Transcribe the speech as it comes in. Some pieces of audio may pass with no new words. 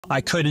I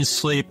couldn't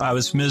sleep. I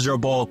was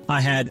miserable.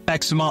 I had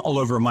eczema all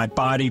over my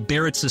body,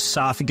 Barrett's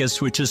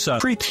esophagus, which is a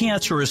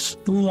precancerous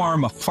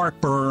form of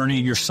heartburn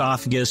in your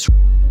esophagus.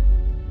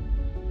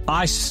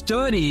 I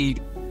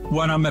studied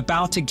what I'm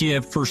about to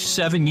give for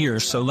 7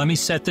 years. So let me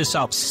set this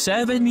up.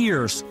 7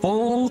 years,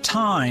 full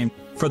time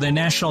for the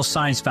National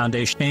Science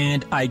Foundation.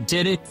 And I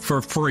did it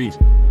for free.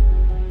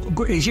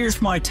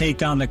 Here's my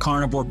take on the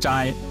carnivore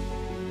diet.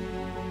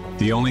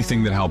 The only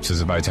thing that helps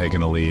is if I take a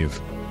leave.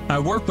 I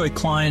work with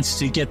clients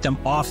to get them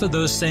off of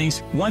those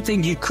things. One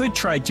thing you could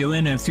try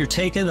doing, if you're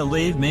taking a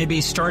leave,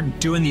 maybe start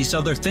doing these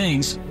other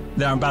things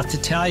that I'm about to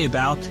tell you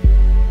about.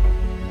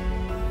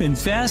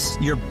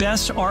 Invest your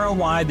best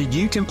ROI that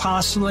you can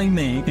possibly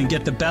make and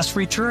get the best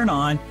return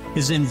on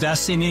is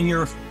investing in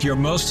your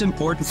most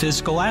important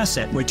physical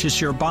asset, which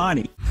is your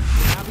body.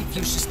 I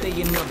refuse to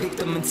stay in a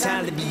victim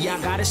mentality. I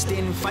gotta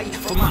stand and fight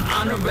for my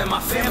honor and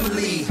my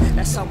family.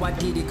 That's how I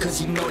did it,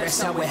 cause you know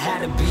that's how it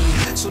had to be.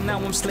 So now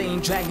I'm slaying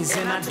dragons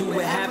and I do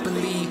it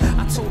happily.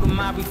 I told them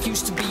I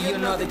refuse to be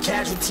another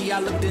casualty. I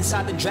looked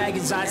inside the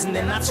dragon's eyes and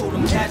then I told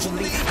them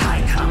casually,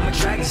 hi, I'm a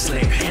dragon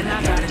slayer and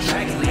I got a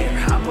dragon lair.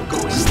 I'ma go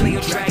and slay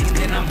a dragon,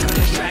 then I'm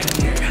gonna drag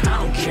him here.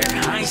 I don't care,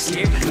 I ain't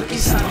scared. Look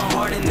inside my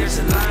heart and there's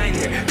a lion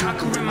there.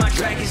 Conquering my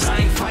dragons, I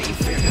ain't fighting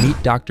fair.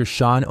 Meet Dr.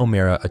 Sean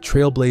O'Mara, a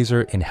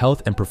trailblazer in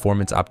health and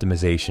performance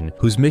optimization,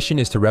 whose mission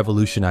is to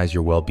revolutionize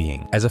your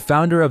well-being. As a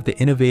founder of the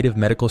innovative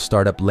medical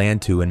startup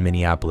Lantu in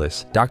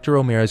Minneapolis, Dr.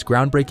 O'Mara's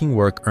groundbreaking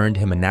work earned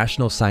him a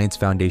National Science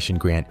Foundation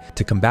grant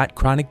to combat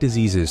chronic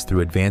diseases through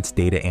advanced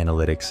data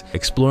analytics,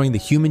 exploring the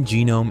human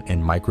genome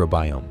and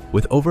microbiome.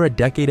 With over a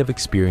decade of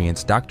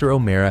experience, Dr.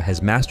 O'Mara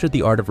has mastered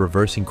the art of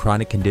reversing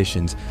chronic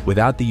conditions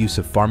without the use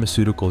of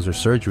pharmaceuticals or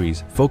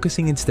surgeries,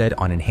 focusing instead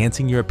on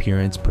enhancing your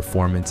appearance,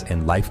 performance,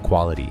 and life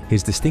quality.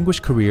 His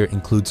distinguished career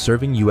includes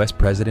serving U.S.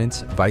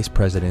 presidents, vice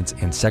presidents,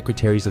 and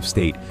secretaries of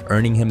state,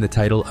 earning him the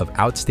title of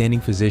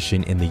Outstanding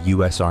Physician in the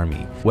U.S.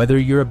 Army. Whether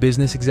you're a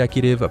business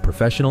executive, a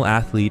professional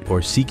athlete,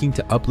 or seeking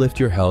to uplift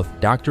your health,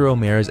 Dr.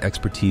 O'Mara's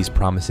expertise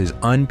promises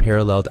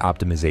unparalleled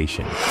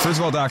optimization. First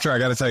of all, doctor, I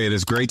got to tell you, it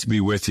is great to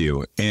be with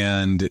you.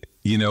 And,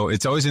 you know,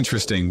 it's always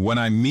interesting when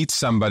I meet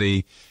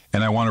somebody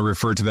and I want to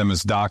refer to them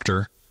as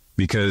doctor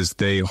because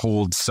they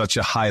hold such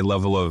a high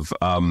level of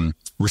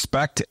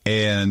respect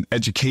and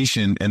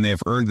education, and they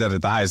have earned that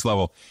at the highest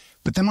level.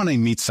 But then when I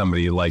meet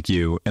somebody like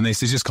you and they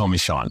say, just call me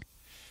Sean,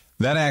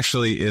 that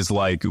actually is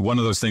like one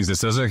of those things that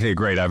says, okay,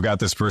 great, I've got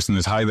this person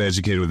that's highly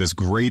educated with this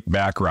great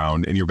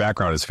background, and your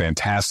background is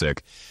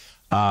fantastic.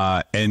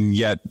 And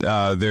yet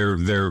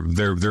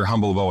they're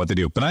humble about what they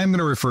do. But I'm going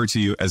to refer to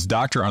you as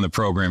doctor on the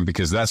program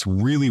because that's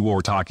really what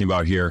we're talking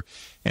about here,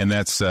 and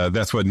that's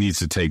what needs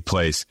to take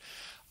place.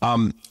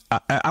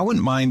 I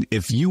wouldn't mind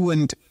if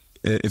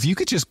you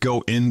could just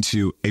go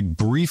into a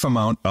brief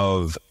amount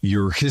of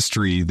your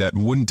history that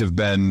wouldn't have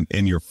been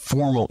in your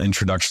formal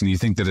introduction. You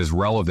think that is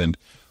relevant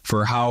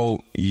for how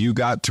you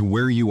got to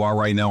where you are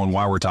right now and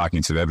why we're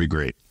talking. So that'd be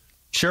great.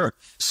 Sure.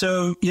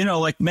 So, you know,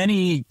 like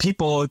many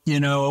people, you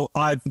know,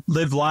 I've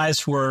lived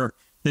lives where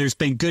there's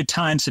been good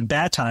times and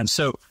bad times.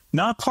 So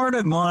not part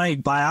of my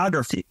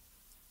biography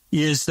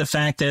is the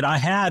fact that I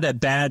had a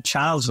bad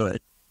childhood.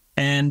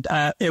 And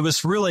it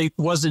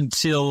wasn't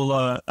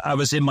until I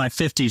was in my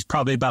 50s,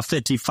 probably about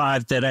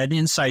 55, that I had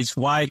insights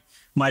why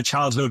my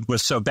childhood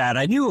was so bad.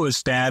 I knew it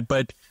was bad,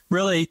 but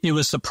really it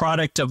was the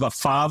product of a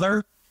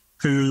father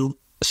who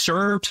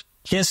served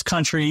his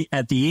country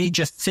at the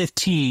age of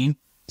 15,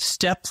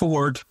 stepped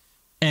forward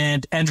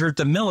and entered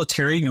the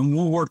military in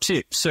World War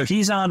II. So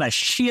he's on a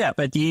ship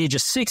at the age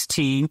of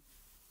 16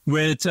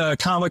 with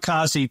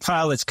kamikaze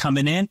pilots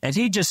coming in, and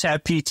he just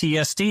had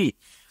PTSD.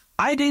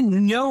 I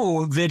didn't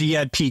know that he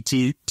had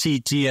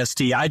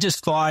PTSD. I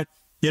just thought,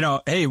 you know,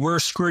 hey, we're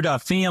a screwed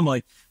up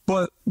family.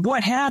 But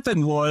what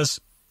happened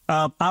was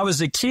I was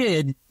a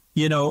kid,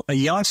 you know, a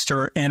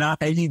youngster, and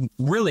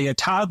really a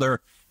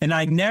toddler, and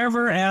I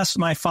never asked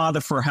my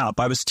father for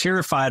help. I was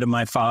terrified of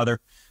my father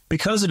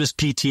because of his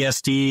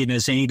PTSD and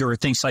his anger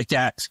and things like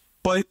that.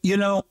 But, you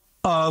know,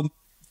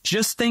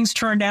 just things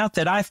turned out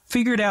that I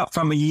figured out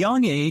from a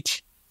young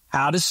age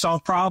how to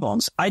solve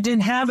problems. I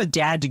didn't have a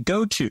dad to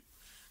go to.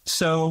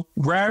 So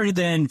rather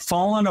than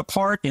falling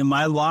apart in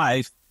my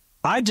life,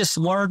 I just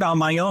learned on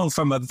my own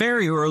from a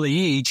very early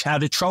age how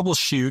to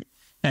troubleshoot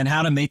and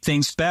how to make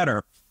things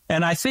better.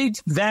 And I think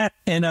that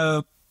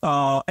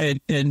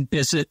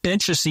is an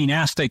interesting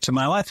aspect to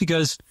my life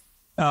because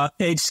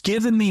it's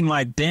given me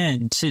my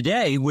bend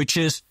today, which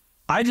is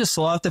I just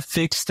love to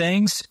fix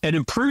things and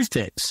improve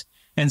things.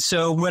 And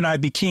so when I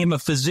became a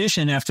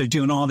physician after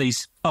doing all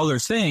these other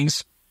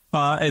things,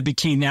 it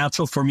became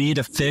natural for me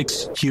to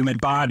fix human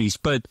bodies.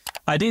 But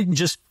I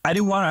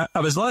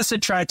was less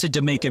attracted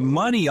to making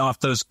money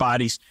off those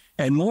bodies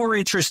and more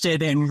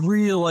interested in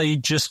really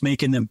just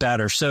making them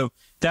better. So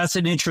that's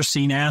an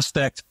interesting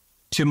aspect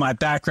to my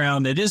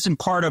background that isn't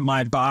part of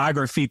my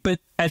biography, but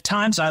at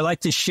times I like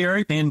to share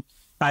it and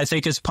I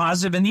think it's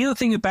positive. And the other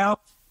thing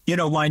about, you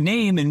know, my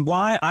name and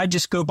why I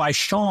just go by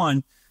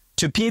Sean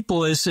to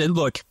people is,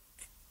 look,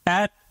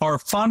 at our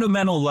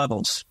fundamental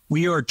levels,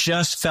 we are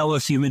just fellow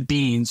human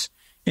beings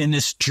in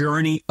this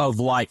journey of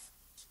life.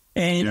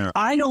 And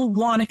I don't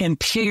want to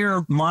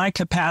impair my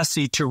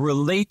capacity to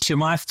relate to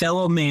my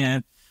fellow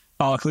man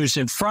who's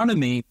in front of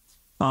me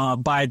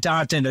by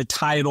adopting a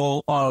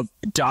title of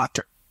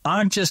doctor.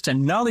 I'm just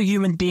another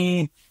human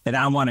being, and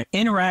I want to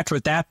interact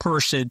with that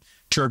person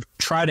to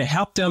try to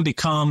help them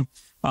become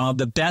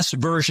the best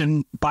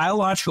version,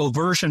 biological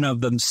version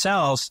of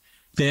themselves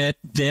that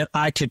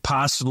I could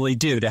possibly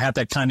do, to have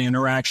that kind of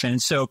interaction.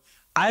 So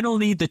I don't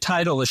need the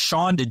title of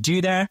Sean to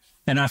do that.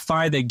 And I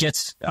find that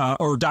gets,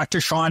 or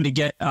Dr. Sean to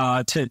get,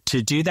 to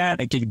do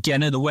that, it can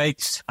get in the way.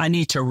 I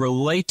need to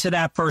relate to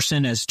that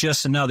person as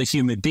just another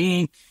human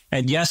being.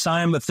 And yes,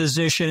 I am a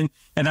physician,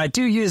 and I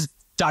do use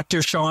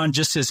Dr. Sean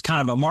just as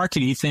kind of a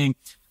marketing thing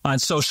on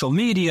social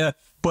media,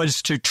 but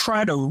it's to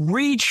try to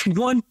reach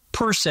one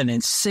person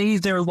and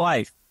save their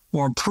life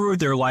or improve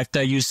their life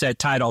that I use that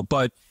title.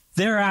 But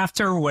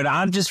thereafter, when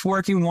I'm just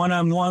working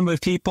one-on-one with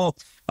people,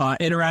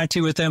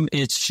 interacting with them,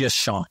 it's just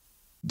Sean.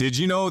 Did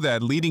you know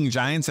that Leading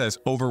Giants has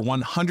over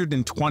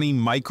 120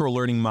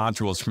 micro-learning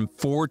modules from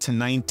 4 to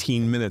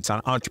 19 minutes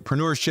on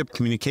entrepreneurship,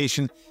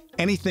 communication,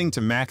 anything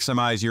to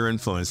maximize your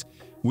influence?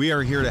 We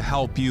are here to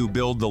help you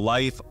build the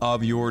life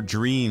of your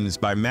dreams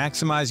by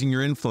maximizing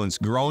your influence,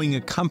 growing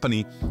a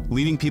company,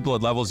 leading people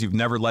at levels you've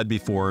never led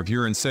before. If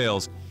you're in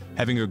sales,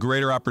 having a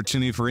greater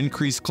opportunity for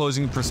increased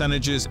closing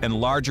percentages and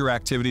larger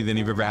activity than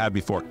you've ever had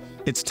before.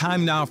 It's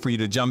time now for you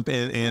to jump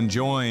in and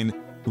join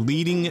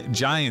Leading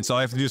Giants. All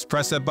you have to do is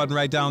press that button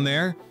right down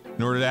there.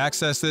 In order to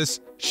access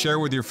this, share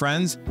with your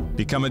friends,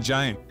 become a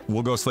giant.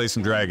 We'll go slay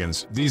some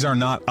dragons. These are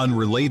not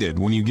unrelated.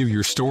 When you give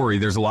your story,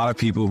 there's a lot of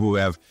people who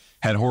have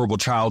had horrible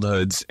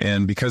childhoods,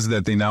 and because of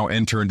that, they now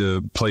enter into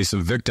a place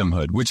of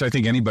victimhood, which I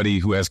think anybody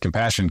who has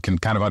compassion can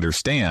kind of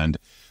understand,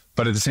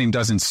 but at the same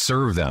doesn't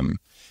serve them.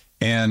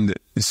 And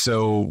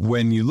so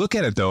when you look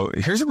at it, though,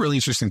 here's a really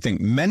interesting thing.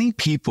 Many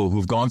people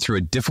who've gone through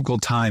a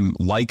difficult time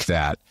like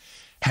that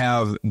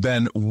have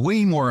been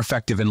way more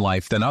effective in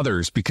life than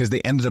others because they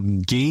ended up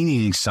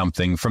gaining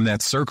something from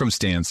that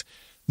circumstance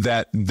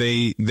that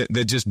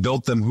that just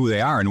built them who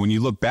they are. And when you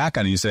look back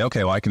on it, you say,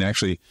 okay, well, I can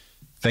actually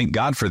thank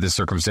God for this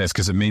circumstance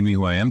because it made me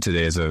who I am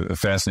today. Is a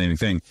fascinating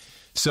thing.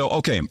 So,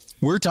 okay,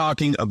 we're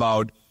talking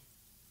about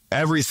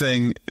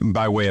everything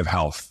by way of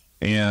health.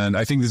 And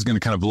I think this is going to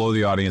kind of blow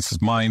the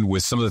audience's mind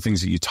with some of the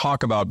things that you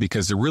talk about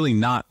because they're really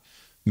not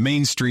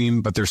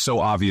mainstream, but they're so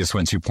obvious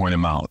once you point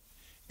them out.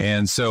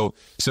 And so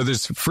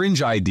there's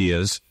fringe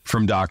ideas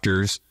from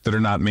doctors that are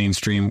not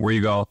mainstream where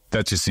you go,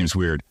 that just seems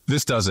weird.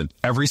 This doesn't.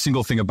 Every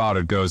single thing about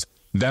it goes,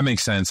 that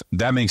makes sense,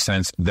 that makes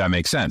sense, that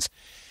makes sense.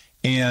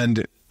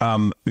 And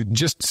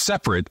just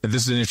separate,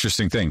 this is an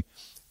interesting thing.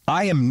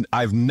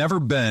 I've never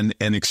been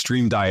an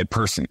extreme diet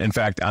person. In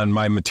fact, on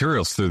my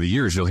materials through the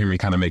years, you'll hear me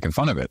kind of making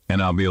fun of it.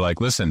 And I'll be like,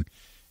 listen,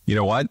 you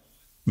know what?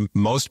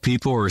 Most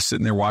people are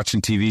sitting there watching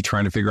TV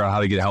trying to figure out how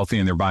to get healthy,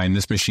 and they're buying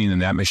this machine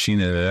and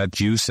that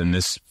juice and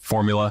this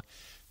formula.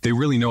 They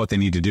really know what they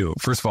need to do.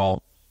 First of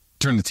all,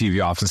 turn the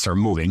TV off and start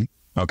moving.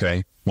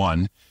 Okay.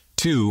 1,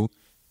 2,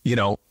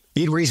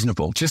 eat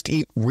reasonable. Just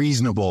eat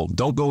reasonable.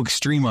 Don't go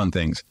extreme on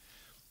things.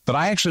 But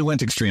I actually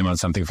went extreme on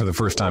something for the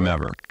first time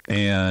ever.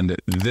 And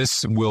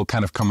this will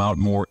kind of come out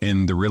more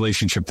in the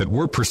relationship that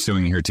we're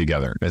pursuing here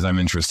together as I'm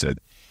interested.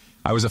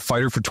 I was a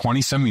fighter for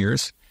 20 some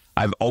years.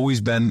 I've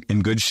always been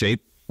in good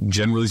shape.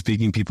 Generally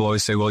speaking, people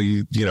always say, well,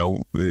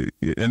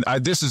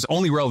 this is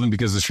only relevant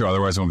because of the show.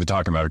 Otherwise, I won't be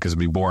talking about it because it'd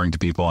be boring to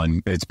people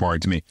and it's boring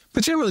to me.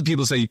 But generally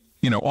people say,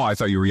 I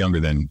thought you were younger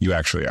than you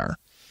actually are.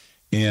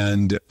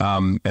 And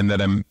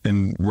that I'm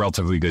in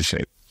relatively good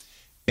shape.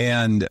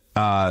 And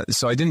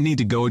so I didn't need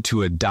to go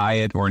to a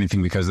diet or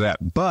anything because of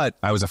that. But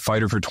I was a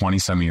fighter for 20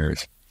 some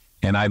years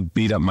and I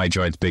beat up my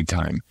joints big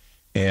time.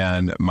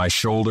 And my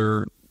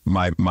shoulder,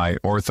 my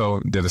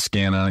ortho did a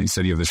scan on it. He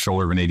said, you have the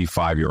shoulder of an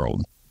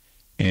 85-year-old.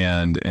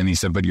 And he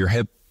said, but your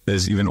hip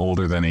is even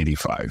older than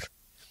 85.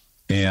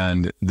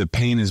 And the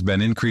pain has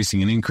been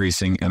increasing and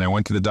increasing. And I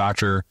went to the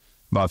doctor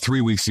about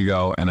 3 weeks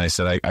ago and I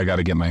said, I got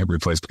to get my hip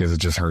replaced because it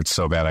just hurts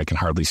so bad. I can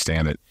hardly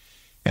stand it.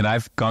 And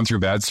I've gone through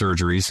bad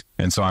surgeries.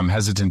 And so I'm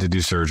hesitant to do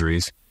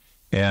surgeries.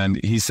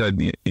 And he said,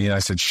 I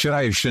said, should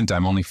I or shouldn't I?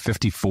 I'm only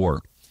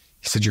 54.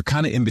 He said, you're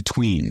kind of in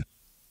between.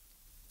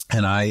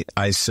 And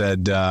I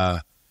said,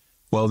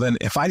 well, then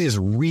if I just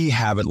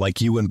rehab it like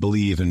you and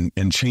believe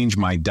and change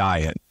my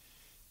diet,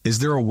 is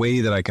there a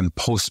way that I can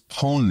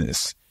postpone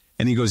this?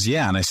 And he goes,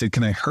 yeah. And I said,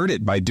 can I hurt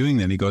it by doing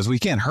that? And he goes, well, you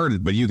can't hurt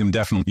it, but you're going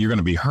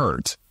to be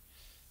hurt.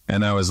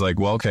 And I was like,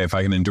 well, okay, if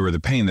I can endure the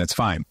pain, that's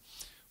fine.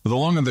 Well, the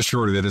long and the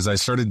short of it is I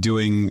started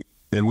doing,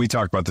 and we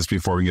talked about this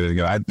before we get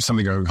it. I had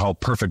something I call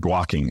perfect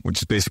walking, which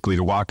is basically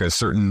to walk a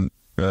certain,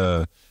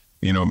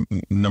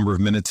 number of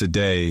minutes a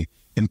day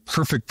in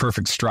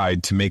perfect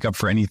stride to make up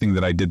for anything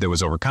that I did that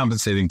was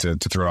overcompensating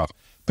to throw off.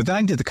 But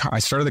then I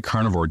started the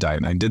carnivore diet,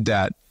 and I did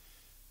that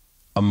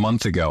a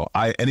month ago.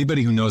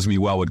 Anybody who knows me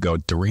well would go,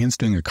 Duran's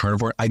doing a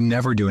carnivore? I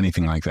never do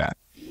anything like that.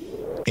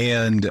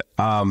 And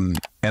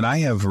and I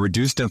have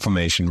reduced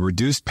inflammation,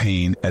 reduced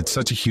pain at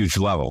such a huge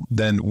level.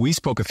 Then we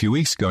spoke a few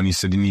weeks ago, and you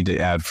said you need to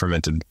add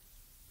fermented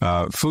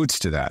foods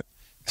to that.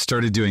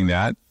 Started doing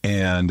that,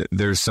 and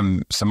there's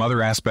some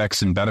other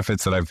aspects and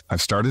benefits that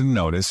I've started to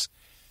notice.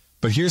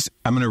 But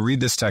I'm going to read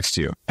this text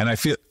to you, and I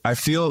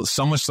feel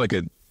so much like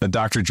a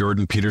Dr.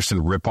 Jordan Peterson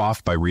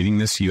ripoff by reading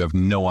this. You have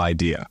no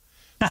idea,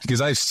 because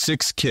I have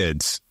 6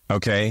 kids.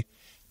 Okay,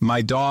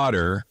 my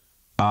daughter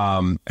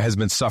has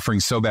been suffering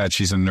so bad.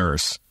 She's a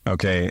nurse,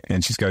 okay,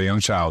 and she's got a young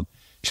child.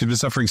 She's been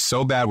suffering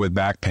so bad with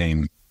back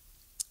pain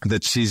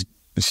that she's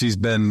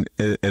been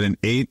at an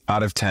 8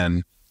 out of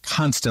 10,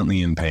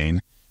 constantly in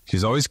pain.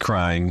 She's always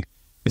crying.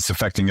 It's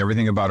affecting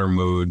everything about her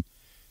mood.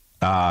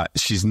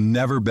 She's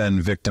never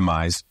been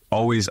victimized,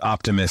 always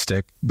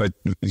optimistic, but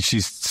she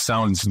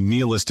sounds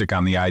nihilistic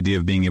on the idea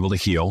of being able to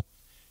heal.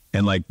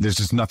 And like, there's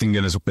just nothing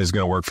is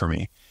going to work for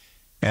me.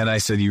 And I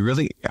said,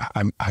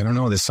 I don't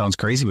know, this sounds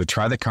crazy, but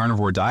try the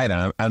carnivore diet.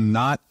 And I'm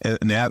not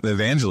an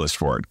evangelist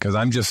for it, because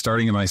I'm just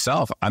starting it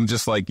myself. I'm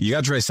just like, you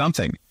got to try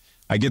something.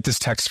 I get this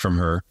text from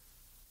her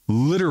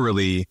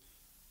literally,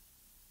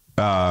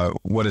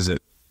 what is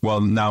it? Well,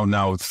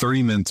 now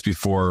 30 minutes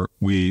before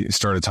we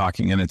started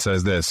talking, and it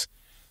says this: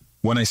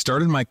 when I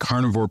started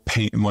carnivore,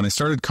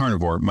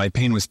 my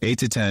pain was 8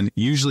 to 10,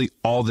 usually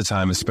all the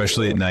time,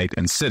 especially at night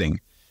and sitting.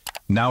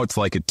 Now it's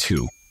like a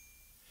 2.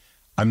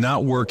 I'm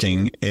not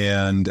working,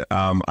 and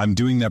I'm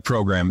doing that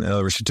program. In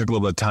other words, she took a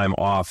little bit of time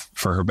off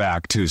for her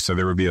back too, so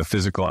there would be a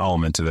physical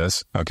element to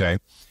this, okay?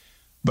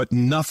 But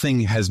nothing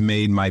has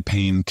made my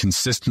pain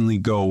consistently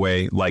go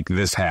away like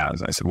this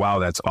has. I said, wow,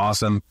 that's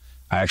awesome.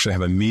 I actually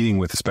have a meeting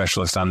with a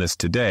specialist on this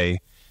today.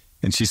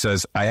 And she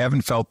says, I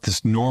haven't felt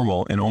this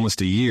normal in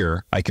almost a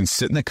year. I can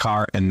sit in the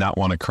car and not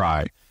want to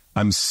cry.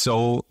 I'm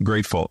so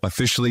grateful.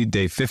 Officially,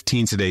 day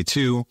 15 to day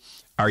 2.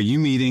 Are you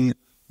meeting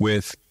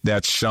with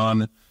that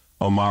Sean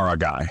O'Mara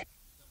guy?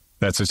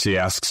 That's what she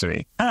asks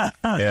me.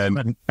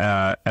 And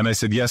I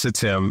said, yes,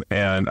 it's him.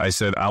 And I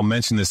said, I'll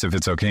mention this if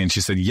it's okay. And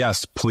she said,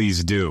 yes,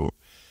 please do.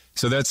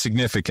 So that's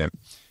significant.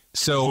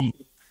 So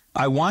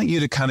I want you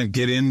to kind of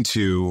get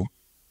into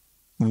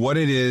what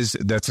it is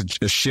that's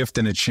a shift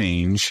and a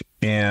change,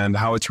 and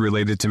how it's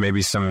related to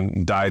maybe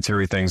some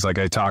dietary things like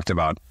I talked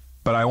about.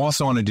 But I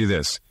also want to do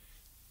this.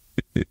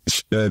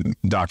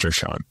 Dr.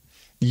 Sean,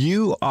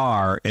 you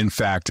are, in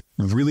fact,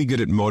 really good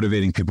at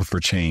motivating people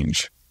for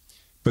change.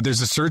 But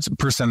there's a certain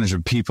percentage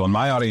of people, and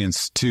my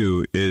audience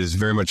too is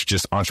very much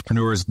just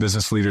entrepreneurs,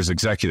 business leaders,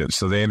 executives.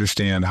 So they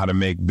understand how to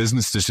make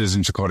business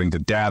decisions according to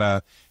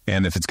data,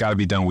 and if it's got to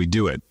be done, we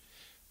do it.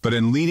 But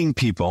in leading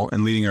people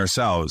and leading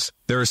ourselves,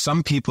 there are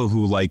some people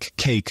who like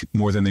cake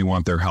more than they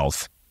want their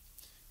health.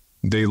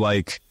 They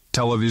like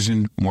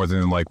television more than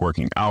they like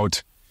working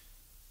out,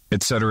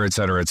 et cetera, et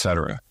cetera, et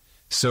cetera.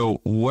 So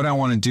what I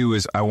want to do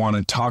is I want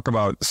to talk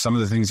about some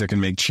of the things that can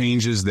make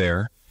changes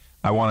there.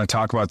 I want to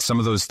talk about some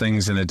of those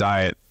things in a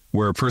diet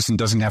where a person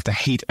doesn't have to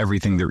hate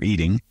everything they're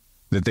eating,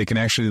 that they can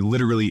actually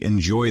literally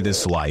enjoy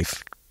this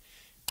life,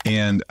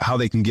 and how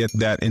they can get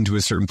that into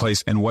a certain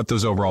place and what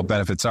those overall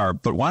benefits are.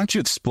 But why don't you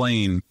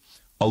explain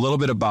a little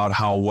bit about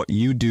how what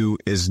you do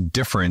is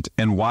different,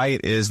 and why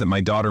it is that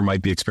my daughter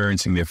might be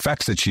experiencing the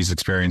effects that she's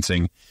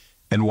experiencing,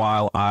 and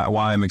why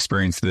I'm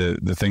experiencing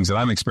the things that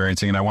I'm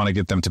experiencing, and I want to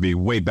get them to be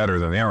way better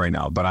than they are right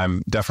now, but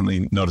I'm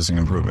definitely noticing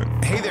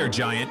improvement. Hey there,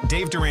 Giant.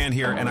 Dave Duran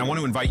here, and I want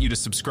to invite you to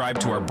subscribe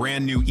to our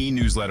brand new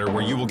e-newsletter,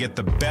 where you will get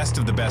the best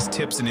of the best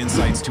tips and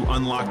insights to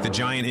unlock the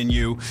giant in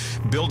you,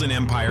 build an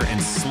empire,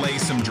 and slay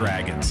some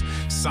dragons.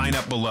 Sign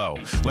up below.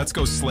 Let's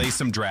go slay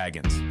some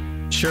dragons.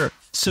 Sure.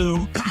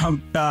 So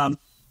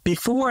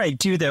before I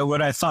do that,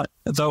 what I thought,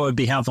 though, would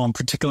be helpful, and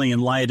particularly in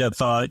light of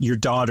your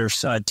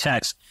daughter's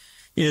text,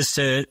 is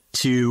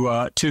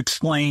to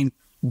explain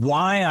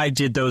why I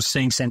did those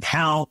things and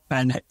how,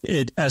 and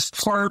it as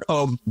part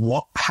of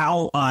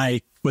how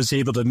I was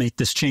able to make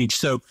this change.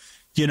 So,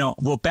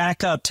 we'll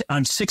back up.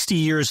 I'm 60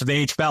 years of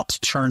age, about to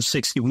turn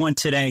 61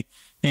 today.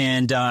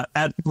 And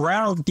at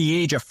around the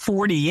age of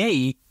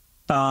 48,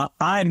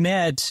 I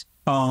met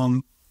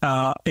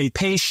a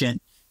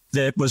patient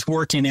that was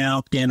working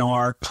out in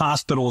our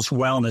hospital's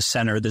wellness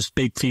center, this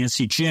big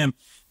fancy gym.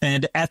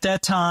 And at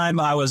that time,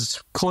 I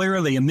was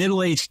clearly a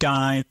middle-aged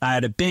guy. I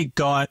had a big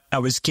gut. I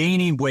was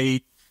gaining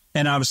weight,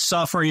 and I was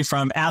suffering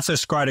from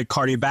atherosclerotic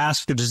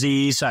cardiovascular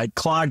disease. I had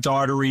clogged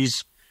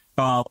arteries.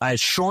 I had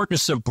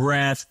shortness of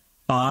breath.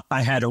 I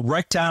had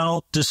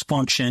erectile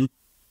dysfunction.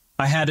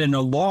 I had an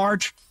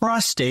enlarged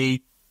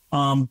prostate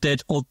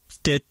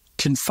that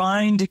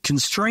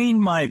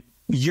constrained my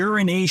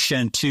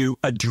urination to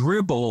a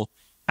dribble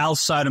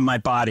outside of my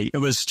body. It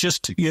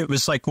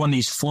was like one of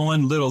these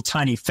flowing little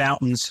tiny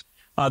fountains.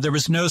 There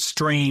was no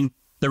stream.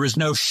 There was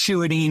no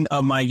shooting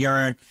of my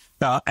urine.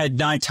 At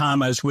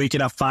nighttime, I was waking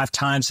up 5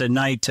 times a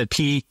night to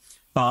pee.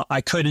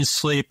 I couldn't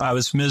sleep. I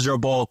was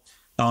miserable.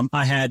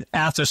 I had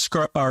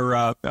eczema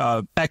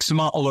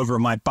all over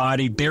my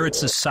body,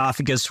 Barrett's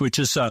esophagus, which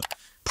is a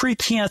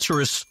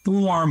precancerous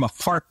form of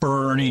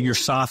heartburn in your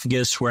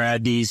esophagus, where I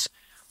had these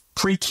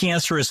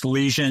precancerous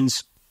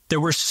lesions that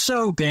were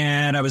so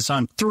bad. I was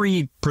on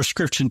 3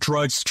 prescription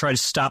drugs to try to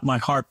stop my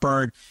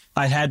heartburn.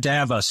 I had to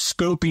have a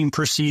scoping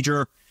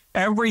procedure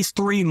every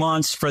 3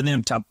 months for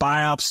them to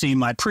biopsy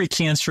my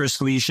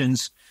precancerous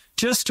lesions,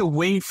 just to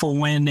wait for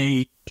when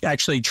they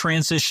actually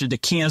transitioned to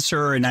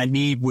cancer and I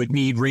would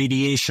need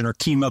radiation or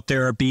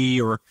chemotherapy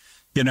or,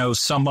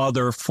 some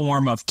other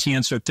form of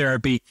cancer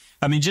therapy.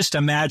 I mean, just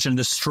imagine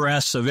the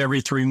stress of every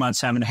 3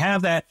 months having to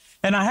have that.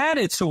 And I had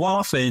it so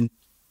often,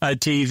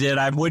 Steve, that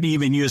I wouldn't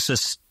even use a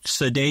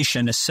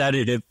sedation, a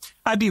sedative.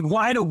 I'd be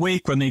wide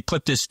awake when they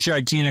put this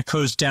gigantic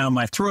hose down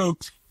my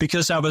throat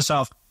because I was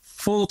a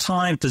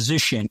full-time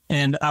physician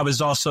and I was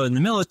also in the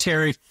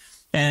military.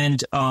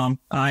 And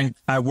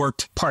I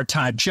worked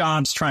part-time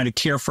jobs trying to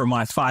care for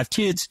my 5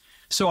 kids.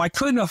 So I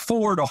couldn't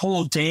afford a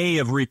whole day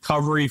of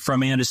recovery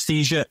from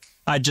anesthesia.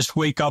 I'd just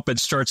wake up and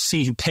start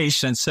seeing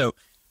patients. So,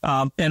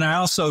 and I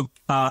also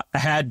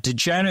had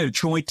degenerative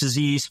joint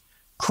disease,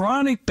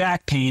 chronic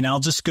back pain. I'll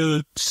just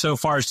go so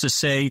far as to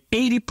say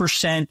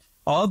 80%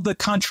 of the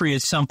country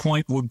at some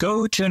point will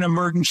go to an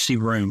emergency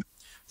room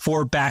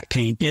for back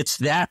pain. It's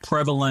that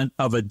prevalent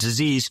of a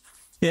disease.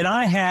 And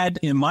I had,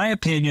 in my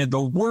opinion,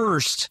 the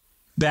worst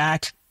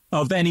back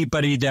of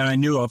anybody that I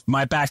knew of.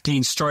 My back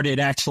pain started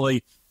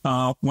actually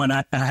when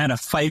I had a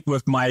fight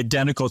with my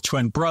identical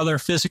twin brother,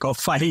 physical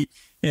fight,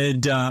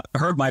 and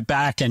hurt my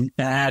back and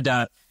had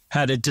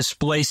a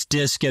displaced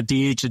disc at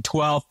the age of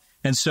 12.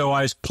 And so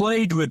I was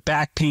plagued with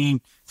back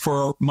pain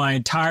for my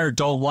entire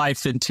adult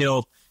life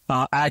until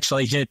I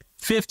actually hit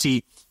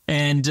 50.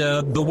 And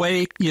the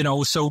way,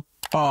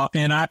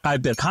 and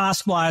I've been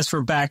hospitalized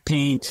for back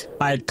pain.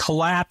 I had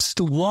collapsed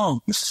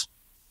lungs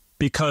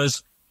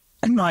because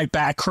my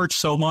back hurt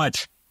so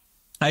much.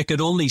 I could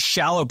only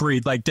shallow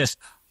breathe like this,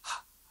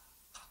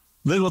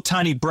 little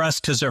tiny breaths,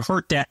 because it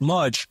hurt that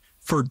much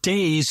for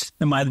days,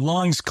 and my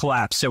lungs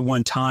collapsed at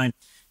one time.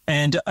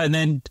 And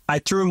then I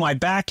threw my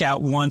back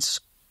out once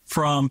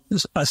from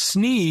a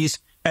sneeze.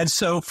 And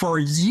so for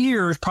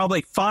years,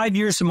 probably 5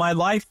 years of my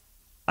life,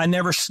 I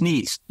never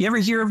sneezed. You ever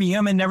hear of a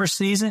human never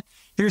sneezing?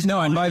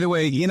 And by the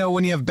way,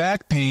 when you have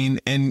back pain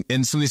and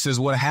somebody says,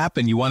 what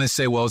happened? You want to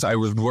say, well, I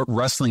was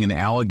wrestling an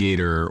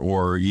alligator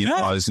or,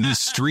 I was in a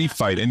street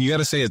fight. And you got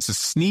to say it's a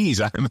sneeze.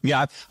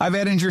 I've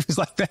had injuries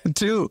like that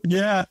too.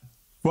 Yeah.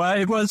 Well,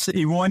 it was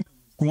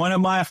one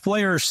of my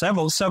flares, some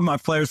of my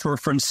flares were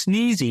from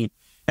sneezing.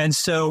 And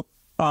so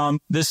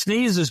the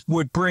sneezes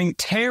would bring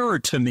terror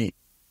to me.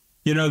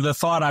 The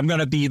thought I'm going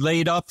to be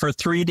laid up for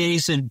 3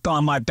 days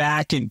on my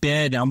back in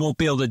bed. And I won't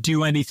be able to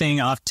do anything.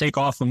 I'll have to take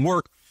off from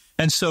work.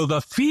 And so the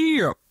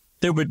fear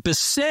that would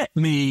beset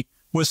me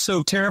was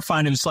so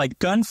terrifying. It was like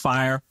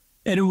gunfire,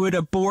 and it would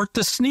abort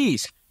the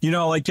sneeze.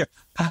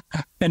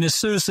 And as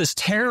soon as this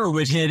terror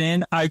would hit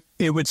in,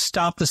 it would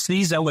stop the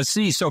sneeze. I would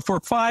sneeze. So for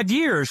 5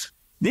 years,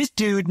 this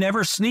dude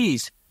never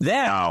sneezed.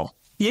 That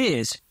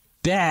is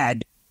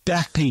bad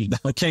back pain.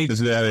 Okay,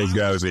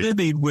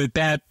 living with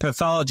bad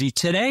pathology.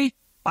 Today,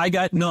 I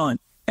got none.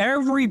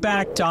 Every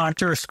back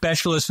doctor,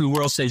 specialist in the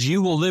world says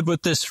you will live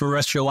with this for the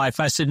rest of your life.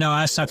 I said, no,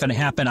 that's not going to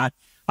happen.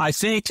 I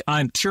think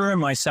I'm curing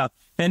myself.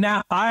 And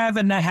now I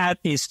haven't had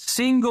a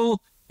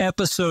single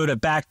episode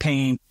of back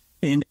pain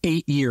in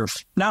 8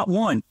 years, not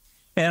one.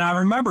 And I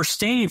remember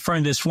standing in front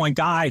of this one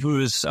guy who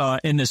was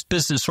in this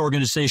business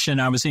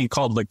organization I was in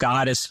called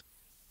Legatus,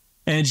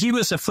 and he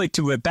was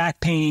afflicted with back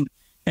pain.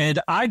 And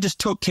I just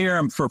took care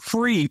of him for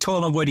free,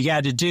 told him what he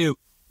had to do,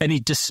 and he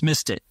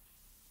dismissed it.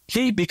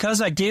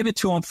 Because I gave it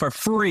to him for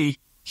free,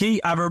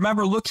 I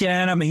remember looking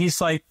at him and he's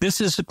like, this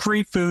is a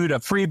free food, a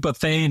free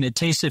buffet, and it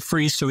tasted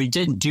free. So he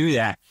didn't do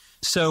that.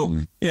 So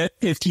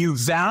if you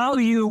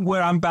value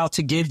what I'm about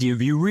to give you,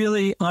 if you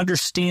really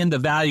understand the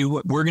value,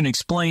 what we're going to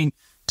explain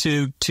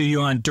to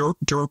you on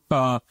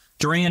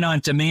Duran on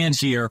Demand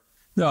here,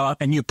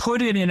 and you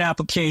put it in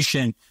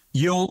application,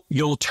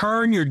 you'll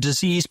turn your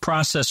disease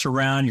process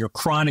around, your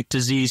chronic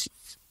disease.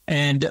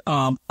 And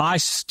I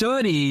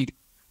studied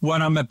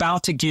what I'm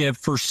about to give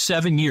for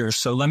 7 years.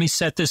 So let me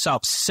set this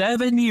up.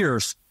 7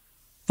 years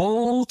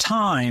full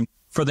time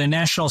for the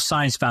National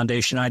Science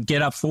Foundation. I'd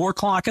get up 4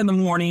 o'clock in the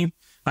morning.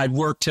 I'd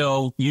work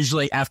till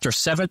usually after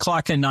 7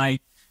 o'clock at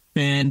night.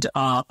 And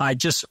I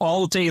just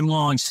all day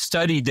long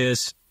studied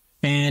this.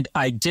 And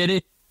I did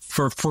it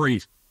for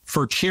free,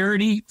 for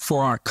charity,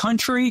 for our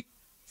country,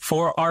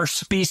 for our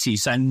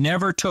species. I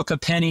never took a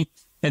penny.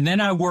 And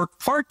then I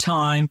worked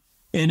part-time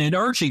in an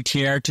urgent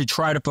care to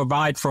try to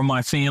provide for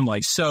my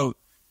family. So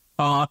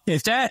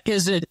if that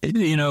isn't,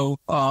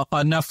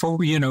 enough for,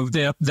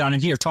 that I'm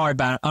here talking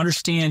about,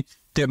 understand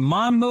that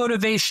my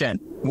motivation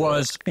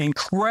was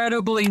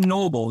incredibly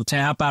noble to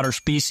help out our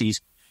species.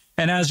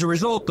 And as a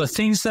result, the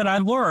things that I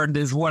learned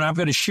is what I'm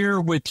going to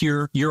share with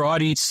your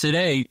audience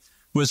today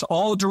was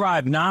all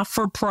derived, not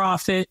for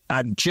profit.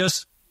 I've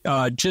just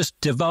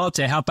developed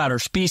to help out our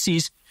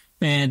species.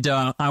 And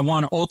I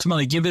want to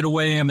ultimately give it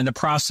away. I'm in the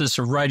process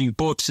of writing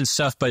books and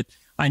stuff, but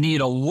I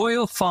need a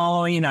loyal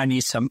following. I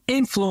need some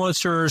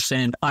influencers.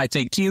 And I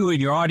think you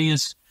and your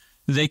audience,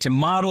 they can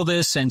model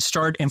this and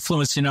start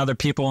influencing other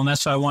people. And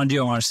that's what I want to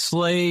do. I want to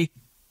slay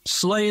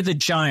slay the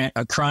giant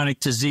of chronic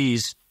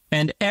disease.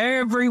 And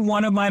every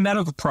one of my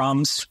medical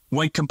problems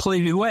went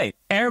completely away.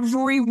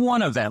 Every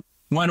one of them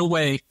went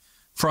away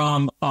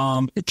from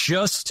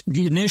just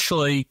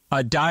initially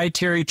a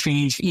dietary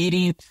change,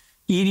 eating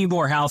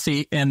more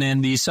healthy, and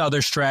then these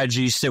other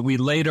strategies that we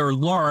later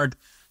learned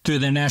through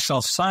the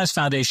National Science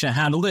Foundation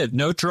how to live.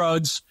 No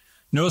drugs,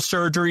 no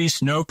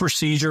surgeries, no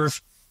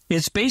procedures.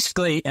 It's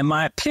basically, in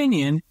my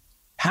opinion,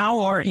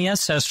 how our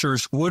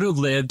ancestors would have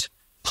lived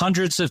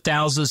hundreds of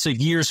thousands of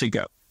years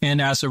ago.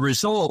 And as a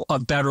result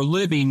of better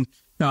living,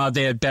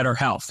 they had better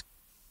health.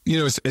 You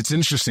know, it's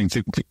interesting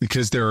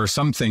because there are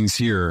some things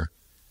here.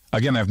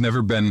 Again, I've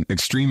never been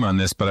extreme on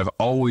this, but I've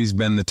always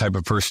been the type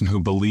of person who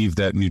believed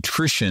that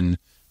nutrition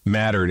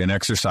mattered and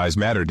exercise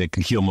mattered. It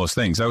can heal most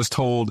things. I was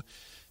told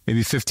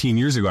maybe 15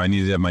 years ago I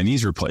needed to have my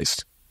knees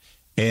replaced.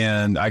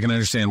 And I can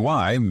understand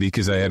why,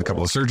 because I had a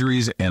couple of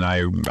surgeries and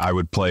I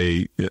would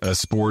play a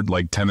sport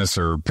like tennis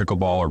or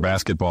pickleball or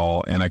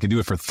basketball, and I could do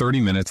it for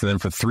 30 minutes. And then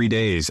for 3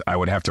 days, I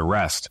would have to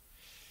rest.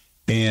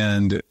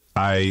 And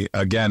I,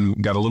 again,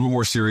 got a little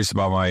more serious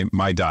about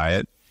my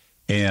diet.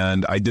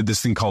 And I did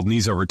this thing called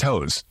knees over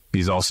toes.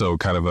 He's also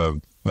kind of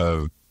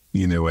a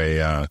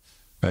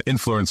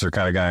influencer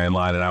kind of guy in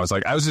line. And I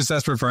was just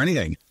desperate for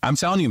anything. I'm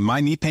telling you,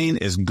 my knee pain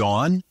is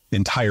gone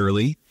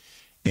entirely.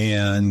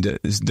 And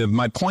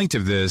my point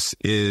of this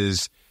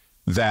is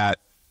that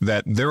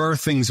there are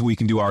things we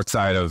can do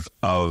outside of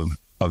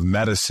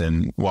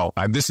medicine. Well,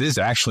 this is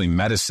actually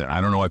medicine. I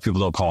don't know why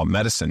people don't call it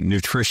medicine.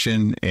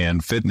 Nutrition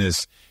and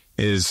fitness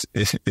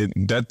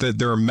that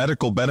there are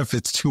medical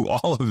benefits to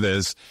all of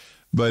this,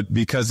 but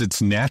because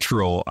it's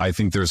natural, I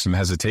think there's some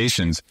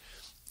hesitations.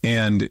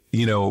 And,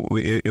 you know,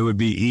 it would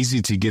be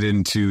easy to get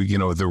into, you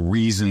know, the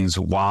reasons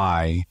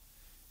why.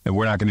 And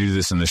we're not going to do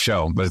this in the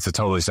show, but it's a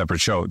totally separate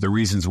show. The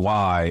reasons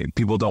why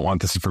people don't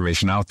want this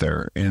information out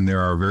there. And there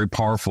are very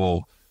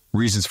powerful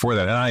reasons for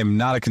that. And I am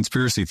not a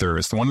conspiracy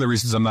theorist. One of the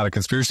reasons I'm not a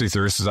conspiracy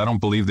theorist is I don't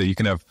believe that you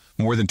can have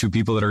more than two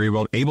people that are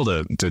able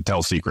to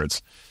tell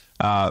secrets.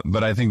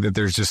 But I think that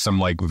there's just some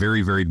like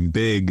very, very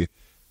big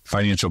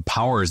financial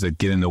powers that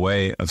get in the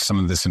way of some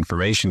of this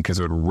information because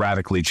it would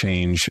radically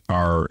change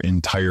our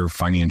entire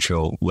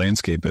financial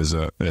landscape as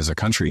a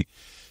country.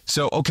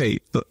 So, okay,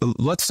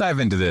 let's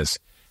dive into this.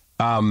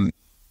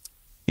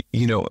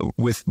 You know,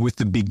 with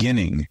the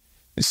beginning,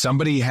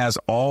 somebody has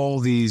all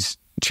these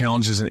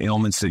challenges and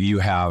ailments that you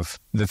have,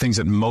 the things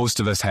that most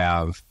of us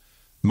have.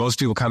 Most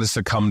people kind of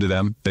succumb to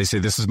them. They say,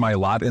 this is my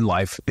lot in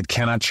life. It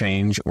cannot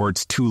change, or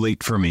it's too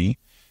late for me.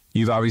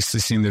 You've obviously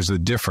seen there's a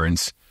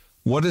difference.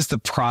 What is the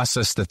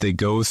process that they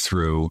go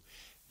through?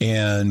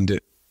 And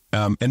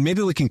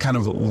maybe we can kind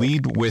of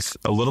lead with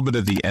a little bit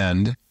of the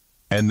end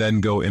and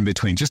then go in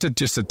between. Just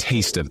a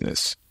taste of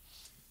this.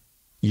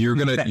 You're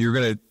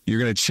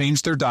gonna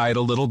change their diet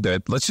a little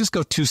bit. Let's just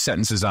go 2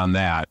 sentences on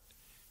that,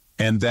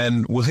 and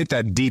then we'll hit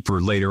that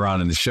deeper later on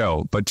in the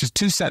show. But just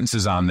 2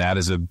 sentences on that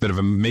as a bit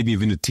of maybe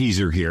even a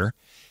teaser here,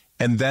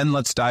 and then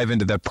let's dive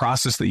into that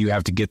process that you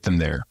have to get them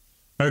there.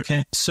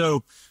 Okay,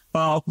 so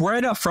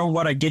right up front,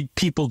 what I get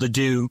people to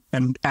do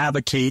and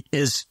advocate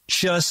is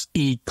just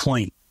eat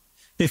clean.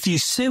 If you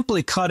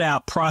simply cut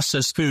out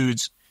processed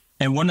foods,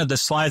 and one of the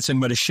slides I'm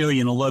going to show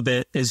you in a little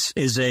bit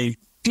is a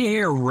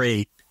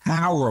very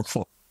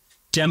powerful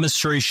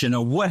demonstration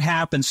of what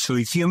happens to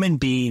a human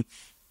being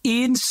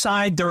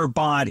inside their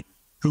body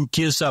who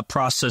gives up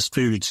processed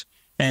foods.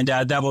 And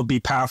that will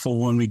be powerful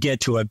when we get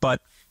to it.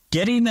 But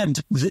getting them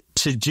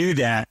to do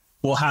that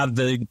will have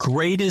the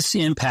greatest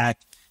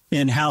impact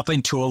in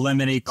helping to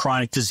eliminate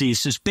chronic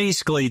disease. It's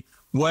basically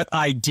what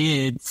I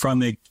did from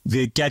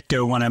the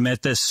get-go when I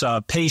met this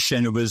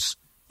patient who was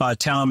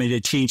telling me to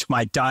change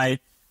my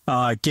diet,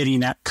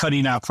 cutting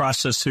out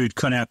processed food,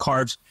 cutting out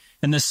carbs.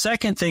 And the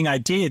second thing I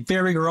did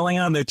very early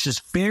on, that's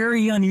just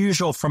very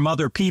unusual from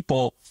other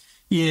people,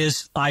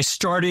 is I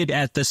started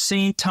at the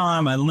same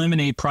time I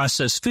eliminated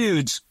processed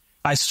foods,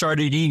 I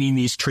started eating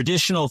these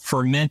traditional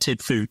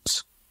fermented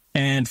foods.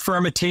 And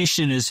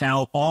fermentation is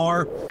how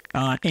our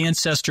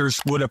ancestors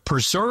would have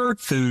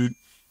preserved food.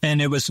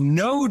 And it was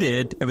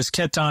noted, it was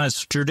kept on as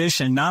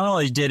tradition, not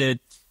only did it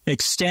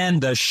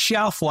extend the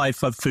shelf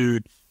life of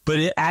food, but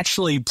it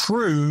actually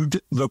improved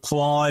the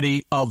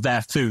quality of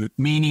that food,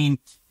 meaning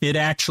it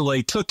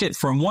actually took it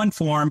from one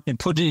form and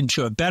put it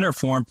into a better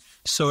form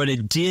so that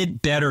it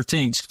did better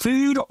things.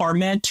 Food are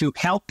meant to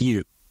help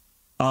you.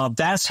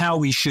 That's how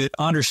we should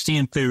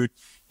understand food.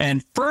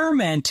 And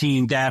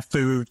fermenting that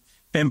food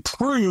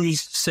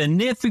improves,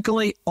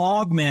 significantly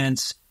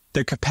augments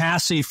the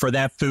capacity for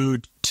that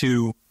food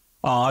to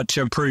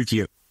improve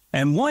you.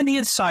 And one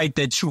insight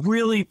that's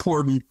really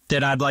important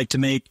that I'd like to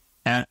make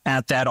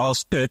at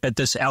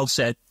this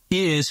outset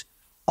is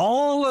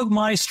all of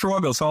my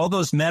struggles, all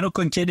those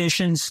medical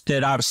conditions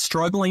that I was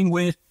struggling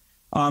with,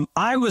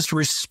 I was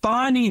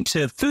responding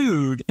to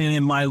food and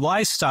in my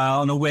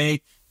lifestyle in a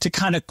way to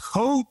kind of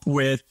cope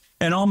with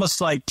and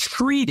almost like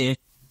treat it,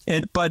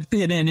 but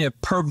in a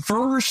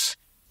perverse,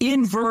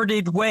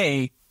 inverted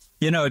way,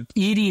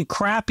 eating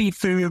crappy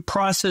food,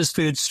 processed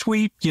food,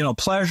 sweet,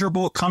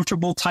 pleasurable,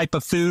 comfortable type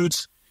of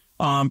foods,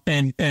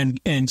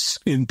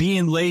 and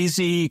being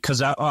lazy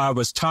because I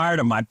was tired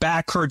and my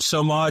back hurt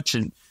so much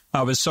and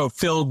I was so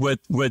filled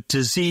with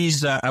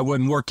disease that I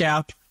wouldn't work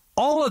out.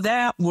 All of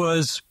that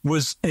was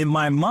in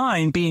my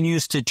mind being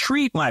used to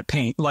treat my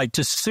pain, like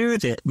to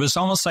soothe it. It was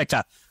almost like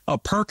a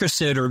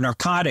Percocet or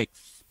narcotic.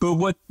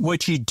 But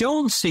what you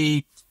don't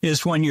see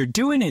is when you're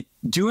doing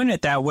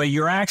it that way,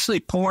 you're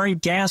actually pouring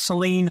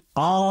gasoline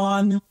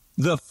on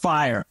the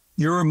fire.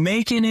 You're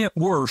making it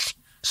worse.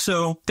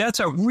 So that's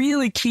a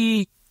really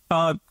key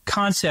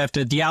concept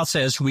at the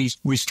outset as we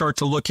start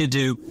to look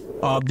into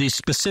these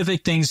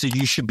specific things that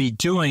you should be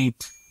doing,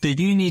 that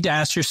you need to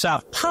ask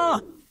yourself,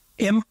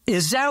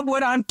 is that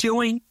what I'm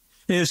doing?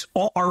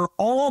 Are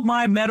all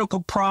my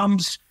medical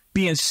problems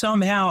being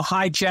somehow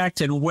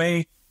hijacked in a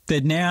way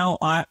that now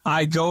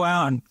I go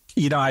out and,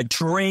 I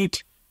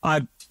drink,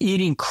 I'm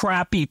eating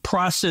crappy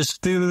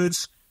processed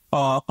foods,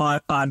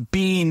 I'm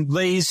being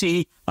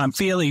lazy, I'm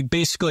feeling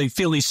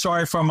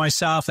sorry for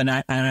myself, and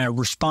I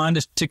respond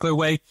a particular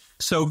way.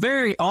 So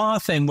very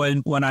often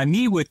when I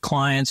meet with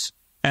clients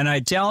and I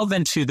delve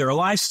into their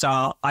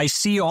lifestyle, I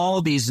see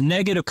all these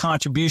negative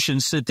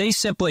contributions that they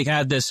simply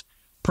had this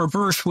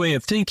perverse way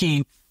of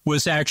thinking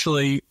was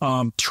actually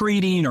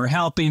treating or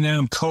helping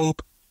them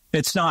cope.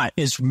 It's not.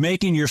 It's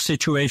making your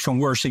situation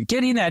worse. And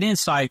getting that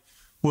insight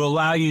will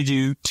allow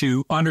you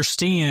to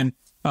understand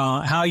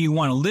how you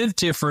want to live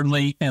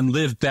differently and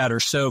live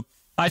better. So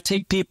I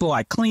take people,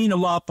 I clean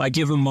them up, I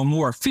give them a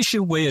more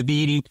efficient way of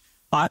eating,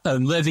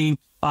 living.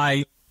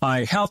 I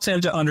help them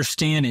to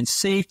understand and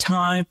save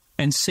time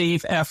and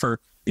save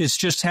effort. It's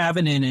just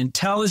having an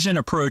intelligent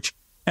approach.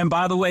 And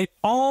by the way,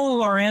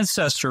 all our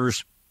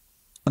ancestors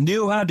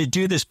knew how to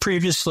do this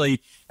previously,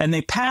 and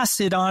they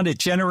passed it on to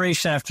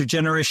generation after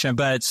generation.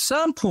 But at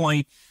some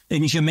point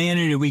in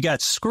humanity, we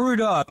got screwed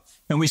up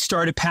and we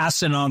started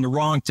passing on the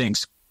wrong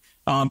things.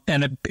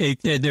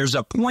 There's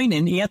a point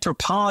in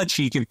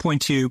anthropology you can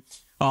point to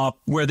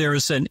where there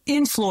is an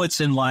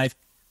influence in life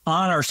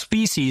on our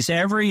species.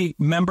 Every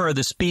member of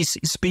the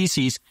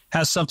species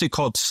has something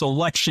called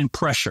selection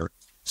pressure.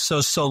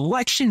 So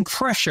selection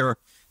pressure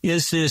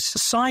is this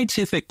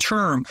scientific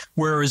term,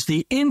 whereas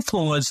the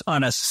influence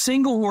on a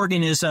single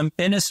organism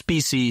in a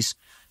species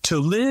to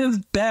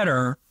live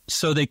better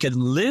so they could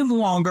live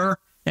longer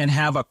and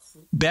have a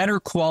better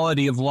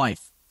quality of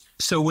life.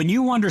 So when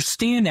you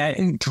understand that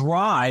and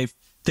drive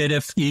that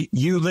if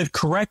you live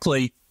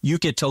correctly, you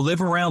get to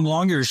live around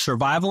longer, your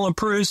survival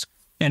improves,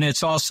 and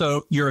it's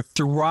also your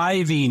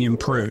thriving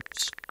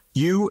improves.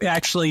 You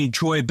actually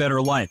enjoy a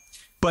better life.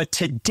 But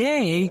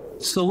today,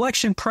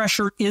 selection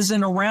pressure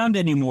isn't around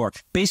anymore.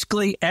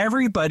 Basically,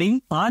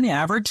 everybody, on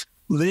average,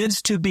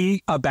 lives to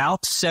be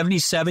about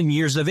 77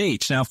 years of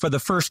age. Now, for the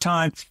first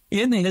time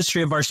in the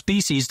history of our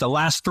species, the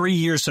last 3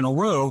 years in a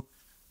row,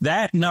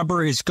 that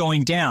number is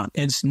going down.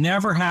 It's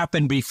never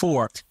happened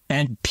before.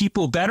 And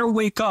people better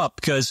wake up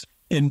because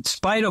in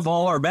spite of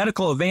all our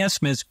medical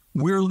advancements,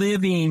 we're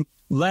living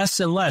less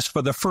and less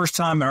for the first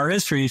time in our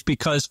histories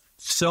because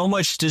so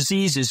much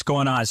disease is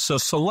going on. So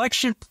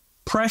selection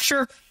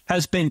pressure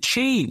has been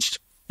changed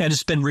and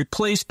it's been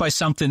replaced by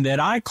something that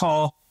I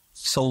call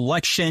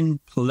selection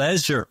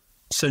pleasure.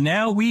 So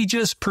now we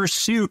just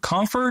pursue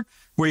comfort,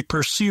 we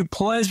pursue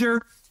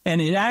pleasure,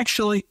 and it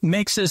actually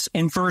makes us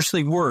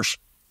inversely worse.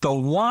 The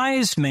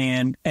wise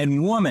man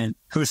and woman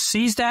who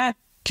sees that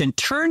can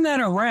turn that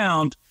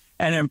around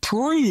and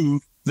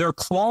improve their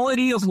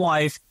quality of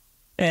life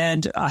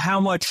and how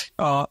much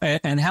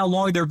and how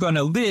long they're going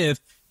to live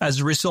as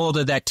a result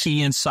of that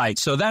key insight.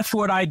 So that's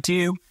what I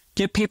do.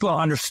 Get people to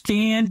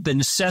understand the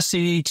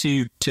necessity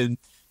to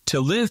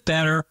live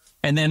better,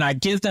 and then I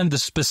give them the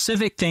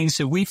specific things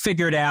that we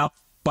figured out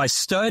by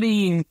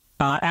studying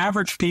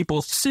average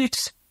people,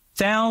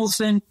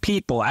 6,000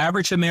 people,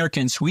 average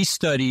Americans we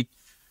studied,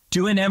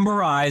 doing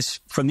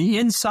MRIs from the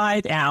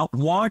inside out,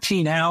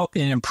 watching out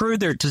and improve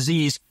their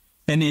disease.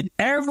 And in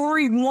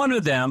every one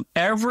of them,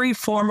 every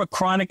form of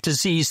chronic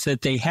disease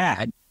that they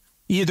had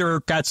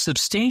either got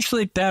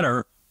substantially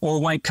better or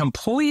went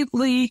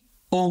completely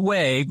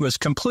away, was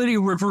completely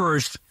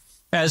reversed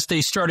as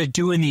they started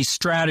doing these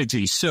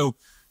strategies. So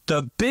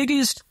the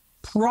biggest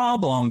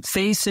problem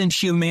facing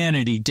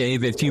humanity,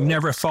 Dave, if you've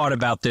never thought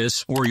about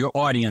this or your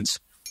audience,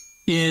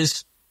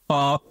 is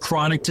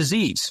chronic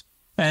disease.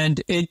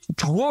 And it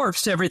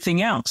dwarfs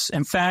everything else.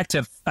 In fact,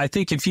 I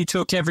think if you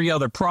took every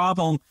other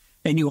problem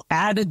and you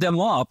added them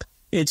up,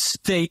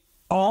 they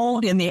all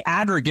in the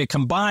aggregate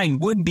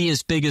combined wouldn't be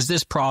as big as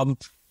this problem.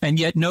 And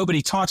yet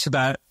nobody talks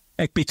about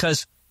it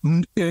because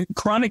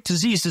chronic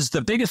disease is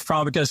the biggest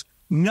problem because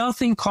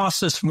nothing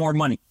costs us more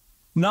money.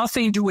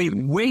 Nothing do we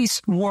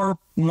waste more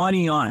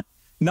money on.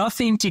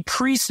 Nothing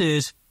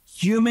decreases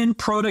human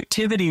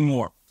productivity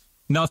more.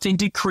 Nothing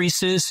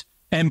decreases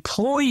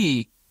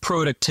employee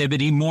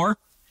productivity more.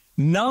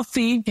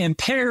 Nothing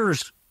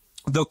impairs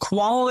the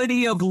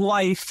quality of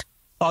life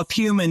of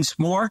humans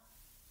more.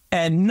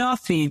 And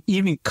nothing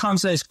even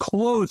comes as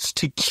close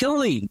to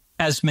killing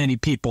as many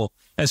people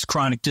as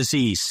chronic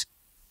disease.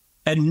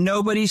 and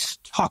nobody's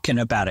talking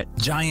about it.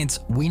 Giants,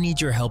 we need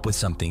your help with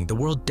something. The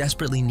world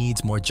desperately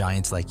needs more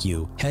giants like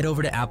you. Head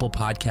over to Apple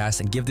Podcasts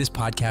and give this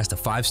podcast a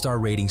 5-star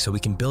rating so we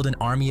can build an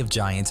army of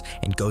giants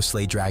and go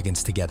slay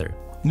dragons together.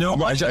 No,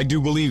 I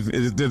do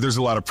believe there's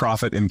a lot of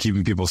profit in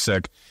keeping people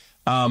sick.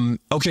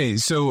 Okay,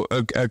 so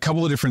a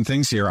couple of different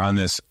things here on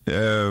this.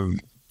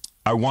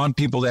 I want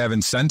people to have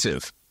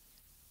incentive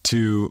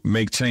to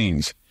make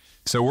change.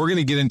 So we're going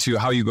to get into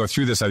how you go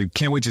through this. I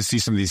can't wait to see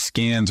some of these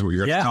scans where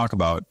you're going to talk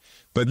about.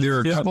 But there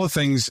are a couple of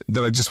things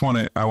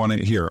that I want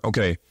to hear.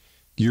 Okay,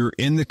 you're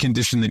in the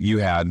condition that you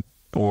had,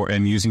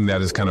 and using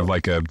that as kind of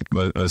like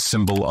a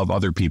symbol of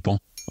other people.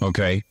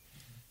 Okay,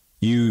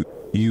 you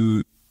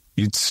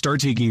start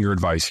taking your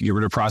advice. You get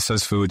rid of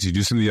processed foods. You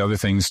do some of the other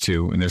things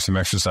too, and there's some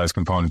exercise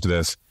component to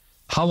this.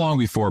 How long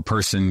before a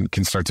person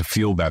can start to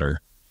feel better?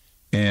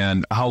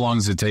 And how long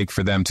does it take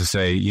for them to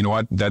say, you know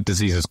what, that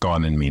disease is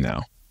gone in me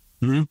now?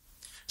 Mm-hmm.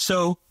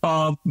 So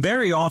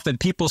very often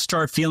people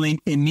start feeling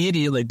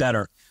immediately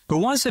better. But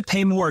once they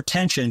pay more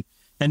attention,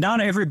 and not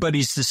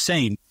everybody's the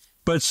same,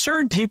 but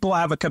certain people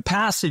have a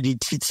capacity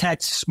to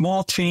detect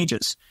small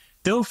changes.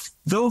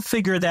 They'll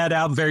figure that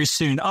out very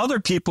soon. Other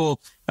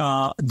people,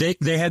 they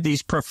have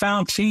these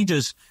profound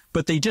changes,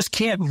 but they just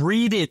can't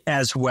read it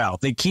as well.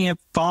 They can't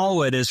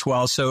follow it as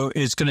well. So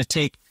it's going to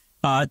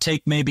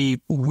take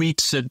maybe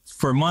weeks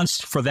for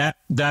months for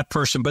that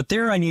person, but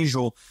they're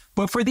unusual.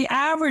 But for the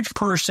average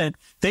person,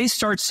 they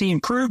start seeing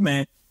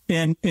improvement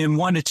in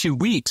 1 to 2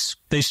 weeks.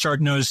 They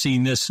start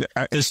noticing this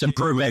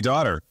improvement. My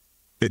daughter,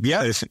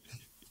 this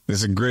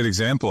is a great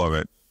example of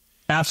it.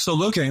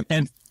 Absolutely.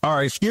 And all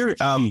right, here,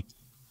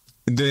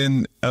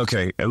 then,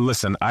 okay,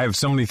 listen, I have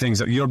so many things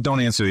that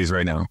don't answer these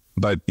right now,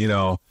 but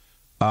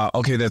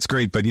okay, that's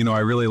great. But, I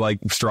really like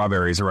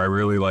strawberries, or I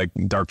really like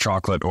dark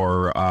chocolate,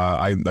 or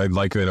I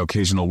like an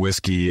occasional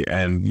whiskey.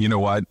 And you know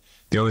what?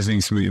 The other thing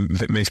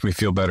that makes me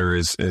feel better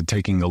is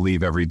taking a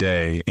leave every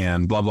day,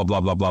 and blah, blah, blah,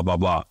 blah, blah, blah,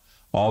 blah.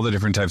 All the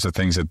different types of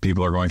things that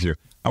people are going through.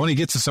 I want to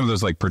get to some of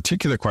those like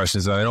particular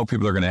questions that I know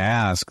people are going to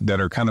ask that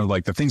are kind of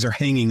like the things they're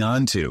hanging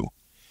on to.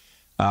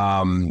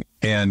 And,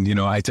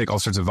 I take all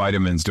sorts of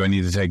vitamins. Do I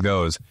need to take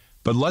those?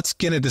 But let's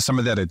get into some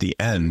of that at the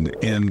end.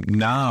 And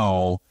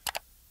now...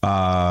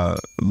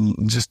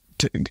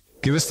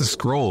 give us the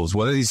scrolls.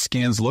 What do these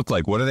scans look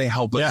like? What do they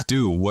help us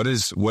do? What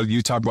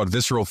you talk about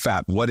visceral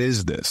fat? What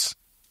is this?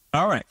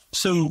 All right.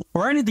 So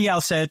right at the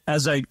outset,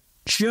 as I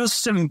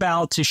just am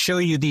about to show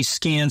you these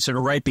scans that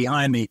are right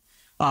behind me,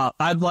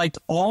 I'd like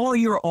all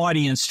your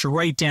audience to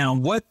write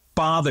down what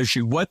bothers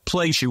you, what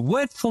plagues you,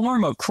 what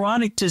form of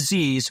chronic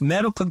disease,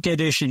 medical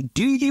condition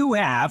do you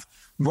have?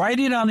 Write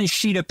it on a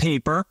sheet of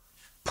paper.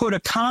 Put a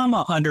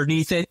comma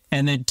underneath it,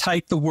 and then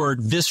type the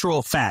word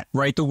visceral fat.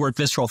 Write the word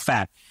visceral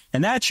fat.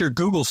 And that's your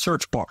Google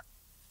search bar.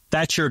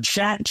 That's your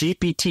Chat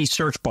GPT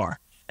search bar.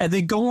 And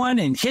then go on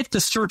and hit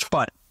the search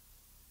button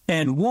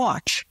and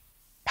watch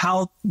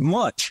how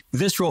much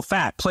visceral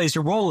fat plays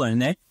a role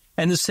in it.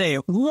 And to say,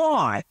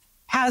 why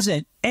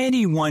hasn't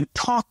anyone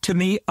talked to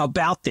me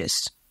about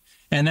this?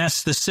 And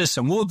that's the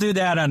system. We'll do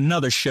that on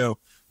another show.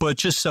 But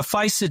just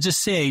suffice it to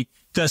say,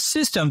 the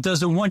system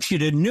doesn't want you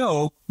to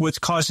know what's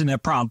causing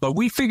that problem. But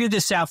we figured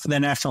this out for the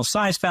National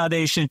Science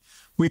Foundation.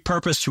 We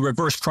purpose to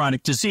reverse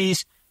chronic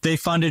disease. They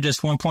funded us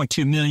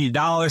 $1.2 million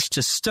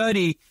to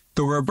study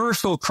the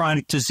reversal of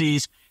chronic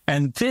disease.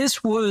 And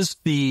this was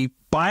the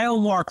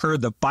biomarker,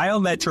 the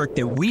biometric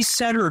that we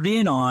centered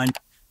in on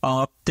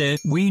that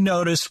we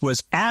noticed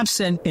was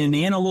absent in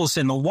animals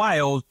in the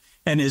wild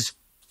and is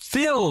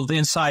filled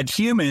inside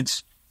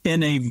humans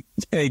in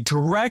a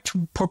direct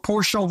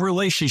proportional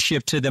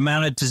relationship to the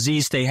amount of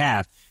disease they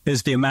have,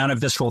 is the amount of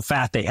visceral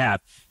fat they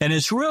have. And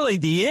it's really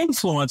the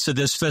influence of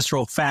this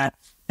visceral fat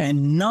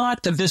and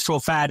not the visceral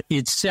fat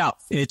itself.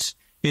 It's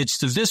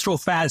the visceral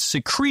fat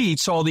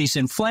secretes all these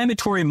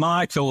inflammatory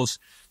molecules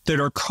that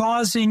are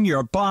causing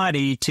your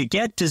body to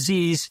get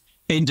disease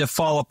and to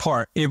fall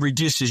apart. It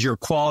reduces your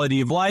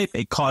quality of life.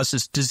 It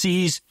causes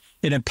disease.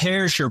 It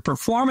impairs your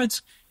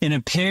performance. It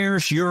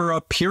impairs your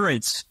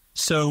appearance.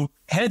 So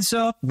heads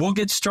up, we'll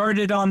get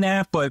started on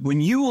that. But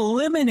when you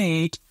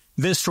eliminate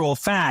visceral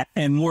fat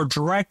and more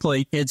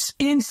directly its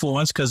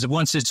influence, because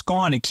once it's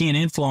gone, it can't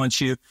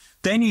influence you,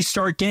 then you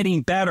start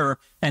getting better,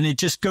 and it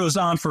just goes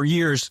on for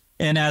years.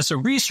 And as a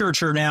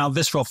researcher now,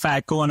 visceral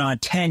fat going on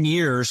 10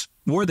 years,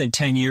 more than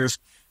 10 years,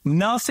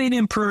 nothing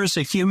improves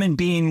a human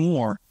being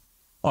more,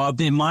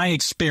 in my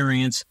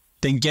experience,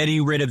 than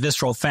getting rid of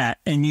visceral fat.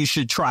 And you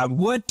should try.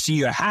 What do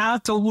you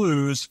have to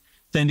lose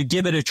than to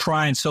give it a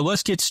try? And so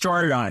let's get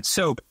started on it.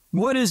 So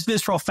what is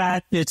visceral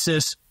fat? It's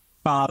this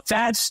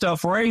fat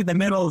stuff right in the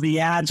middle of the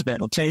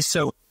abdomen, okay?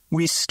 So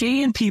we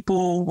scan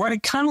people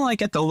right kind of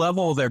like at the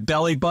level of their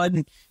belly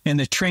button in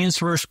the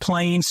transverse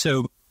plane,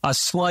 so a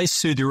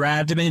slice through their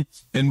abdomen.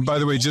 And by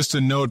the way, just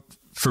a note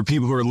for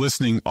people who are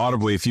listening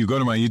audibly, if you go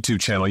to my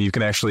YouTube channel, you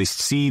can actually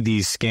see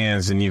these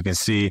scans, and you can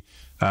see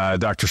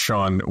Dr.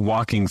 Sean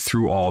walking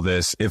through all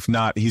this. If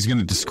not, he's going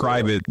to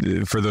describe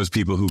it for those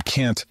people who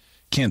can't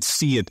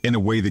see it in a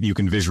way that you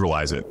can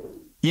visualize it.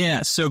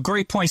 Yeah, so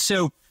great point.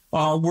 So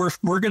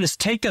we're going to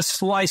take a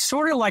slice,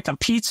 sort of like a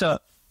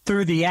pizza,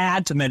 through the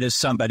abdomen of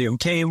somebody,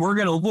 okay? And we're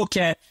going to look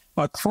at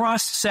a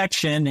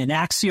cross-section, an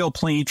axial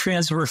plane,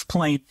 transverse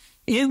plane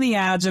in the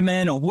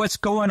abdomen, or what's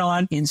going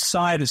on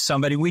inside of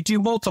somebody. We do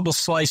multiple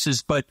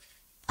slices, but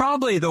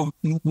probably the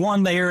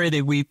one area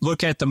that we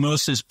look at the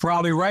most is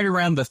probably right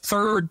around the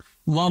third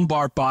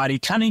lumbar body,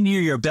 kind of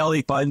near your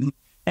belly button.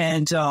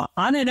 And on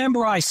an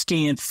MRI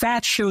scan,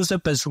 fat shows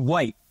up as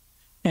white,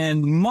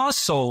 and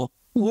muscle,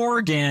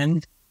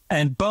 organ,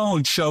 and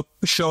bone show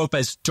up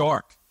as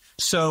dark.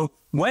 So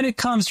when it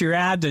comes to your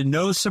abdomen,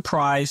 no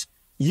surprise,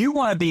 you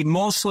want to be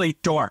mostly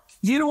dark.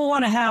 You don't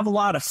want to have a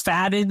lot of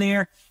fat in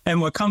there.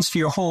 And when it comes to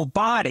your whole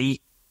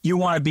body, you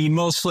want to be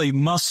mostly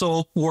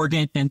muscle,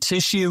 organ, and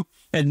tissue,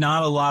 and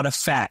not a lot of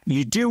fat.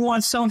 You do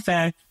want some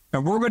fat,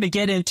 and we're going to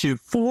get into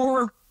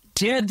 4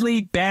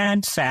 deadly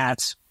bad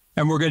fats,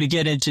 and we're going to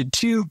get into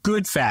 2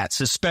 good fats,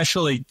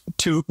 especially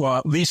 2,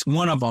 at least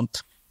one of them,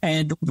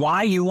 and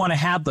why you want to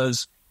have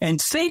those.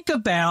 And think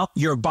about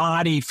your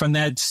body from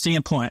that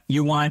standpoint.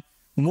 You want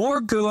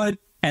more good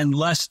and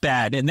less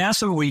bad. And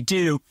that's what we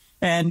do.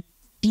 And,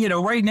 you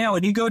know, right now,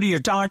 when you go to your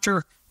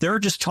doctor, they're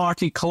just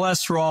talking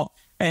cholesterol,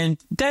 and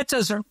that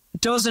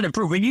doesn't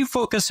improve. When you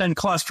focus on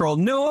cholesterol,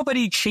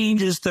 nobody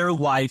changes their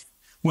life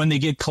when they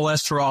get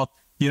cholesterol.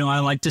 You know, I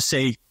like to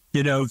say,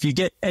 you know,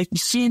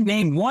 if you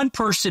name one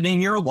person in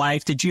your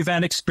life that you've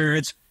had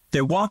experience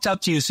that walked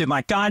up to you and said,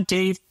 my God,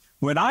 Dave,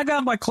 when I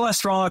got my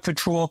cholesterol under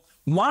control,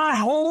 my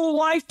whole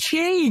life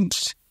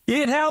changed.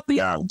 It helped me.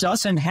 It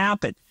doesn't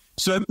happen.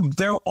 So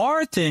there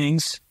are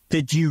things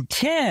that you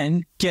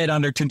can get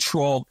under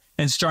control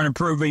and start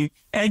improving,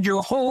 and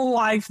your whole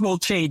life will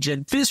change.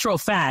 And visceral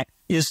fat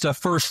is the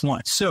first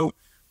one. So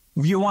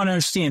you want to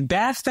understand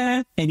bad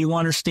fat and you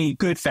want to understand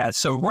good fat.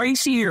 So right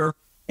here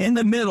in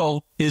the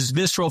middle is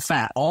visceral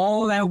fat.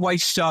 All that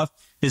white stuff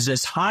is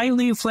this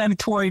highly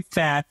inflammatory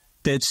fat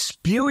that's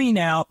spewing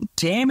out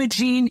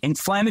damaging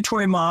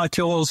inflammatory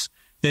molecules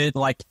that,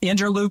 like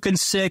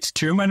interleukin-6,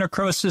 tumor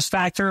necrosis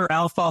factor,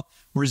 alpha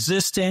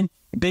resistant,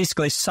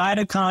 basically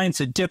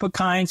cytokines,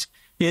 adipokines.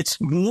 It's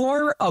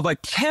more of a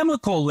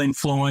chemical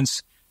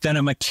influence than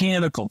a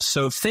mechanical.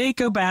 So think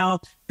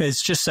about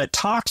it's just a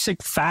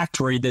toxic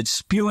factory that's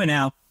spewing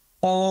out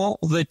all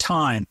the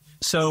time.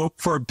 So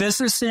for a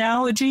business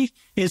analogy,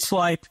 it's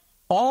like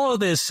all of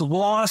this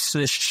loss,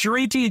 this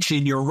shrinkage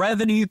in your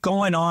revenue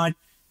going on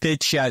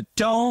that you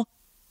don't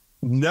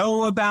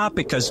know about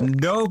because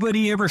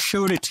nobody ever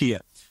showed it to you.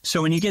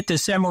 So when you get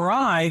this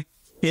MRI,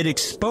 it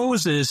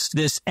exposes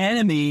this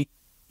enemy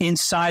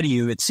inside of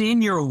you. It's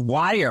in your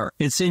wire.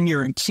 It's in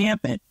your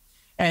encampment.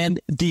 And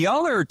the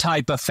other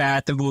type of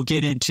fat that we'll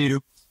get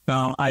into,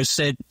 I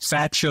said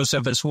fat shows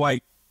up as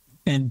white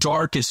and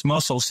dark as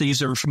muscles.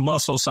 These are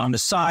muscles on the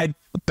side,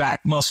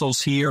 back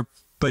muscles here.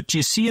 But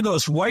you see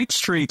those white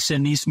streaks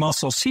in these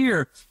muscles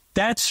here,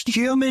 that's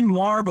human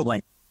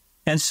marbling.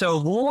 And so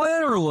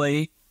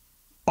literally,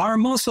 our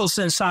muscles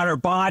inside our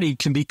body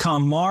can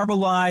become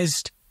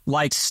marbleized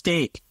like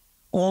steak.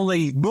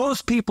 Only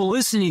most people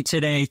listening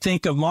today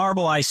think of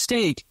marbleized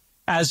steak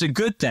as a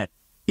good thing.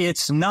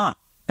 It's not.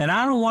 And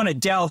I don't want to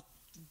delve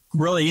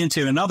really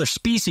into another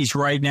species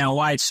right now,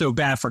 why it's so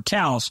bad for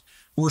cows.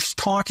 We're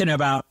talking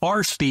about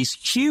our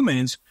species,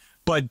 humans,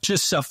 but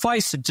just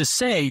suffice it to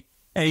say,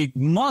 a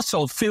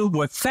muscle filled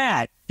with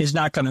fat is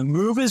not going to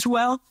move as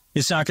well,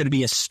 it's not going to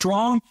be as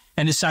strong,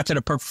 and it's not going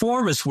to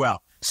perform as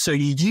well. So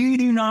you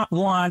do not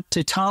want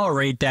to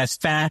tolerate that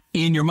fat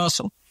in your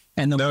muscle.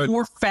 And the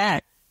more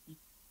fat...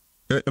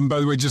 And by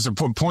the way, just a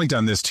point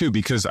on this, too,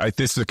 because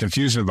this is a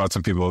confusion about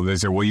some people. They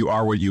say, well, you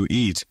are what you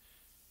eat.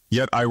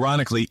 Yet,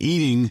 ironically,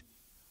 eating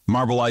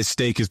marbleized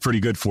steak is pretty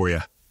good for you.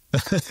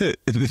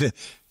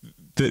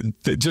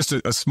 Just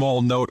a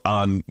small note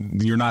on,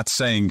 you're not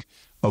saying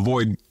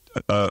avoid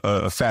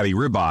a fatty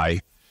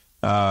ribeye.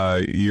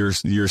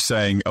 You're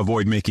saying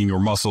avoid making your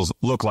muscles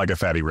look like a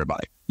fatty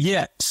ribeye.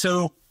 Yeah,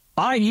 so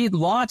I eat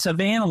lots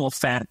of animal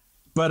fat,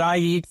 but I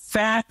eat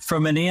fat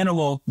from an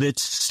animal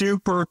that's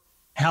super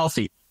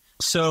healthy.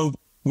 So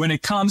when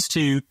it comes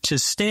to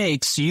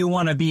steaks, you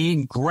want to be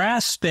eating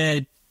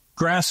grass-fed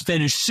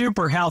is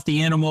super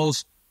healthy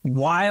animals,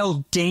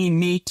 wild game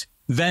meat,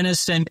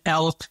 venison,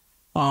 elk,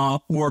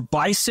 or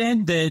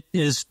bison that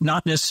is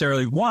not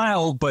necessarily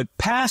wild, but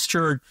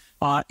pastured,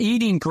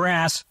 eating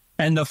grass.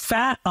 And the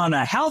fat on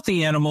a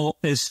healthy animal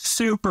is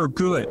super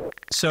good.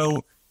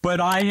 So,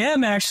 but I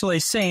am actually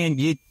saying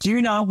you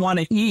do not want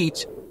to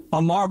eat a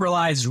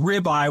marbleized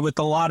ribeye with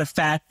a lot of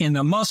fat in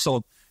the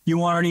muscle. You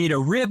want to eat a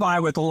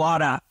ribeye with a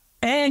lot of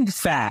egg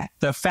fat,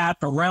 the fat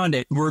around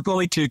it. We're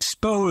going to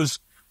expose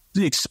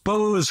where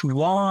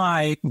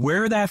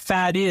that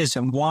fat is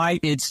and why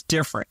it's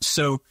different.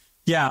 So,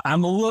 yeah,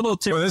 I'm a little...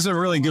 Well, this is a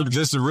really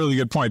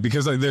good point,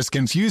 because there's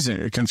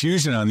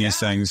confusion on these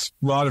things.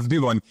 A lot of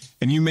people, and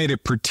you made a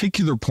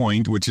particular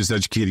point, which is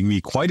educating me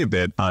quite a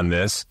bit on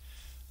this.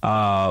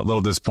 A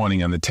little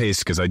disappointing on the taste,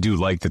 because I do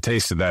like the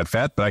taste of that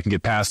fat, but I can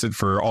get past it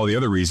for all the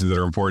other reasons that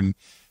are important.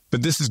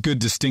 But this is good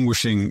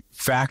distinguishing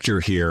factor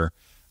here.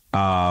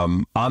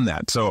 on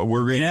that. So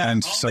we're going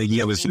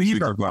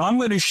I'm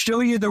going to show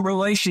you the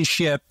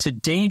relationship to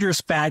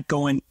dangerous fat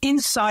going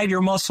inside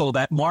your muscle,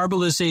 that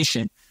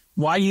marbleization,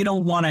 why you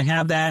don't want to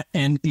have that,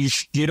 and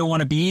you don't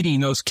want to be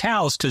eating those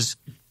cows because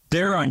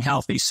they're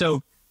unhealthy.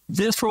 So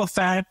visceral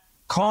fat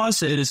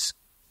causes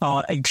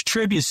and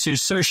contributes to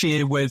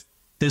associated with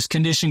this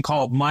condition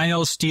called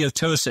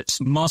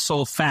myosteatosis,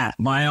 muscle fat,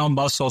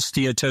 muscle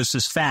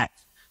steatosis fat.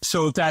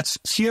 So that's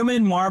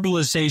human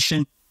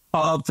marbleization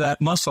of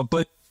that muscle.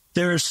 But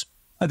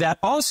that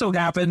also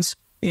happens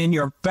in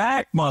your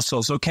back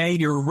muscles, okay?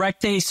 Your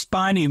recti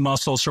spinae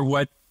muscles are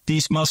what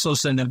these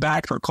muscles in the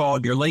back are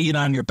called. You're laying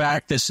on your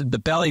back. This is the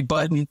belly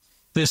button.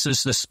 This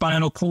is the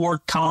spinal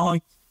cord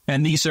column.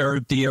 And these are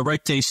the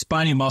recti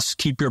spinae muscles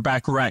keep your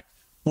back erect.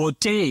 Well,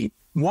 Dave,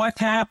 what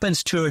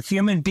happens to a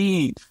human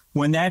being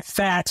when that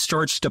fat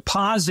starts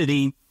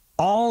depositing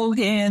all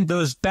in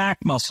those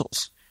back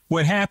muscles?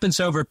 What happens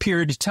over a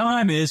period of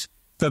time is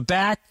the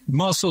back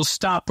muscles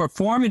stop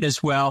performing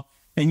as well,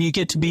 and you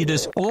get to be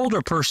this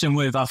older person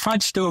with a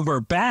hunched over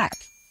back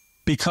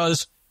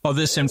because of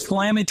this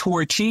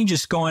inflammatory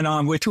changes going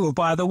on, which, oh,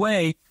 by the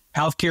way,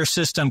 healthcare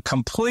system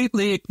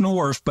completely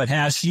ignores, but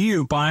has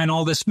you buying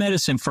all this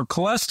medicine for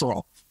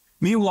cholesterol.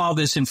 Meanwhile,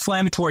 this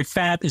inflammatory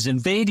fat is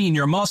invading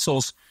your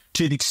muscles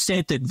to the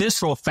extent that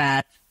visceral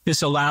fat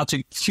is allowed to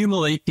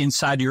accumulate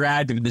inside your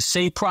abdomen. The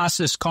same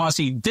process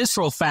causing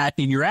visceral fat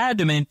in your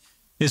abdomen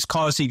is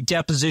causing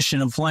deposition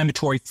of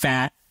inflammatory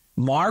fat,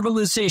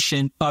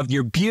 marbleization of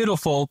your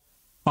beautiful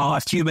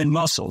human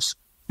muscles.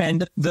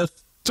 And the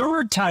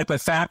third type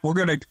of fat we're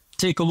going to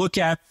take a look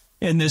at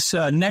in this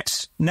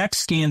next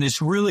scan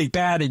that's really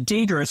bad and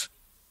dangerous.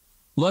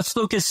 Let's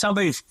look at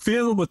somebody who's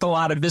filled with a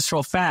lot of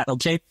visceral fat,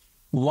 okay?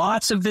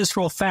 Lots of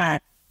visceral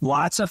fat,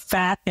 lots of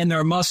fat in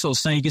their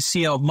muscles. Now you can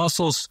see how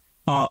muscles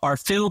are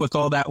filled with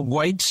all that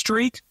white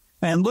streak.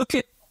 And look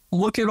at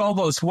all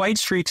those white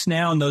streaks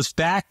now in those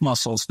back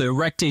muscles, the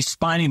recti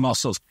spinae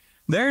muscles.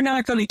 They're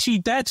not going to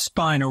keep that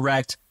spine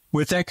erect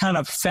with that kind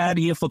of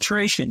fatty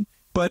infiltration.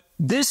 But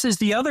this is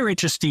the other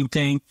interesting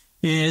thing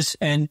is,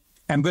 and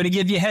I'm going to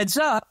give you a heads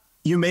up,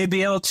 you may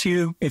be able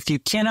to, if you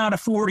cannot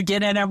afford to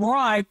get an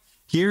MRI,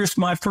 here's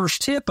my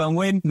first tip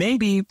on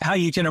maybe how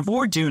you can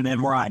avoid doing an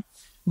MRI.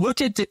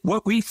 Look at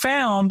what we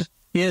found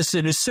is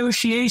an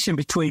association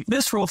between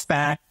visceral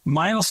fat,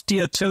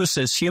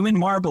 myosteatosis, human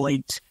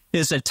marbling,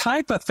 is a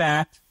type of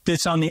fat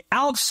that's on the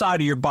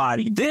outside of your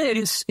body.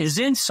 This is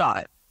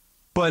inside.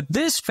 But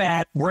this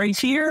fat right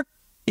here,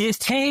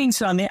 it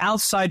hangs on the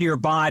outside of your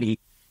body.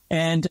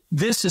 And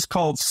this is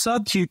called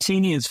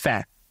subcutaneous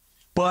fat.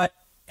 But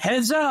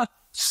heads up,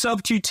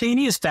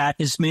 subcutaneous fat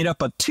is made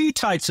up of two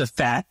types of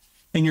fat.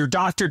 And your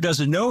doctor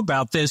doesn't know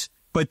about this.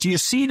 But do you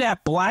see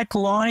that black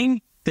line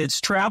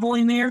that's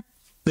traveling there?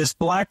 This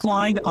black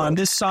line on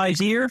this side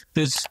here,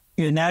 this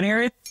in that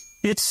area,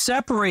 it's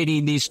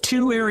separating these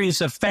two areas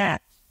of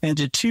fat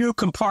into two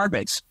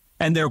compartments,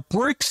 and they're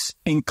bricks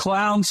and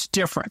clowns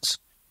difference.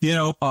 You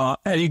know,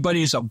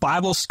 anybody who's a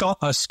Bible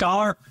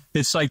scholar,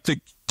 it's like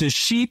the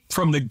sheep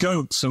from the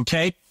goats,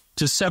 okay,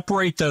 to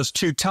separate those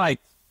two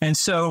types. And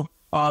so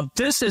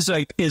this is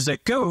a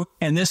goat,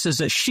 and this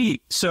is a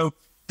sheep. So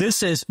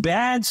this is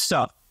bad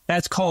stuff.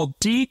 That's called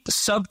deep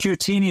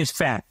subcutaneous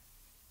fat.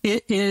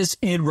 It is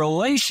in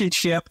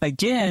relationship,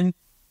 again,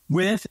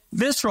 with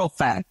visceral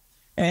fat.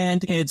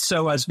 And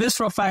so as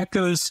visceral fat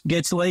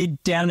gets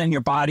laid down in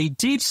your body,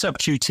 deep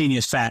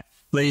subcutaneous fat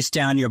lays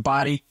down your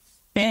body.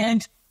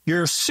 And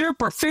your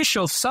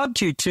superficial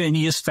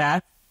subcutaneous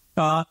fat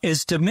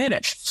is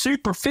diminished.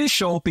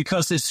 Superficial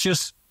because it's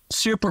just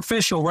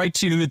superficial right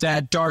to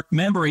that dark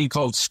membrane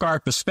called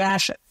scarpus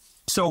fascia.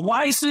 So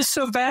why is this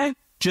so bad?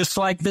 Just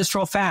like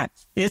visceral fat,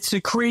 it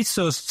secretes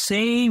those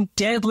same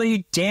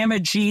deadly,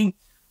 damaging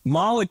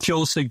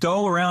molecules that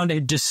go around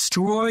and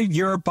destroy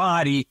your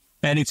body.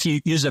 And if you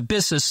use a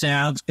business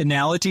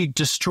analogy,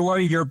 destroy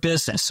your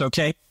business,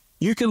 okay?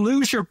 You can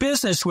lose your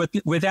business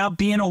without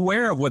being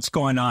aware of what's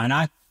going on.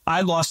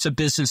 I lost a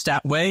business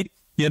that way.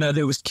 You know,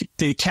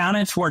 the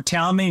accountants weren't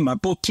telling me, my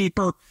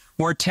bookkeeper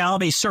weren't telling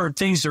me certain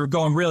things that were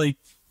going really,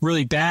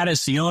 really bad.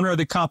 As the owner of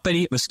the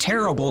company, it was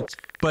terrible.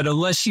 But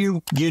unless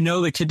you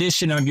know the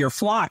condition of your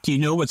flock, you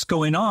know what's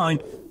going on,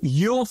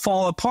 you'll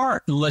fall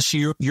apart unless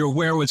you're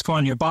aware of what's going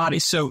on in your body.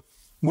 So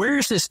where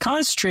is this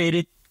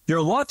concentrated?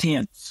 Your love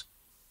handles.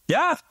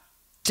 Yeah,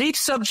 deep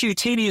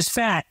subcutaneous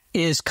fat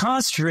is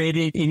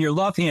concentrated in your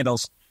love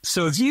handles.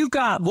 So if you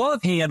got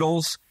love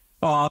handles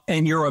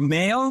and you're a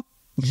male,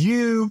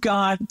 you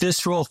got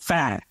visceral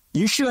fat.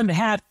 You shouldn't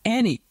have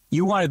any.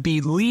 You want to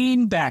be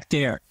lean back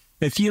there.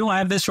 If you don't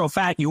have visceral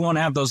fat, you won't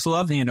have those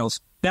love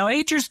handles. Now,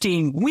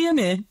 interesting,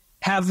 women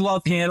have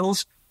love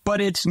handles,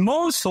 but it's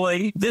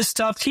mostly this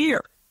stuff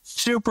here,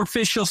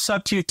 superficial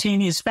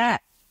subcutaneous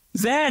fat.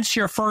 That's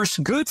your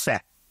first good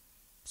fat.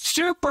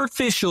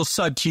 Superficial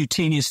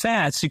subcutaneous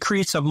fat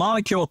secretes a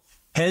molecule.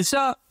 Heads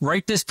up,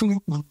 write this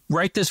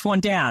one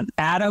down.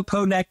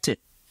 Adiponectin.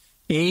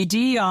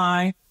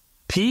 Adiponectin.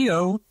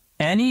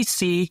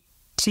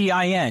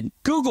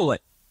 Google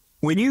it.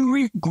 when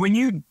you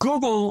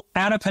Google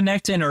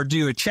adiponectin or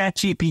do a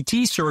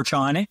ChatGPT search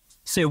on it,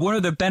 say, what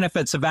are the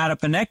benefits of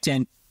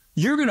adiponectin?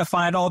 You're going to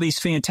find all these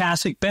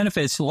fantastic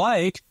benefits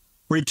like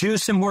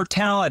reducing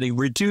mortality,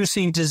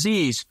 reducing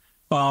disease,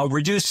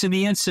 reducing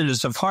the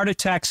incidence of heart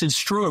attacks and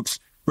strokes,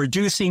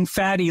 reducing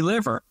fatty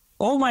liver.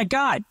 Oh, my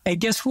God. And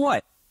guess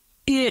what?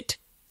 It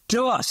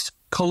does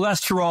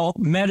cholesterol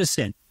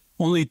medicine,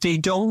 only they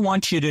don't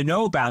want you to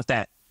know about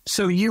that.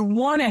 So you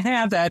want to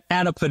have that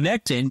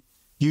adiponectin.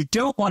 You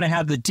don't want to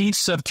have the deep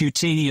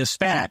subcutaneous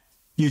fat.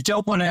 You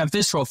don't want to have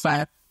visceral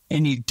fat,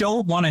 and you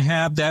don't want to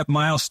have that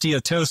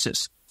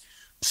myosteatosis.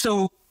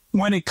 So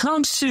when it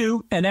comes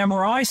to an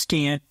MRI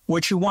scan,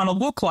 what you want to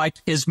look like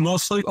is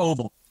mostly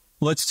oval.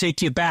 Let's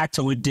take you back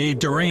to when Dave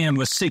Duran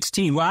was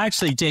 16. Well,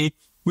 actually, Dave,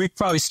 we'd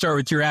probably start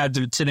with your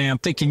abdomen today. I'm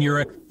thinking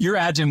your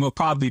abdomen will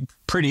probably be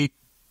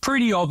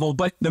pretty oval,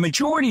 but the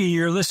majority of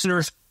your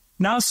listeners,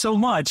 not so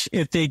much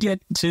if they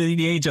get to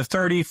the age of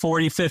 30,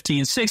 40, 50,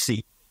 and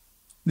 60.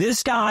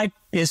 This guy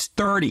is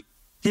 30.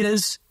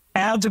 His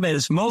abdomen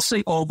is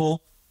mostly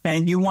oval,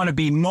 and you want to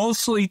be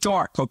mostly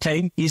dark,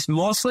 okay? He's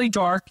mostly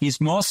dark. He's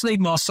mostly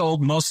muscle,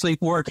 mostly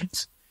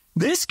organs.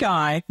 This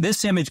guy,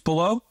 this image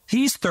below,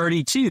 he's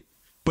 32,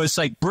 but it's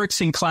like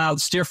bricks and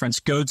clouds difference,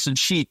 goats and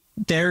sheep.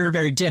 They're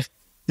very different.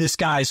 This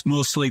guy's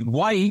mostly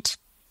white.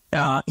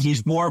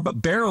 He's more of a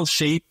barrel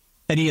shape,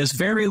 and he has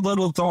very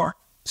little dark.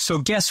 So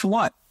guess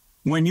what?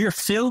 When you're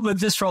filled with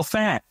visceral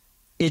fat,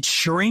 it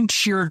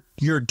shrinks your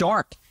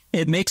dark.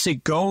 It makes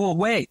it go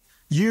away.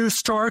 You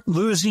start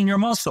losing your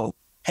muscle.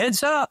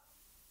 Heads up.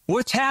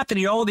 What's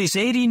happening to all these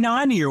 80,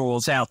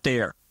 90-year-olds out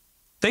there?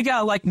 They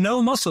got like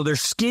no muscle. They're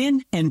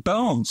skin and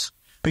bones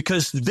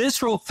because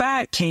visceral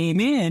fat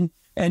came in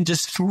and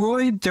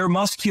destroyed their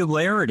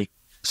muscularity.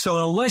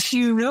 So unless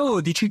you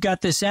know that you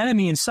got this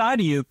enemy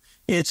inside of you,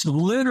 it's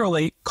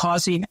literally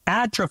causing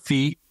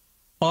atrophy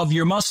of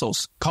your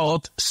muscles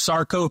called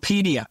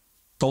sarcopenia,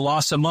 the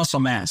loss of muscle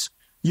mass.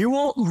 You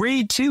won't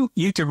read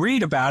you can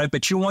read about it,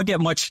 but you won't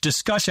get much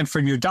discussion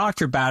from your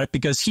doctor about it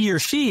because he or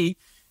she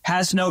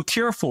has no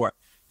cure for it.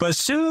 But as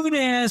soon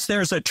as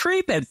there's a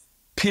treatment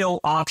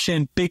pill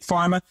option, Big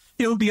Pharma,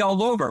 it'll be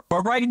all over.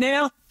 But right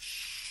now,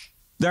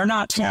 they're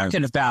not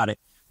talking about it.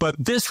 But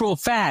visceral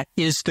fat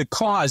is the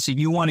cause, and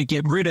you want to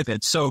get rid of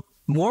it. So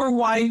more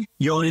white,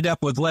 you'll end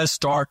up with less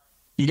dark.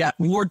 You got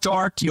more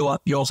dark,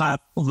 you'll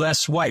have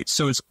less white.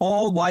 So it's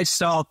all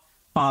lifestyle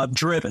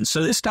driven.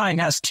 So this guy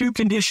has two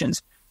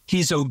conditions.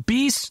 He's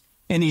obese,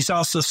 and he's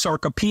also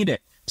sarcopenic.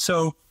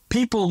 So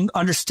people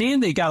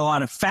understand they got a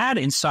lot of fat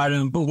inside of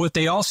them, but what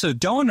they also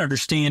don't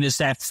understand is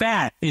that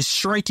fat is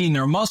shrinking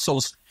their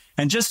muscles.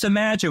 And just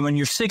imagine when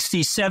you're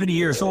 60, 70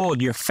 years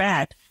old, you're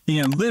fat,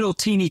 little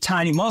teeny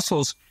tiny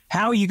muscles.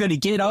 How are you going to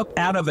get up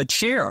out of a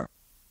chair?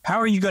 How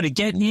are you going to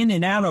get in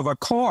and out of a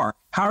car?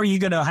 How are you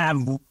going to have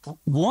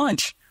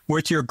lunch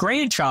with your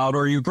grandchild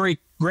or your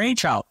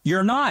great-grandchild?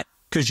 You're not,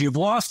 because you've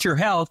lost your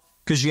health,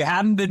 because you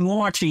haven't been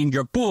watching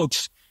your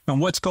books and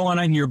what's going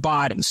on in your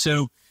body.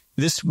 So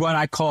this is what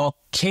I call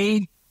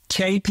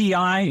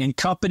KPI, and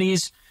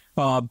companies,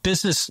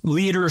 business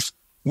leaders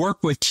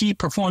work with key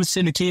performance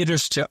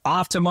indicators to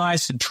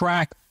optimize and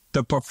track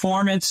the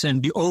performance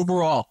and the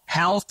overall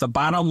health, the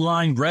bottom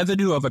line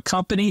revenue of a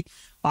company.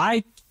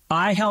 I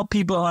help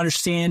people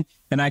understand,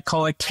 and I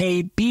call it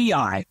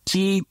KBI,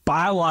 key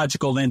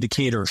biological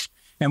indicators.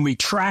 And we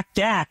track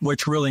that,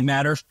 which really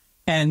matters,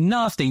 and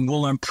nothing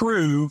will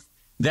improve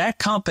that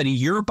company,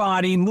 your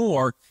body,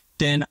 more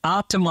than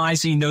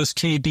optimizing those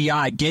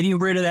KBI, getting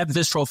rid of that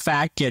visceral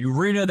fat, getting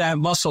rid of that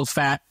muscle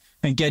fat,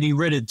 and getting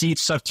rid of deep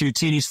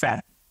subcutaneous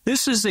fat.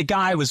 This is a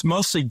guy who was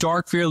mostly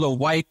dark, very little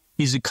white.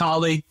 He's a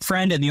colleague,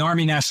 friend in the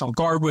Army National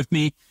Guard with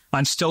me.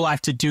 I'm still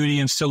active duty.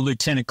 I'm still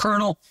lieutenant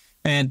colonel.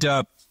 And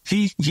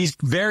he's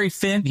very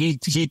thin.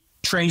 He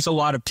trains a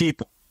lot of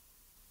people.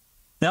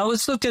 Now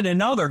let's look at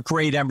another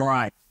great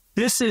MRI.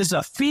 This is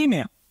a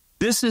female.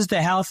 This is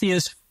the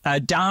healthiest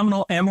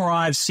abdominal MRI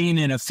I've seen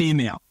in a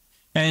female.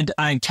 And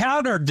I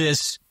encountered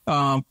this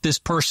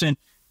person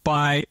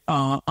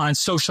on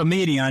social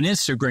media, on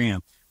Instagram.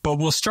 But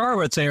we'll start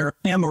with their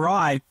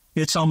MRI.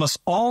 It's almost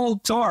all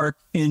dark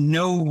and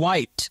no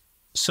white.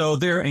 So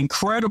they're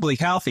incredibly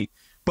healthy.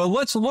 But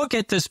let's look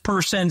at this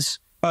person's,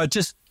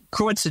 just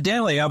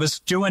coincidentally, I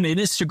was doing an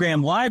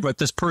Instagram live with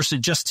this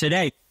person just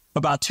today,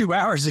 about 2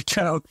 hours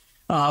ago.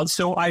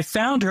 So I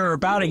found her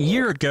about a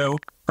year ago.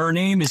 Her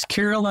name is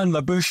Carolyn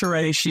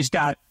LaBoucherie. She's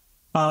got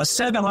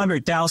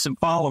 700,000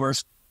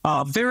 followers.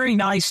 Very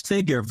nice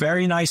figure,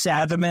 very nice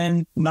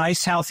abdomen,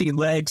 nice healthy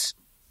legs,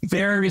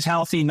 very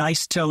healthy,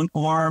 nice toned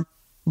arm.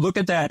 Look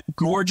at that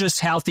gorgeous,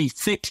 healthy,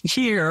 thick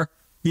hair.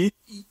 You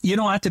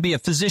don't have to be a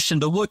physician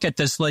to look at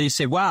this lady and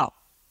say, wow.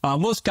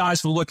 Most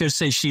guys will look at her and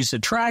say she's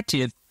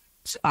attractive.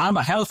 I'm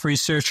a health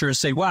researcher and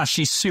say, wow,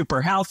 she's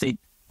super healthy.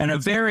 And a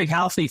very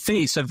healthy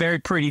face, a very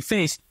pretty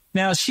face.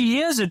 Now,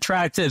 she is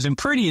attractive and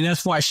pretty, and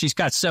that's why she's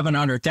got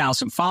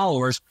 700,000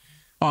 followers.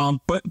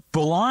 But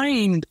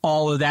behind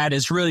all of that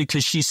is really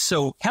because she's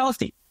so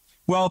healthy.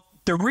 Well,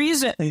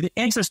 the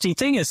interesting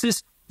thing is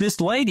this This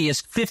lady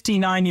is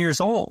 59 years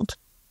old.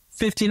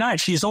 59.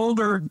 She's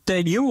older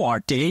than you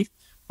are, Dave.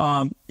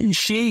 And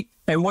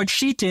what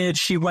she did,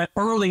 she went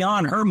early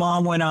on. Her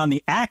mom went on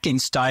the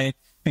Atkins diet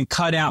and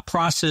cut out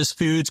processed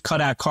foods,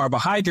 cut out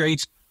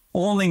carbohydrates.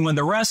 Only when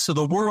the rest of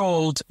the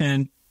world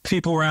and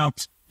people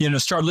around,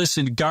 start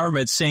listening to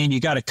government saying you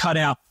got to cut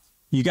out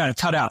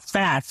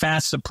fat.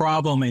 Fat's the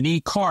problem, and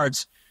eat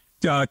carbs.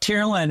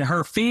 Carolyn and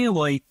her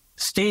family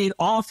stayed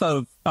off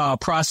of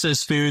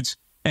processed foods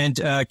and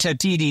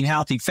kept eating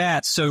healthy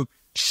fats. So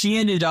she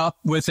ended up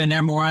with an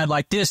MRI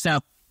like this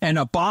now and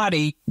a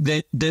body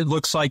that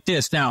looks like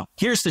this. Now,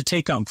 here's the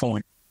take-home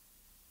point.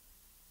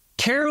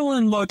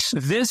 Carolyn looks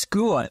this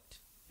good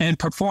and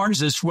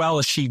performs as well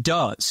as she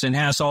does and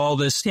has all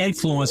this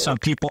influence on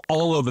people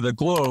all over the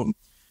globe,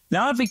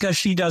 not because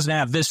she doesn't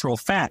have visceral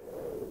fat.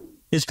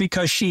 It's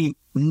because she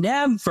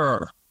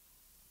never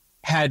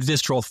had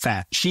visceral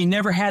fat. She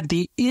never had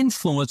the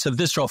influence of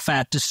visceral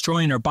fat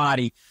destroying her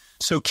body.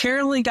 So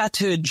Carolyn got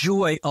to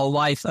enjoy a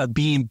life of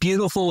being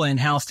beautiful and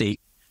healthy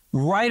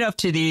right up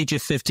to the age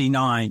of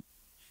 59.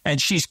 And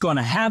she's going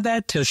to have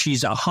that till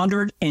she's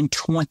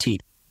 120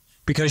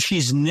 because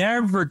she's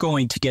never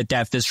going to get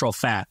that visceral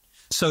fat.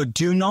 So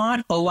do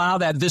not allow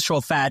that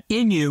visceral fat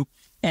in you.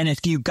 And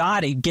if you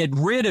got it, get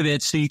rid of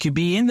it so you can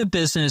be in the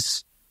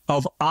business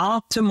of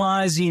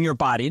optimizing your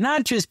body.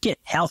 Not just get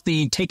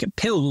healthy and taking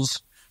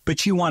pills,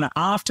 but you want to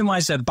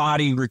optimize that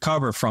body and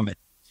recover from it.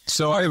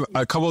 So I have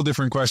a couple of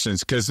different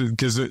questions because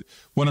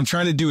what I'm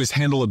trying to do is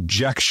handle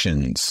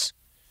objections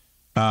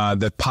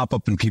that pop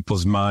up in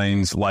people's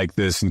minds like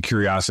this and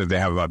curiosity they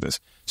have about this.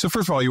 So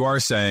first of all, you are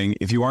saying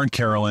if you aren't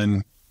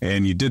Carolyn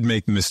and you did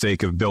make the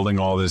mistake of building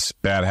all this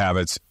bad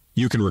habits,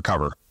 you can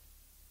recover.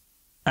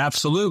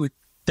 Absolutely.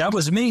 That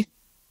was me.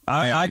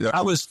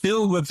 I was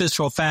filled with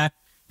visceral fat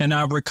and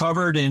I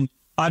recovered and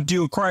I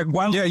do quite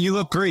well. Yeah, you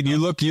look great. You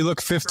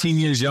look 15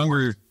 years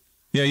younger.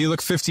 Yeah, you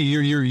look 50.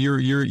 You're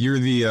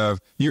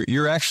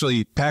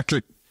actually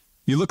Patrick.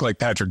 You look like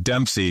Patrick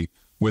Dempsey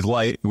with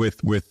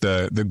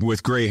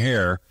gray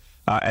hair,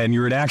 and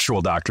you're an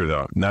actual doctor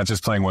though, not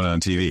just playing one on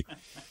TV.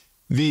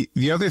 The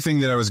other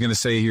thing that I was going to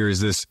say here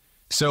is this.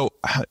 So,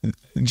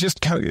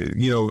 just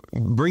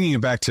bringing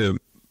it back to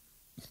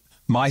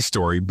my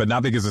story, but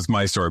not because it's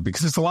my story,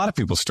 because it's a lot of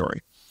people's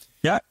story.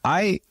 Yeah,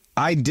 I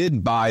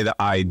did buy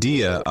the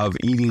idea of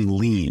eating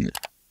lean.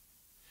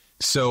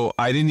 So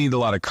I didn't eat a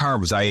lot of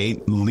carbs. I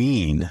ate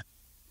lean.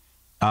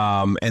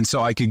 And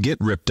so I could get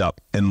ripped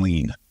up and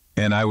lean.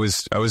 And I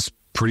was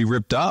pretty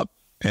ripped up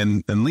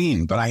and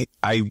lean. But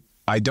I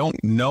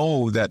don't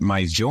know that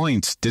my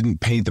joints didn't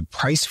pay the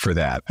price for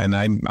that. And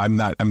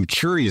I'm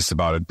curious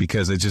about it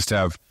because I just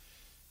have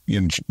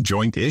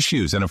joint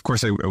issues. And of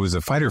course I was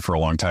a fighter for a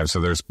long time. So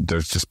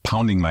there's just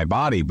pounding my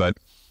body. But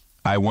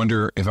I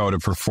wonder if I would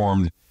have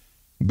performed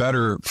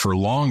better for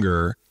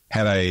longer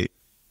had I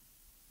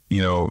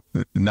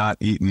not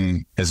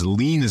eaten as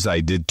lean as I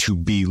did to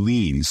be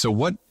lean. So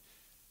what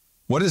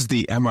is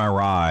the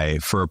MRI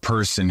for a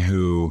person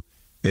who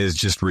is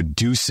just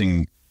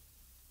reducing,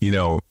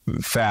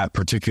 fat,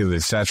 particularly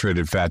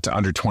saturated fat, to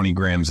under 20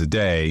 grams a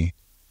day?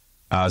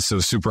 So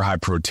super high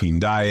protein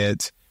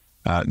diet,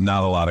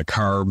 not a lot of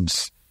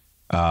carbs.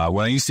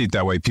 When I used to eat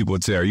that way, people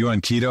would say, "Are you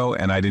on keto?"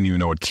 And I didn't even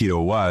know what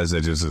keto was. I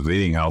just was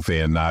eating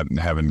healthy and not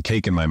having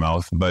cake in my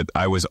mouth. But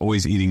I was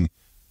always eating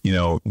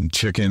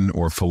chicken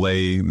or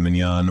filet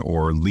mignon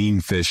or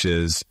lean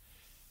fishes.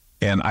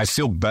 And I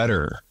feel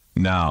better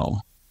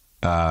now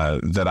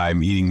that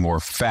I'm eating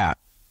more fat.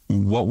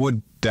 What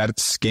would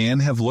that scan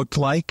have looked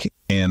like?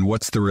 And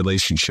what's the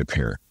relationship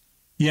here?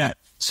 Yeah.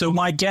 So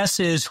my guess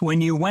is when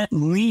you went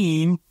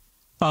lean,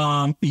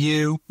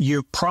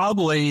 you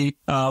probably,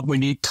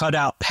 when you cut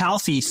out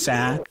healthy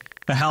fat,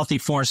 a healthy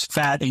form of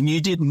fat, and you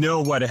didn't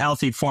know what a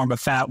healthy form of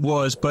fat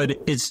was, but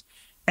it's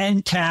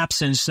end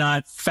caps and it's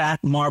not fat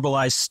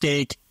marbleized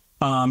steak.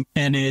 And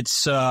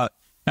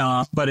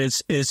but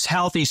it's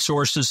healthy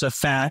sources of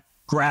fat,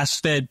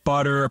 grass-fed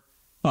butter,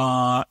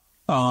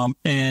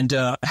 and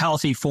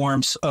healthy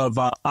forms of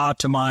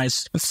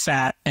optimized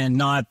fat and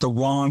not the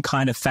wrong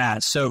kind of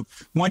fat. So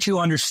once you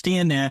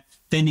understand that,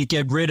 then you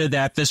get rid of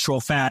that visceral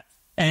fat.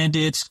 And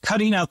it's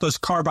cutting out those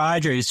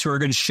carbohydrates. So we're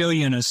going to show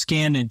you in a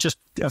scan in just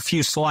a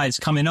few slides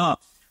coming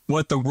up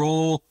what the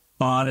role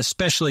on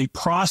especially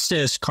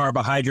processed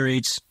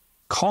carbohydrates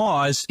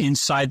cause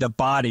inside the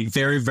body.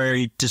 Very,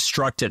 very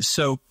destructive.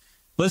 So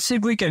let's see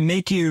if we can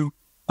make you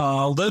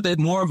a little bit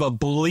more of a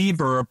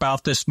believer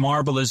about this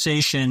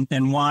marbleization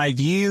and why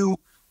you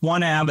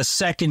want to have a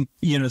second,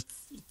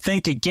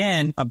 think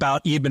again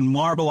about even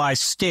marbleized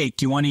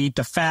steak. You want to eat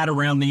the fat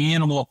around the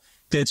animal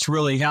that's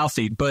really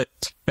healthy. But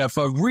if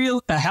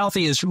a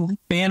healthy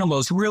animal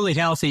is really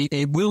healthy,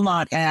 it will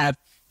not have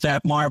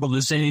that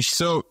marbleization.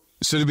 So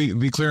to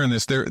be clear on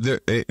this,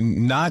 they're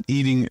not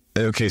eating.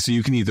 Okay, so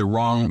you can eat the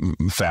wrong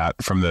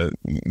fat from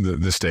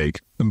the steak,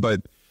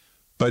 but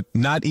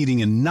not eating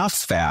enough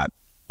fat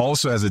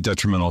also has a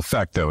detrimental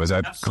effect, though. Is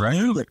that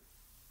correct?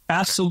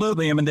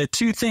 Absolutely. I mean, the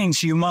two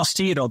things you must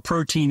eat are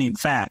protein and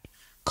fat.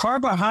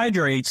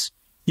 Carbohydrates,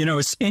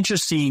 it's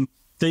interesting.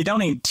 they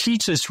don't even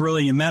teach this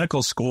really in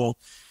medical school.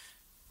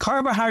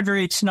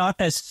 Carbohydrates, not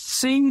a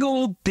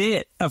single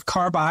bit of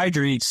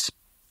carbohydrates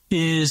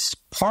is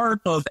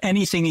part of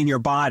anything in your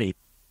body.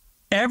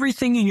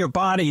 Everything in your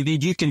body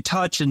that you can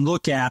touch and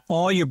look at,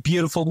 all your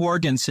beautiful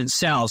organs and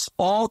cells,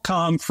 all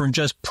come from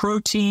just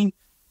protein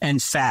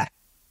and fat,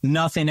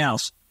 nothing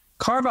else.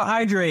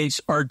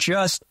 Carbohydrates are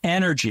just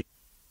energy.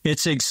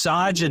 It's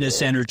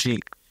exogenous energy.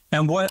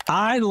 And what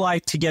I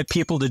like to get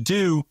people to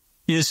do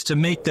is to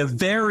make the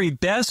very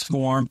best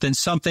form than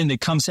something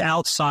that comes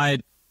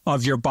outside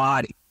of your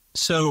body.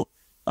 So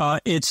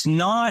it's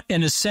not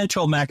an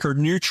essential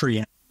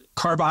macronutrient.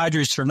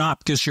 Carbohydrates are not,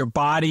 because your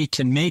body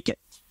can make it.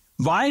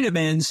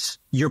 Vitamins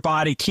your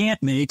body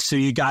can't make, so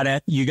you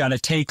gotta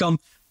take them.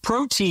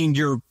 Protein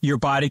your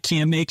body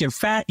can't make, and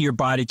fat your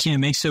body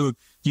can't make. So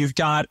you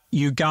got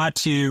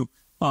to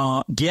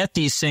get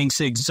these things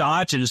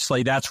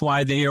exogenously. That's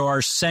why they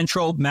are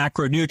central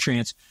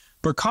macronutrients.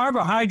 But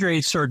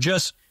carbohydrates are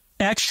just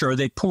extra.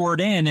 They pour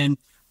it in, and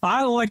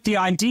I like the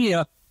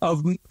idea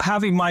of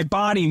having my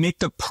body make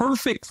the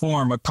perfect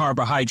form of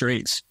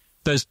carbohydrates,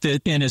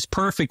 in its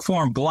perfect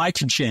form,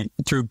 glycogen,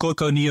 through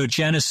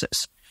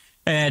gluconeogenesis.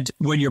 And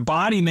when your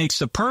body makes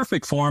the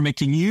perfect form, it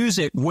can use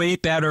it way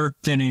better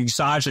than an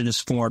exogenous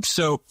form.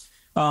 So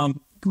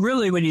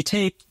really, when you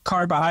take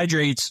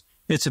carbohydrates,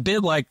 it's a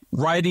bit like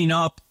riding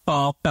up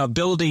a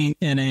building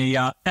in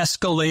a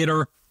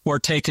escalator or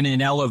taking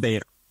an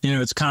elevator. You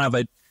know, it's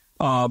kind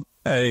of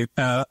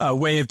a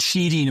way of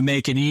cheating to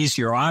make it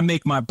easier. I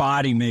make my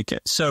body make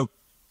it. So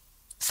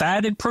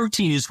fat and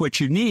protein is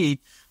what you need.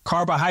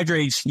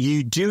 Carbohydrates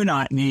you do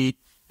not need,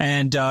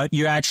 and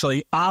you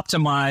actually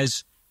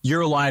optimize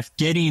your life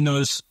getting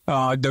those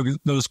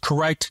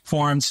correct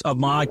forms of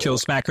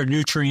molecules,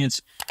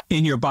 macronutrients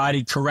in your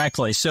body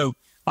correctly. So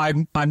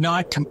I'm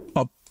not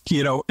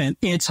an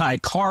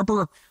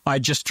anti-carber. I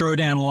just throw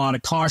down a lot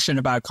of caution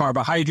about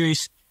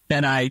carbohydrates,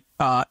 and I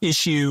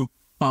issue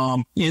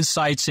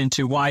insights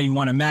into why you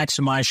want to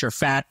maximize your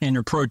fat and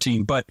your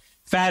protein. But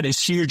fat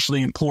is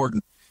hugely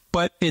important.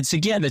 But it's,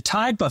 again, the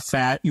type of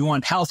fat. You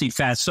want healthy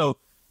fat. So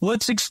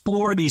let's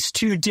explore these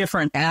two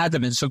different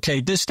adamants. Okay,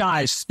 this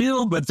guy is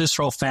filled with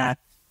visceral fat.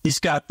 He's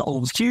got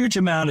a huge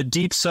amount of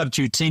deep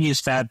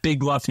subcutaneous fat,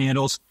 big love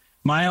handles,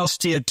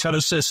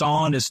 myosteatosis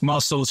on his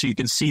muscles. You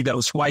can see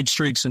those white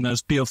streaks in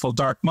those beautiful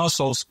dark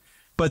muscles.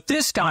 But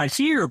this guy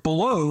here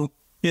below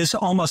is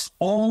almost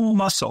all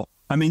muscle.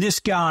 I mean, this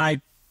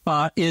guy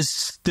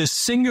is the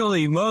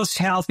singularly most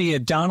healthy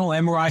abdominal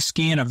MRI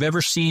scan I've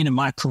ever seen in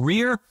my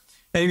career.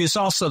 And he's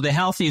also the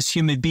healthiest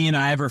human being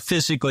I ever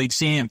physically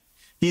examined.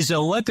 He's an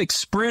Olympic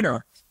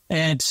sprinter,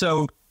 and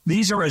so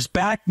these are his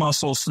back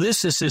muscles.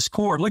 This is his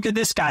core. Look at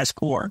this guy's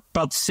core,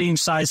 about the same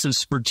size as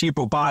his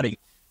vertebral body.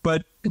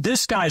 But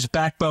this guy's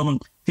backbone,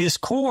 his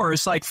core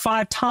is like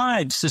 5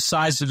 times the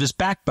size of his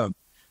backbone.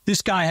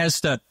 This guy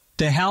has the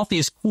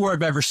healthiest core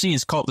I've ever seen.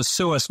 It's called the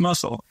psoas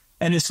muscle,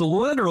 and it's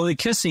literally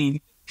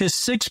kissing his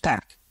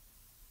six-pack,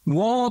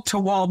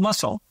 wall-to-wall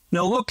muscle.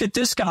 Now look at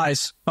this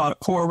guy's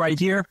core right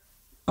here.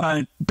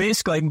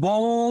 Basically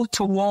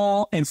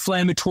wall-to-wall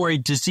inflammatory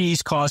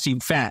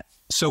disease-causing fat.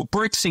 So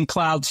bricks and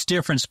clouds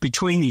difference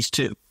between these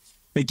two.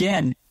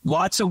 Again,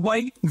 lots of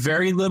white,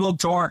 very little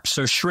dark,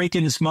 so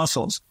shrinking his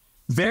muscles.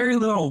 Very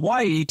little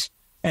white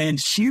and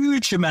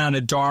huge amount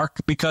of dark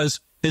because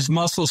his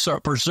muscles are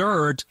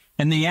preserved,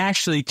 and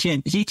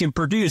he can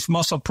produce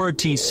muscle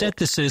protein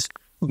synthesis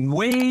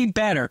way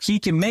better. He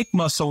can make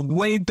muscle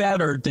way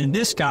better than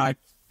this guy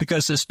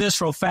because his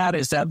visceral fat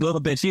is that little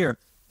bit here.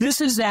 This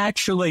is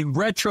actually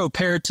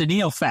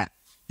retroperitoneal fat.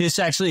 It's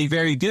actually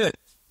very good.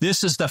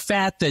 This is the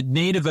fat that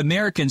Native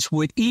Americans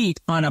would eat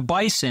on a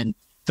bison.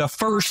 The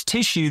first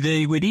tissue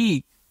they would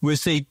eat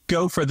was they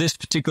go for this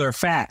particular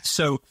fat.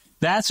 So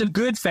that's a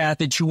good fat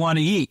that you want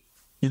to eat.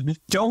 You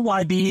don't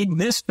want to be eating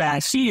this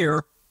fat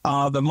here,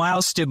 the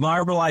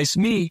marbleized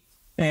meat,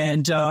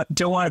 and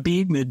don't want to be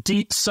eating the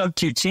deep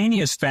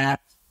subcutaneous fat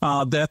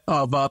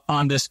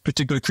on this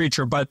particular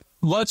creature. But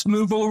let's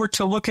move over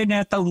to looking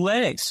at the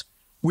legs.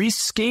 We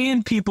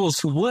scan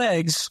people's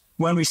legs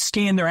when we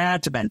scan their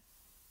abdomen.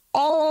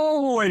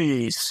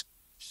 Always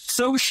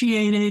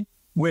associated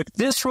with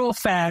visceral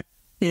fat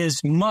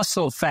is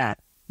muscle fat.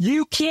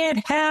 You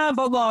can't have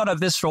a lot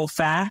of visceral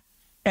fat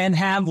and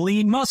have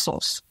lean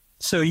muscles.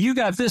 So you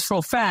got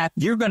visceral fat,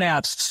 you're going to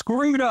have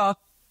screwed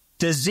up,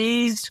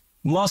 diseased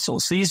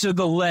muscles. These are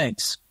the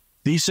legs.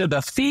 These are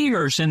the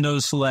fingers in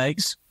those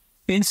legs.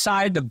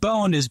 Inside the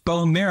bone is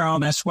bone marrow,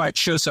 and that's why it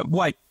shows up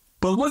white.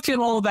 But look at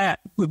all that.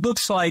 It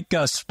looks like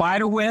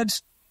spider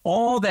webs,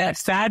 all that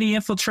fatty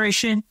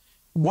infiltration.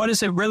 What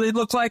does it really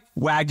look like?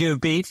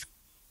 Wagyu beef.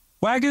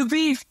 Wagyu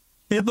beef.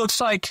 It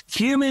looks like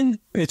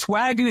it's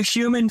Wagyu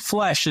human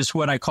flesh is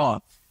what I call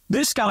it.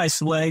 This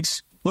guy's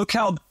legs, look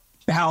how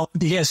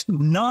he has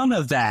none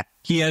of that.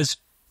 He has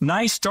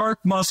nice dark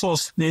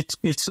muscles.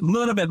 It's a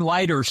little bit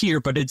lighter here,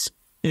 but it's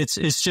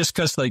just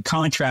because the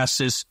contrast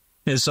is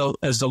a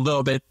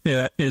little bit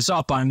is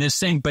up on this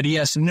thing, but he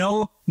has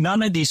none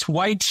of these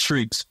white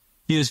streaks.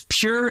 He is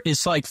pure.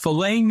 It's like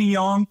filet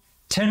mignon,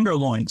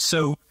 tenderloin.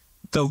 So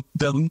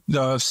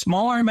the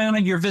smaller amount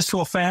of your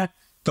visceral fat,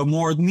 the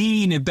more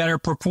lean and better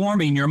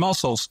performing your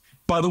muscles.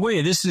 By the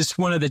way, this is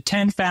one of the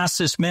 10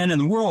 fastest men in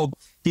the world.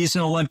 He's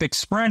an Olympic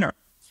sprinter.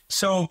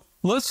 So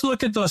let's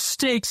look at those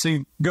steaks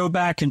and go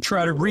back and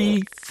try to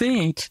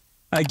rethink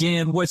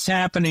again what's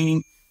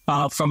happening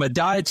from a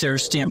dietary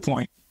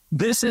standpoint.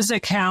 This is a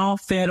cow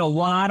fed a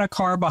lot of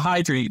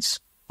carbohydrates,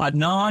 a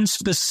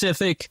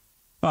non-specific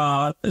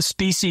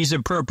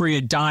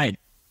species-appropriate diet.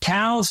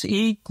 Cows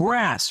eat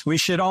grass. We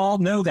should all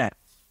know that.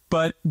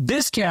 But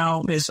this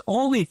cow is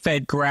only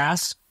fed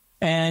grass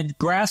and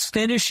grass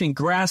finish and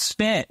grass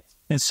fed.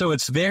 And so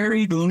it's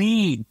very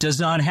lean, does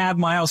not have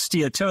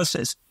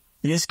steatosis.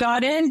 It's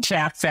got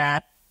end-cap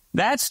fat.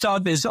 That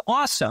stuff is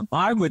awesome.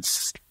 I would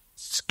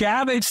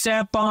scavenge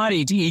that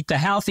body to eat the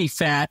healthy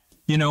fat,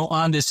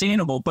 on this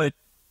animal. But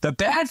the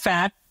bad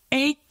fat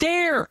ain't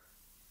there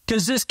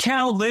because this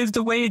cow lived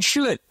the way it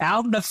should,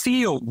 out in the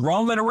field,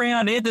 roaming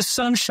around in the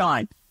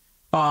sunshine,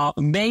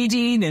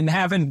 mating and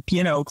having,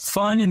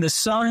 fun in the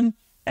sun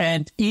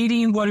and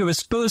eating what it was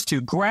supposed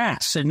to,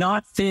 grass, and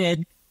not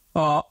fed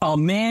a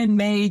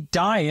man-made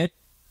diet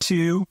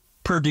to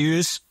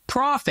produce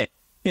profit.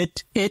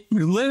 It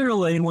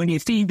literally, when you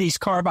feed these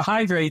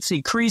carbohydrates,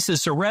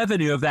 increases the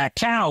revenue of that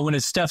cow. When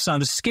it steps on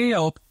the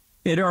scale,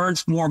 it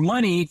earns more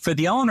money for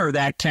the owner of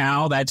that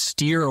cow, that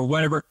steer or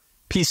whatever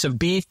piece of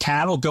beef,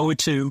 cattle going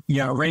to,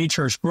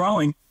 ranchers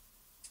growing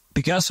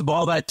because of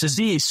all that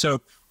disease.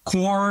 So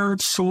corn,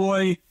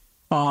 soy,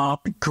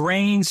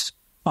 grains,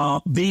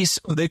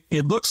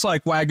 it looks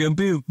like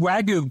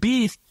Wagyu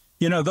beef,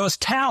 those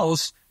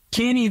cows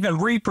can't even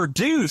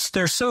reproduce.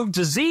 They're so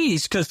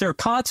diseased because they're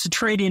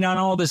concentrating on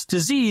all this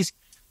disease.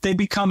 They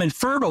become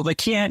infertile. They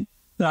can't,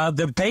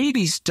 the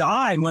babies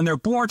die when they're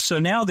born. So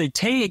now they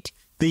take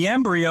the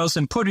embryos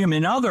and put them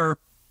in other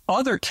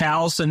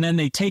cows. And then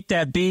they take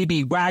that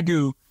baby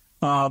Wagyu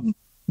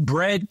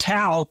bred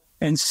cow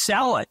and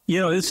sell it.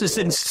 This is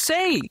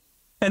insane.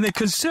 And the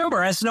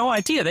consumer has no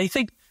idea. They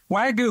think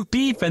Wagyu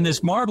beef and this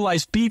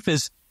marbleized beef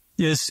is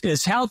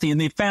healthy. And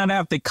they found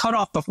out if they cut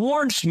off the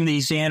horns from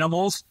these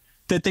animals,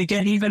 that they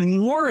get even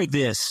more of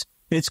this.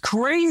 It's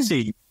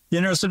crazy.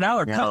 So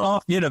now they're cutting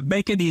off,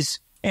 making these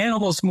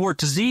animals more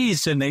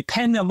diseased, and they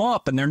pen them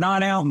up and they're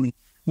not out and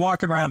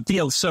walking around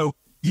fields. So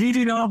you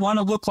do not want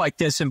to look like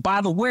this. And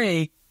by the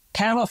way,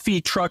 cattle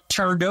feed truck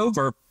turned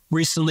over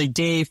recently,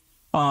 Dave,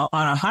 on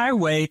a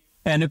highway,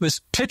 and it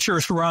was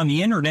pictures were on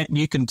the internet and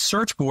you can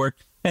search for it.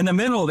 In the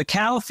middle of the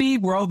cattle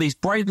feed were all these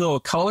bright little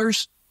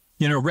colors,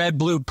 red,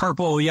 blue,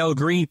 purple, yellow,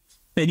 green.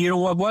 And you know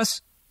what it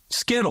was?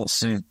 Skittles.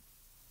 Mm.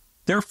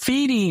 They're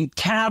feeding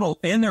cattle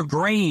in their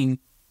grain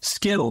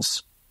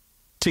Skittles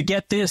to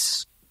get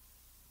this.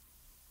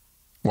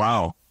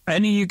 Wow.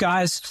 Any of you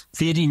guys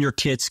feeding your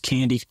kids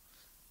candy?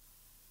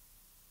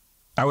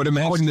 I would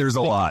imagine there's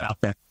a lot out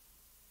there.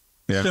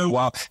 Yeah. So,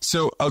 wow.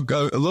 So a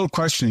little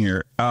question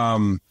here.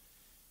 And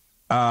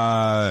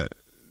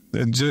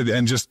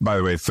just, by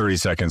the way, 30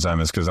 seconds on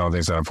this because I don't think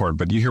it's that important,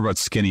 but you hear about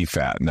skinny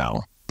fat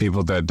now.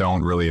 People that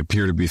don't really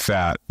appear to be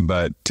fat,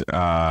 but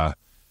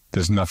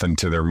there's nothing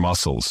to their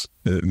muscles.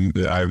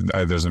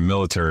 There's a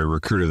military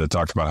recruiter that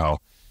talked about how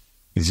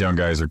these young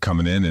guys are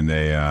coming in and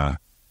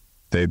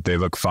they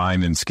look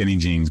fine in skinny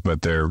jeans,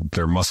 but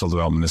their muscle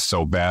development is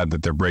so bad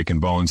that they're breaking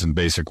bones in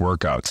basic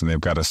workouts, and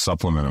they've got to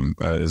supplement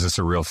them. Is this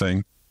a real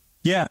thing?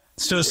 Yeah.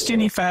 So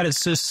skinny fat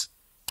is this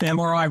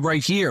MRI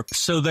right here.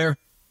 So they're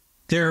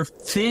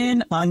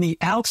thin on the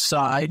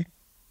outside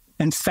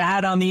and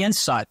fat on the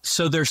inside.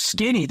 So they're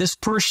skinny. This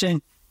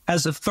person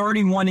has a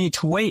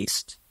 31-inch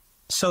waist.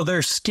 So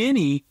they're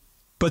skinny,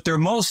 but they're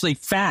mostly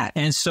fat.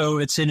 And so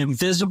it's an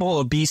invisible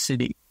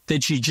obesity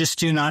that you just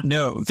do not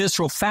know.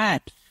 Visceral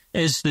fat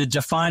is the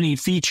defining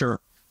feature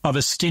of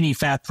a skinny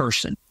fat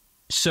person.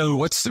 So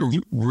what's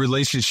the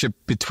relationship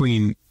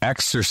between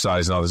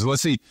exercise and all this?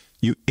 Let's say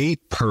you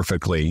ate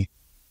perfectly,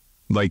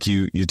 like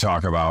you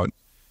talk about,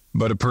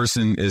 but a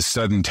person is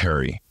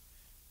sedentary.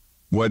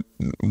 What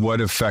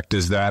effect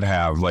does that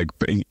have? Like,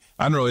 I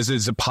don't know, is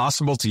it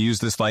possible to use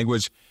this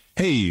language?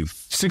 Hey,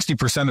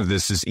 60% of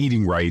this is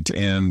eating right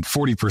and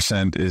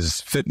 40%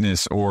 is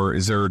fitness, or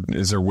is there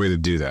a way to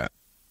do that?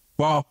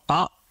 Well,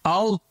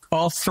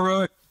 I'll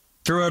throw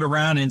it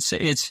around and say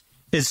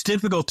it's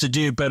difficult to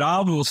do, but I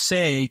will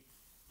say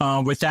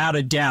without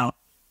a doubt,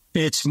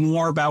 it's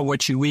more about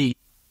what you eat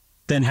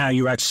than how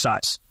you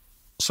exercise.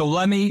 So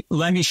let me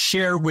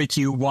share with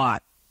you why.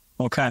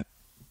 Okay.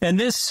 And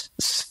this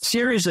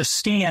series of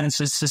scans,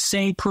 it's the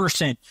same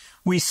person.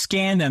 We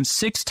scan them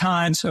 6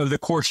 times over the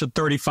course of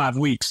 35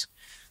 weeks.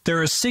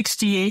 They're a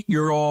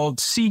 68-year-old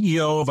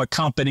CEO of a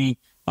company,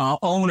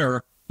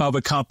 owner of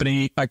a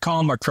company. I call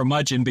him a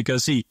curmudgeon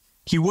because he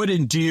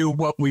wouldn't do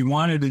what we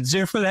wanted to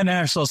do for the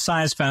National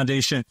Science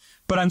Foundation.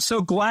 But I'm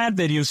so glad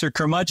that he was a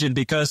curmudgeon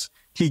because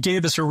he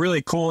gave us a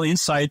really cool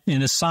insight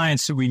into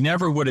science that we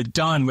never would have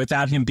done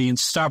without him being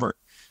stubborn.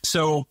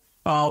 So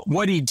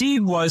what he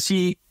did was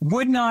he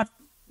would not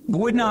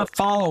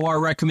follow our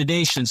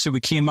recommendations. So we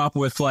came up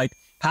with like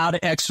how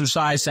to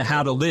exercise and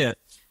how to live.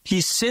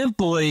 He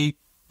simply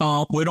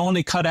would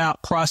only cut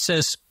out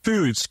processed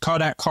foods,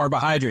 cut out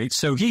carbohydrates.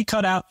 So he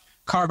cut out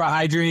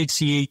carbohydrates.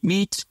 He ate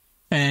meat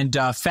and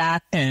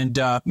fat and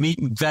meat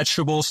and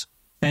vegetables.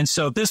 And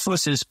so this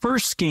was his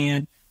first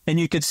scan. And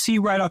you could see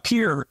right up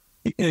here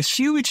a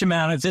huge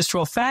amount of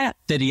visceral fat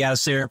that he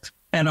has there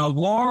and a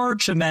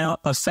large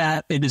amount of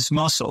fat in his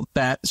muscle,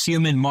 that's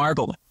human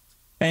marbling.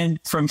 And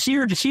from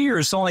here to here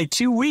is only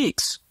 2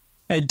 weeks.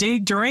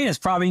 Dave Duran has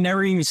probably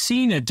never even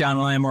seen a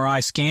dental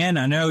MRI scan.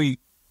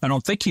 I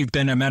don't think you've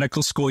been to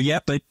medical school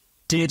yet, but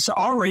Dave's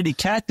already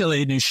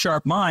calculated in his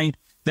sharp mind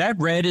that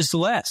red is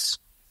less.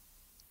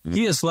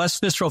 He has less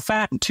visceral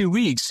fat in 2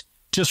 weeks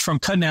just from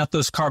cutting out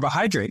those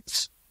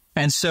carbohydrates.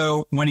 And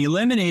so when he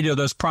eliminated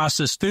those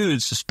processed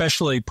foods,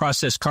 especially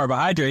processed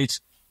carbohydrates,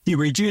 he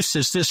reduced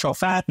his visceral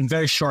fat in a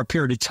very short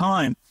period of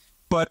time.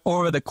 But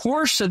over the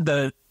course of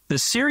the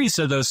series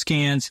of those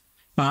scans,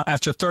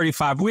 after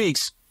 35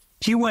 weeks,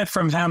 he went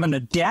from having a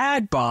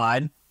dad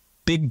bod,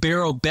 big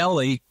barrel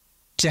belly,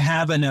 to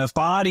having a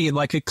body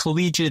like a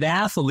collegiate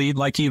athlete,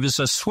 like he was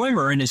a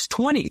swimmer in his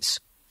 20s.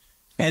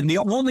 And the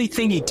only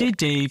thing he did,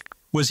 Dave,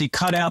 was he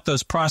cut out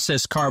those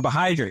processed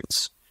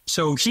carbohydrates.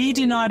 So he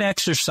did not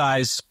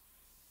exercise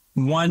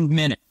 1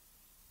 minute.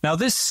 Now,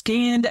 this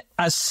scan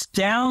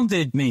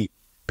astounded me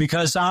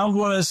because I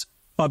was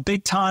a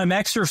big-time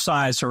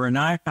exerciser, and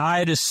I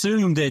had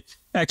assumed that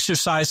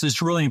exercise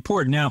is really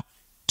important. Now,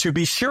 to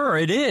be sure,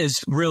 it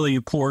is really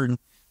important,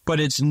 but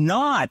it's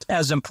not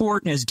as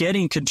important as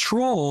getting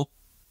control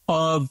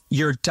of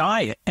your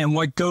diet and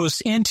what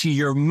goes into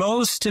your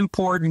most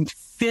important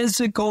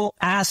physical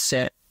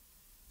asset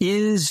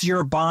is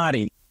your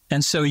body.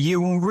 And so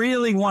you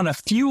really want to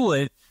fuel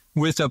it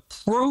with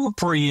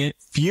appropriate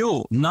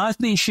fuel.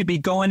 Nothing should be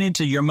going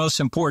into your most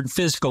important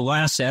physical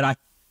asset. I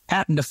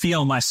happen to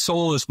feel my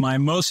soul is my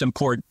most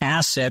important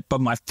asset,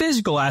 but my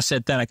physical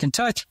asset that I can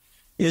touch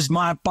is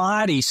my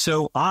body.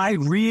 So I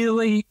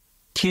really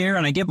care,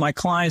 and I get my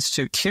clients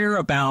to care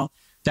about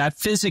that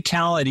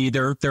physicality,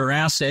 their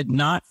asset,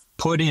 not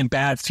put in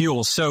bad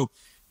fuel. So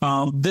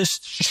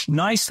this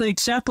nicely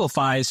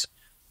exemplifies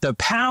the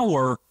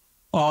power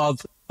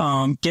of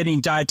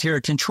getting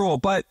dietary control.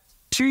 But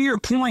to your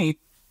point,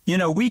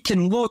 we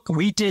can look,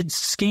 we did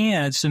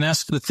scans, and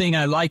that's the thing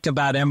I like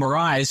about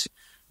MRIs.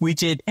 We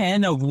did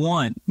N of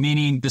 1,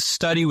 meaning the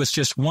study was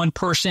just one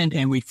person,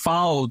 and we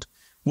followed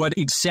what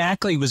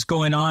exactly was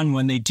going on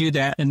when they do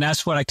that. And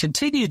that's what I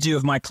continue to do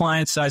with my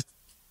clients.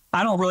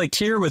 I don't really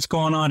care what's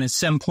going on in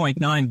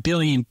 7.9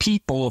 billion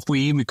people if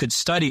we even could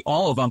study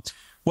all of them.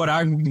 What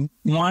I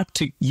want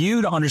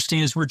you to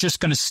understand is we're just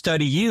going to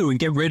study you and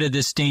get rid of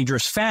this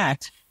dangerous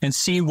fact and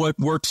see what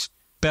works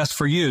best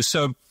for you.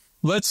 So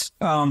let's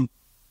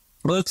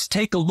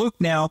take a look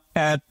now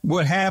at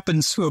what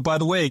happens. Oh, by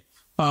the way,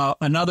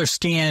 another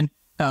scan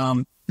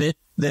another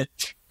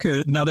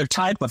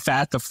type of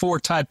fat, the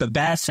 4th type of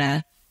bad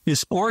fat,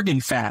 is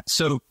organ fat.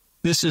 So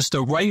this is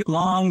the right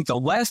lung, the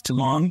left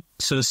lung,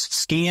 so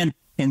scan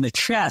in the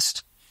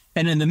chest.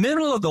 And in the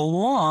middle of the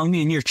lung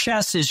in your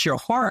chest is your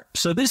heart.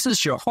 So this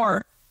is your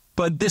heart.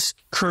 But this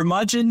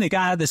curmudgeon, the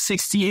guy, the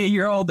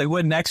 68-year-old, they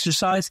wouldn't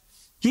exercise,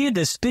 he had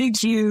this big,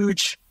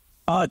 huge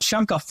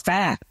chunk of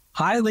fat,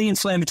 highly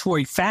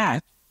inflammatory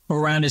fat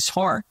around his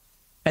heart.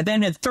 And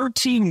then in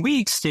 13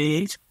 weeks,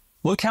 Dave,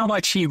 look how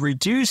much he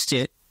reduced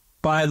it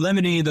by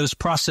eliminating those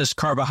processed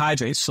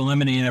carbohydrates,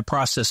 eliminating the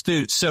processed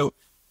foods. So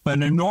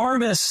an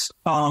enormous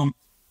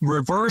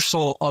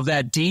reversal of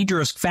that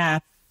dangerous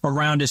fat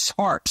around his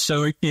heart.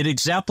 So it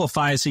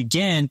exemplifies,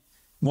 again,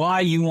 why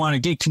you want to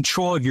get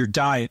control of your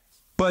diet.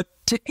 But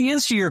to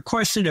answer your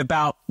question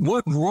about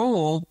what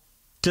role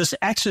does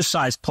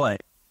exercise play?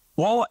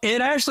 Well, it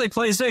actually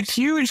plays a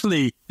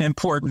hugely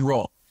important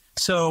role.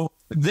 So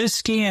this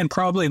scan,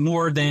 probably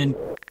more than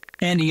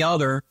any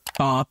other,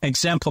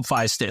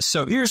 exemplifies this.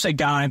 So here's a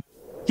guy,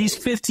 he's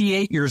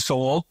 58 years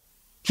old.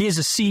 He's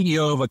a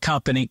CEO of a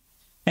company,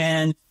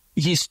 and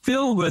he's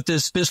filled with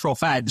this visceral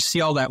fat. You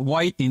see all that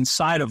white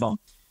inside of him.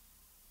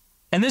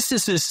 And this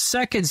is his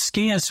second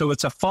scan, so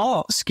it's a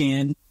follow-up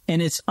scan,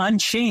 and it's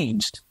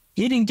unchanged.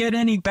 He didn't get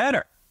any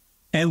better.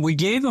 And we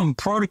gave him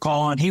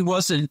protocol, and he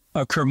wasn't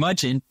a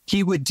curmudgeon.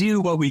 He would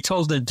do what we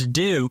told him to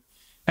do.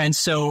 And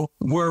so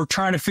we're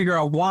trying to figure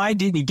out why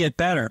didn't he get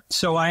better.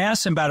 So I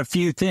asked him about a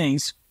few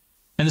things,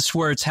 and this is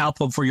where it's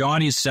helpful for your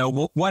audience.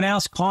 So what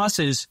else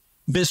causes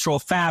visceral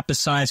fat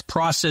besides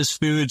processed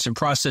foods and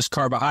processed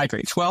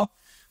carbohydrates? Well,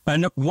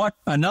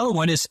 another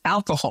one is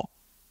alcohol.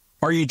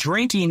 Are you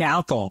drinking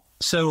alcohol?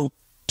 So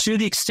to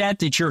the extent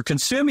that you're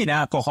consuming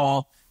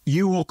alcohol,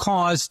 you will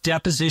cause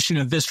deposition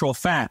of visceral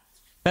fat.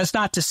 That's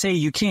not to say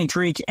you can't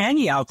drink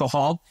any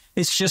alcohol.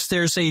 It's just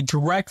there's a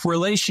direct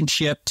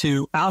relationship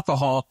to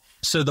alcohol.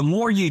 So the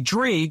more you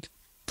drink,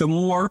 the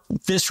more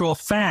visceral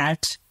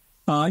fat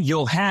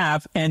you'll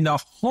have. And the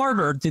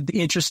harder, the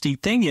interesting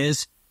thing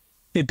is,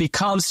 it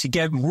becomes to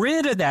get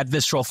rid of that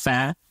visceral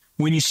fat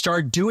when you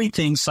start doing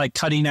things like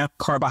cutting out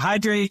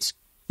carbohydrates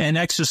and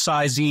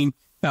exercising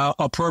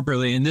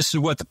appropriately. And this is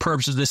what the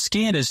purpose of this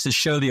scan is, to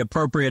show the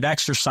appropriate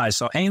exercise.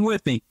 So hang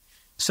with me.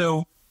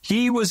 So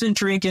He wasn't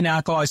drinking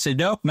alcohol. I said,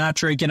 nope, not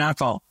drinking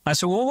alcohol. I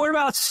said, well, what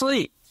about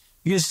sleep?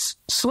 Because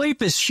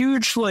sleep is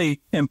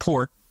hugely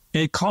important.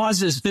 It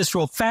causes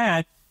visceral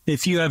fat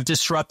if you have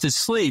disrupted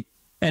sleep,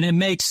 and it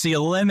makes the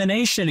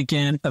elimination,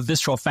 again, of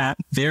visceral fat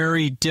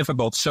very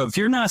difficult. So if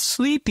you're not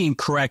sleeping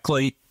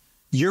correctly,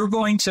 you're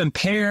going to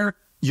impair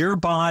your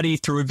body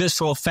through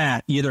visceral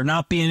fat, either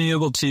not being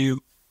able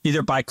to,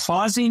 either by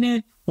causing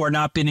it or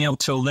not being able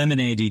to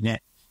eliminating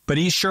it. But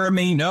he assured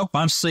me, nope,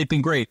 I'm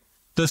sleeping great.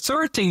 The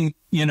third thing,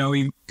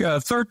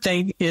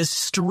 is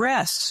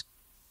stress.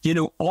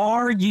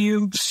 Are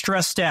you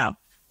stressed out?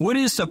 What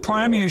is the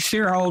primary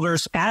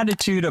shareholder's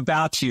attitude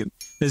about you?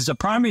 Is the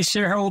primary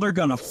shareholder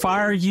going to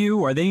fire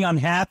you? Are they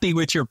unhappy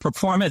with your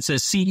performance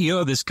as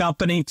CEO of this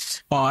company?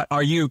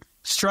 Are you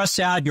stressed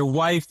out? Your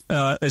wife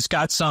has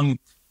got some,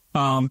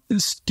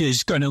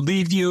 is going to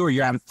leave you, or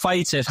you're having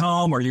fights at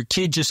home, or your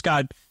kid just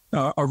got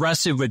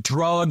arrested with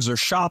drugs or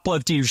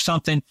shoplifting or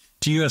something.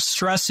 Do you have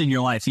stress in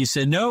your life? He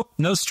said, nope,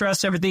 no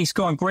stress. Everything's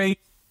going great.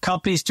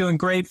 Company's doing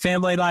great.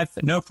 Family life,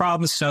 no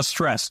problems, no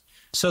stress.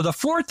 So the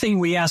fourth thing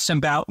we asked him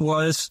about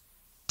was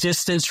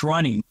distance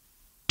running.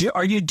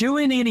 Are you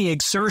doing any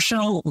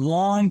exertional,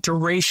 long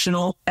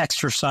durational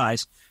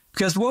exercise?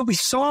 Because what we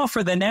saw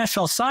for the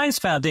National Science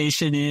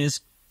Foundation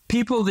is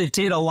people that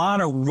did a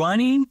lot of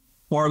running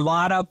or a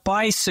lot of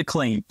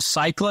bicycling,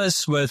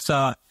 cyclists with,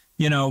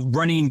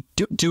 running,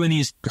 doing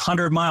these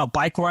 100-mile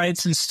bike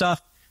rides and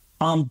stuff.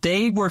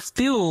 They were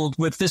filled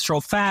with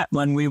visceral fat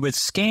when we would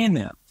scan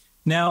them.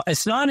 Now,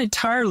 it's not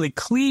entirely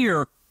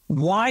clear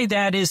why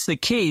that is the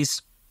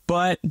case,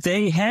 but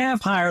they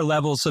have higher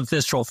levels of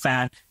visceral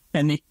fat.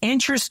 And the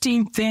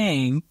interesting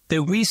thing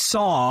that we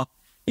saw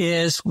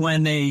is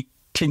when they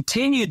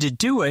continue to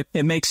do it,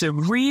 it makes it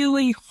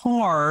really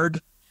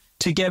hard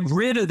to get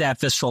rid of that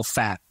visceral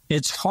fat.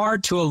 It's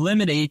hard to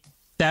eliminate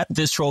that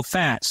visceral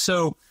fat.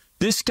 So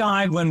this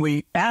guy, when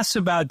we asked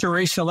about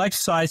durational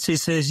exercise, he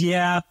says,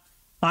 yeah,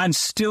 I'm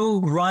still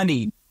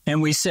running.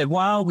 And we said,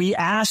 well, we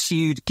asked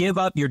you to give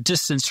up your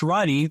distance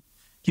running.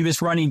 He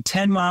was running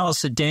 10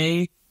 miles a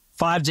day,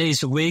 5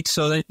 days a week,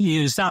 so that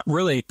he was not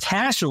really a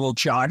casual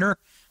jogger.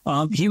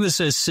 He was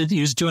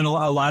doing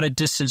a lot of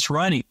distance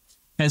running.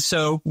 And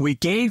so we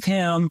gave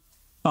him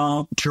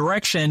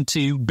direction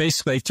to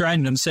basically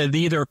threaten him, said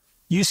either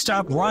you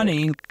stop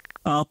running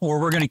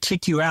or we're going to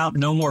kick you out,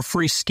 no more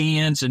free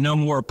scans and no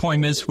more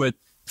appointments with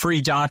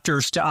free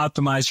doctors to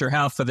optimize your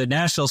health for the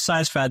National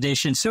Science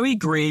Foundation. So he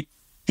agreed.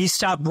 He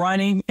stopped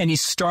running and he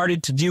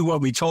started to do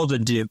what we told him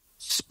to do,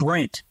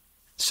 sprint.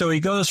 So he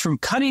goes from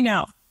cutting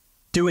out,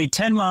 doing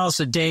 10 miles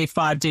a day,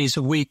 5 days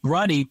a week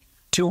running,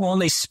 to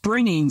only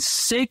sprinting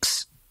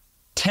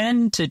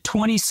 10 to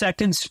 20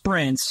 second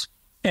sprints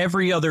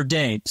every other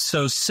day.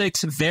 So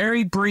 6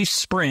 very brief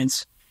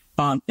sprints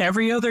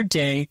every other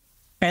day.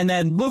 And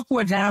then look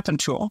what happened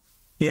to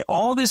him.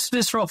 All this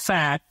visceral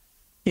fat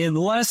in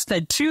less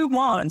than 2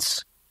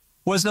 months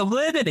was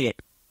eliminated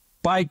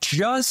by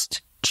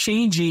just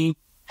changing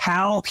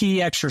how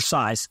he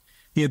exercised.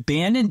 He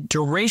abandoned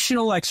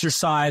durational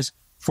exercise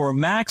for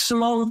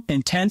maximum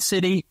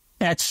intensity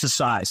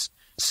exercise.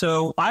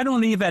 So I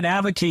don't even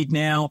advocate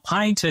now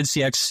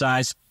high-intensity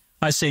exercise.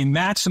 I say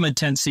maximum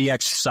intensity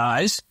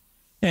exercise,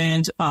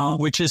 and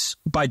which is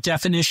by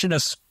definition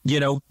of,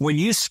 when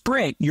you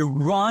sprint, you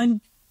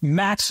run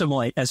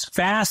maximally as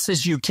fast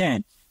as you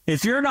can.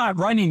 If you're not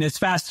running as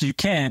fast as you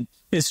can,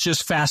 it's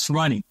just fast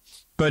running,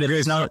 but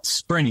it's not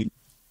sprinting.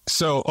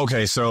 So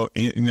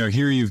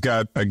here you've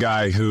got a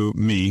guy who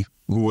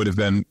would have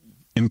been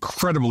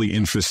incredibly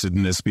interested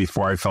in this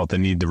before I felt the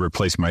need to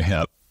replace my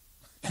hip.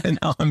 And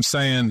now I'm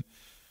saying,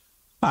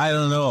 I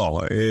don't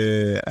know,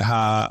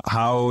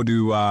 how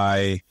do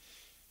I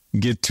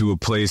get to a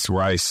place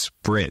where I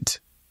sprint?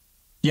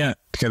 Yeah.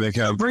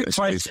 Great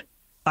question.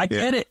 I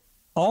get it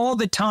all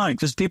the time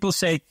because people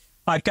say,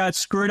 I've got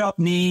screwed up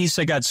knees,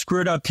 I got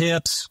screwed up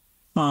hips,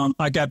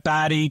 I got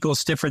bad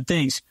ankles, different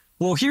things.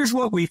 Well, here's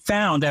what we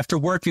found after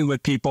working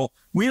with people.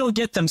 We don't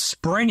get them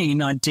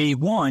sprinting on day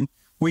one.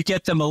 We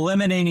get them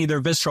eliminating their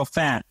visceral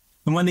fat.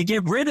 And when they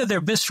get rid of their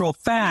visceral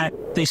fat,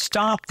 they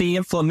stop the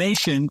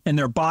inflammation and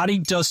their body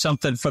does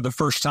something for the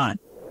first time.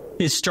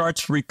 It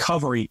starts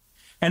recovery.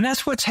 And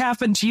that's what's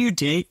happened to you,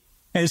 Dave,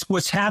 is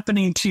what's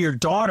happening to your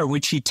daughter,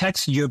 which she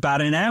texted you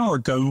about an hour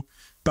ago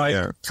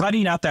by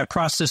cutting out that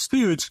processed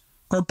foods.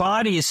 Her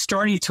body is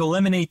starting to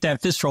eliminate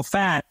that visceral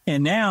fat.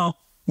 And now,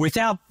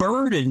 without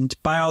burdened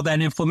by all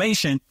that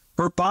inflammation,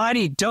 her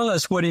body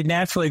does what it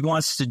naturally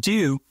wants to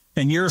do.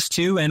 And yours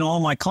too, and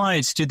all my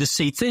clients do the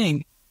same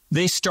thing.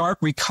 They start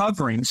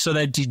recovering. So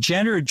that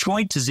degenerative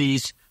joint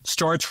disease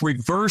starts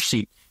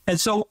reversing. And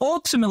so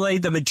ultimately,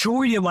 the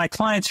majority of my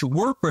clients who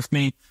work with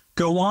me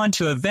go on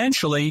to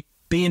eventually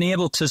being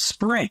able to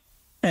sprint.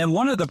 And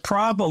one of the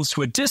problems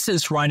with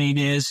distance running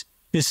is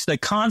the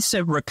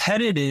constant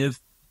repetitive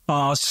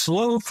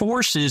slow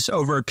forces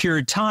over a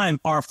period of time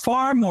are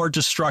far more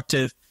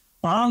destructive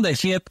on the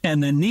hip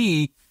and the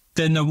knee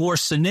than the more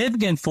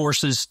significant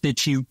forces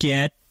that you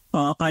get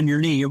on your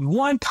knee. And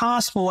one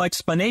possible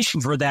explanation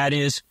for that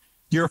is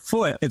your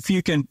foot. If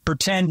you can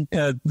pretend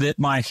that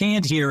my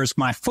hand here is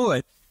my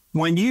foot,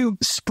 when you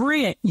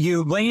sprint,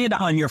 you land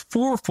on your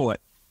forefoot,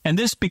 and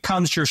this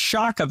becomes your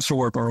shock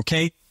absorber,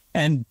 okay?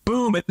 And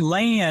boom, it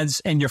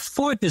lands, and your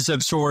foot is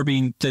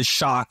absorbing the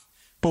shock.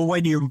 But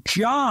when you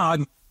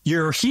jog,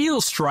 your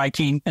heel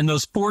striking, and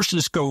those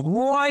forces go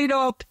right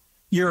up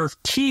your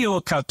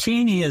heel,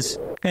 calcaneus,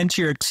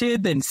 into your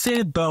tib and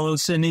fib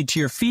bones and into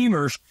your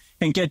femurs,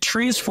 and get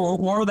transferred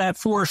all that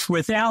force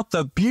without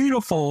the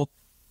beautiful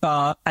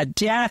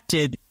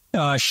adapted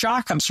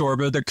shock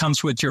absorber that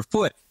comes with your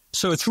foot.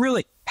 So it's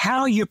really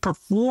how you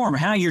perform,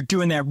 how you're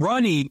doing that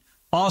running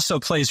also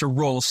plays a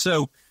role.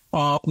 So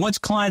once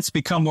clients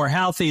become more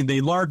healthy,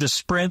 they learn to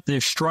sprint,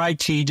 their stride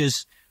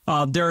changes,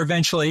 they're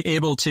eventually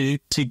able to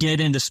get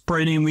into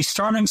sprinting. We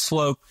start them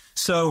slow.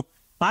 So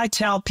I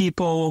tell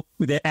people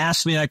that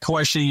ask me that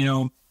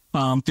question,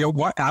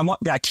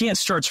 I can't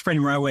start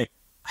sprinting right away.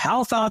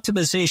 Health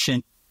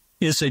optimization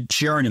is a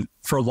journey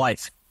for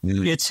life.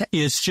 Mm-hmm.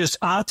 It's just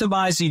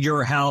optimizing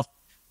your health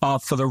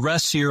for the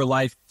rest of your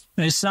life.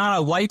 And it's not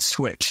a light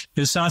switch.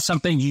 It's not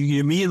something you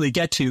immediately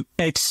get to,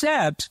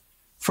 except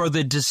for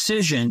the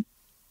decision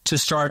to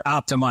start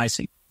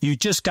optimizing. You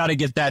just got to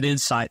get that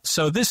insight.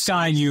 So this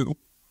guy,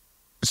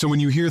 So when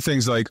you hear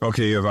things like,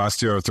 okay, you have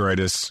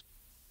osteoarthritis,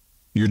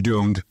 you're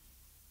doomed.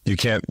 You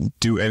can't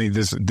do any of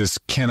this. This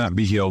cannot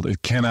be healed.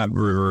 It cannot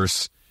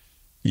reverse.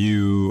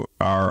 You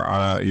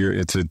are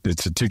it's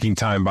a ticking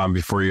time bomb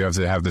before you have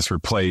to have this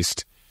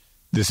replaced.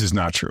 This is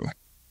not true.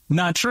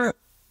 Not true.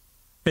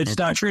 It's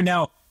not true.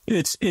 Now,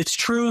 it's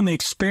true in the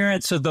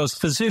experience of those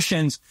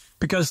physicians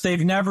because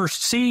they've never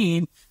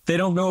seen, they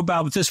don't know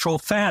about visceral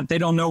fat. They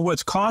don't know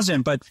what's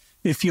causing. But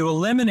if you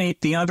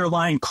eliminate the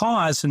underlying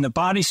cause and the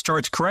body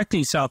starts correcting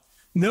itself,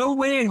 no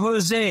way,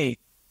 Jose,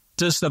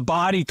 does the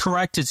body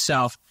correct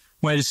itself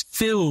when it's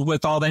filled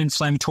with all that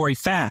inflammatory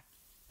fat.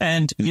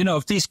 And,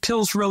 if these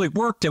pills really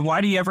work, then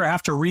why do you ever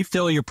have to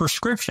refill your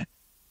prescription?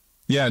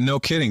 Yeah, no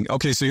kidding.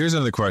 Okay, so here's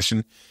another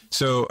question.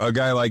 So a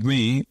guy like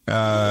me,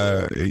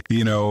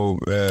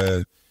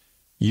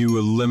 you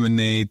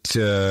eliminate,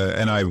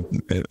 and I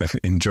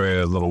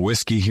enjoy a little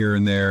whiskey here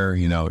and there.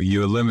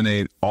 You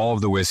eliminate all of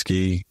the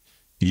whiskey.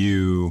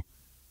 You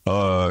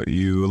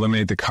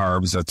eliminate the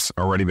carbs. That's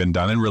already been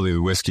done. And really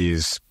the whiskey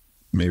is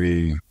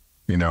maybe,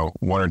 1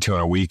 or 2 on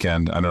a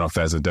weekend. I don't know if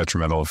that has a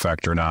detrimental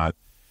effect or not.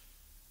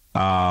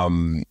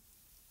 Then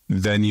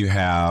you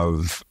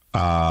have,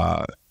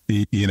 the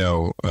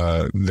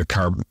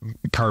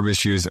carb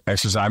issues,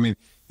 exercise. I mean,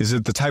 is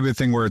it the type of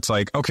thing where it's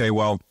like, okay,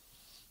 well,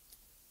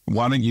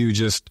 why don't you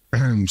just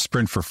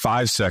sprint for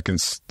 5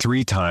 seconds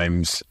 3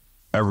 times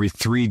every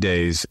 3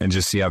 days and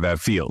just see how that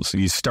feels?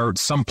 You start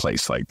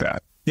someplace like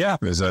that. Yeah.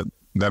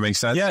 That makes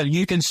sense? Yeah,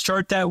 you can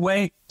start that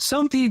way.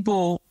 Some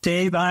people,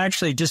 Dave, I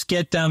actually just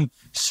get them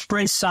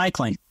sprint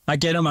cycling. I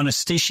get them on a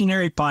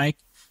stationary bike.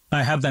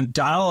 I have them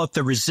dial up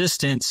the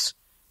resistance,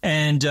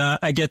 and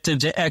I get them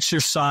to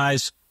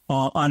exercise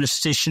on a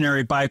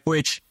stationary bike,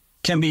 which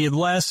can be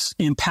less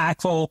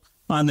impactful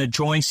on the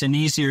joints and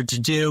easier to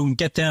do, and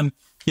get them,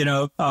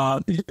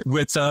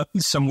 with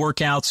some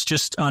workouts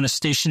just on a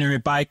stationary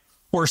bike,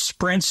 or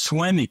sprint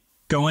swimming,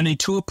 going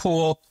into a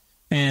pool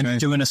and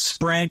doing a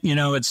sprint.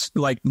 It's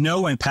like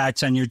no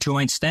impact on your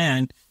joints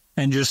then,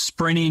 and just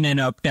sprinting in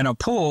a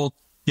pool,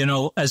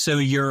 as though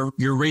you're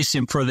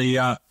racing for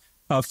the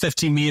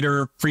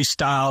 50-meter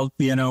freestyle,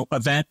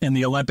 event in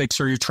the Olympics,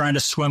 or you're trying to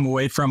swim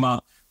away from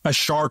a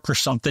shark or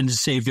something to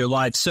save your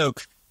life. So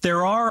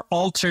there are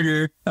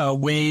alternate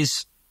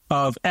ways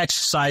of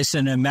exercise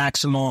in a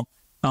maximal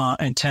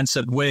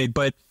intensive way,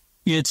 but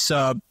it's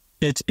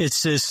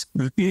this.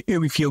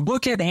 If you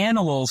look at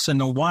animals in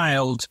the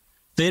wild,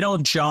 they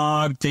don't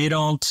jog, they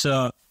don't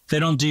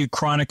do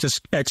chronic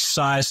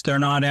exercise. They're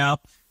not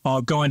out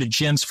going to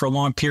gyms for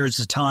long periods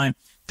of time.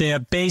 They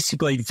have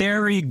basically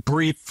very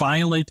brief,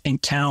 violent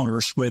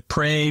encounters with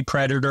prey,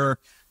 predator,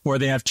 where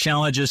they have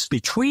challenges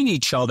between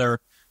each other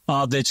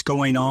that's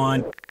going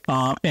on.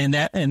 And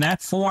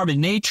that form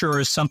in nature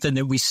is something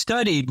that we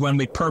studied when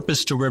we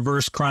purposed to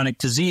reverse chronic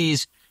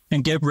disease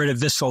and get rid of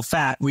visceral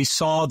fat. We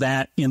saw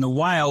that in the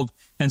wild,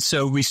 and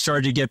so we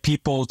started to get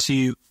people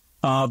to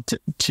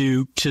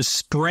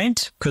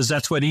sprint, because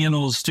that's what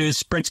animals do: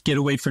 sprint to get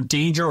away from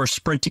danger, or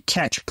sprint to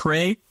catch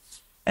prey.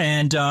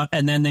 And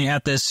then they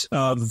have this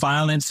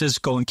violent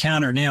physical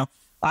encounter. Now,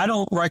 I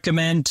don't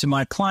recommend to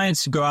my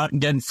clients to go out and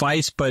get in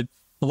fights, but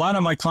a lot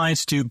of my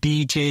clients do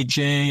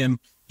BJJ and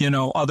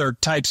other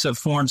types of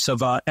forms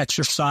of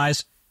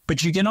exercise.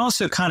 But you can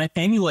also kind of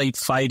emulate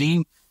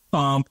fighting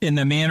in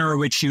the manner in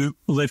which you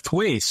lift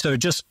weights. So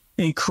just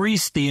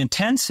increase the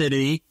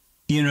intensity,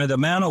 the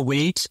amount of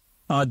weight.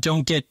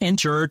 Don't get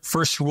injured.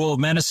 First rule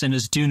of medicine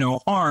is do no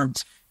harm.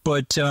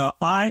 But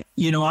I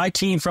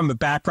came from a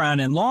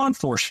background in law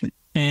enforcement.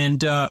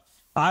 And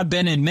I've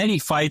been in many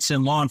fights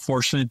in law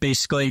enforcement.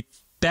 Basically,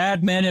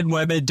 bad men and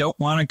women don't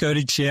want to go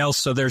to jail,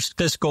 so there's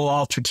physical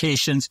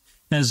altercations.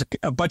 There's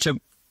a bunch of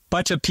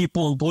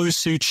people in blue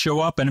suits show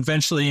up and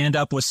eventually end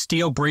up with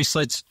steel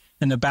bracelets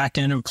in the back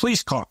end of a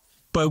police car.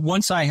 But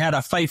once I had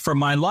a fight for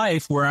my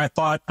life where I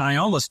thought I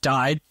almost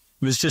died,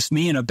 it was just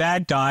me and a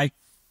bad guy.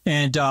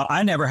 And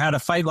I never had a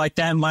fight like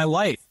that in my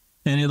life.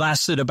 And it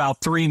lasted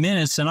about 3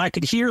 minutes, and I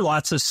could hear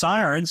lots of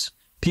sirens.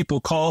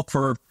 People called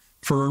for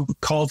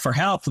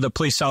help. The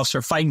police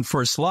officer fighting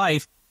for his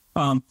life.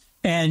 But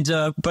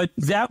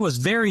that was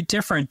very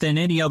different than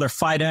any other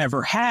fight I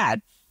ever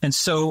had. And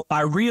so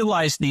I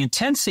realized the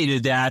intensity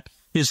of that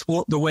is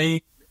the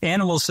way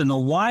animals in the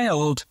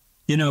wild,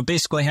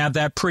 basically have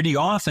that pretty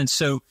often.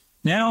 So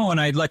now when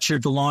I lecture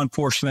to law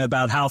enforcement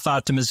about health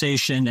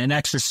optimization and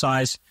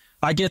exercise,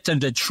 I get them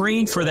to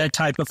train for that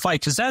type of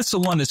fight, because that's the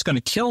one that's going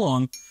to kill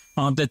them,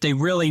 that they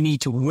really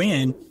need to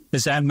win,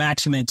 is that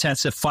maximum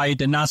intensive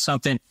fight, and not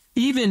something.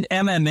 Even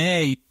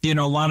MMA, a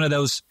lot of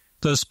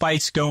those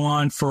fights go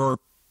on for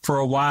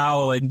a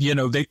while, and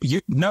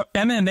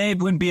MMA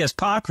wouldn't be as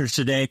popular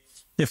today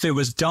if it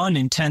was done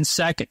in 10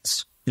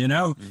 seconds.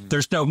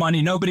 There's no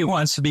money. Nobody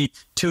wants to be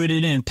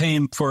tuning in and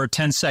paying for a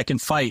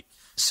 10-second fight.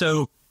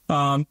 So,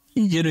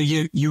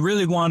 you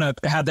really want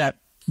to have that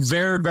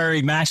very,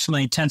 very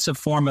maximally intensive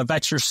form of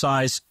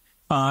exercise.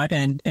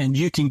 And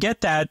you can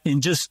get that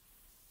in just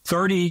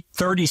 30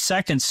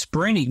 seconds.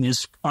 Sprinting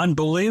is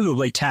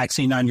unbelievably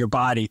taxing on your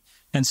body.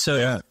 And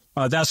so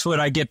that's what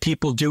I get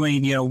people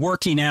doing,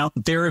 working out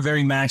very,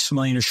 very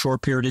maximally in a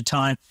short period of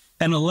time,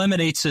 and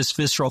eliminates this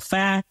visceral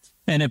fat,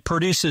 and it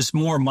produces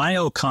more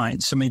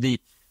myokines. I mean,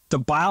 the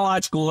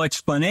biological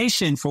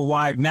explanation for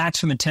why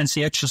maximum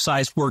intensity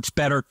exercise works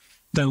better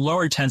than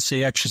lower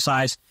intensity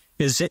exercise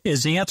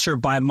is answered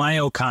by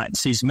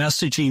myokines, these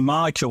messaging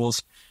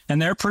molecules,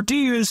 and they're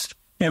produced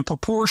in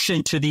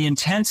proportion to the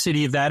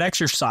intensity of that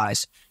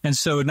exercise. And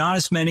so not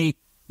as many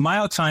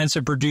myokines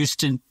are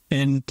produced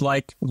in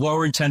like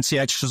lower intensity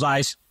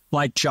exercise,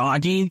 like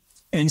jogging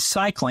and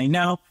cycling.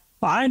 Now,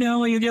 I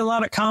know you get a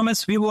lot of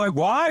comments. People are like,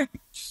 why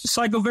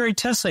cycle very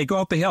intensely? Go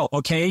up a hill.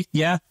 Okay,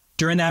 yeah,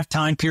 during that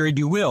time period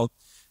you will.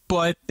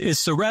 But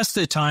it's the rest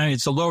of the time,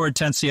 it's a lower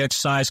intensity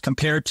exercise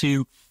compared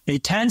to a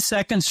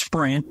 10-second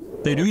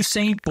sprint that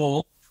Usain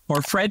Bolt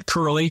or Fred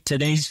Curley,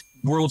 today's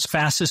world's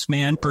fastest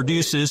man,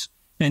 produces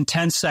in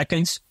 10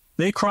 seconds.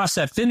 They cross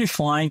that finish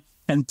line,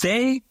 and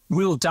they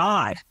will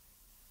die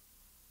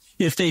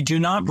if they do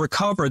not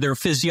recover their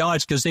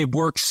physiology, because they've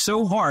worked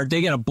so hard.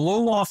 They're going to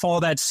blow off all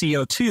that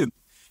CO2.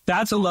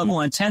 That's a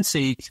level of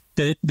intensity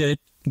that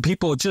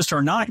people just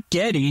are not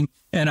getting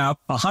in a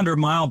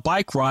 100-mile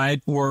bike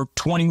ride or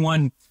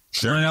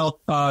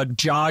 21-mile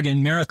jog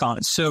and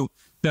marathon. So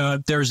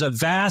there's a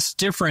vast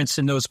difference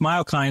in those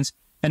myokines.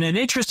 And an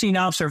interesting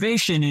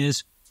observation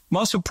is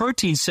muscle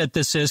protein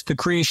synthesis, the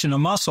creation of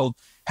muscle,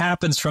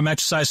 happens from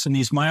exercise from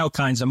these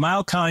myokines. And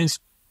myokines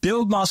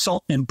build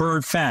muscle and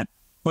burn fat.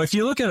 Well, if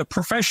you look at a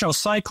professional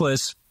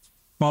cyclist,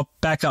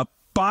 back up,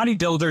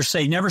 bodybuilders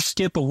say never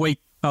skip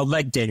a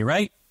leg day,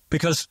 right?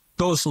 Because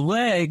those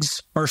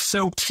legs are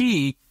so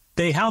key.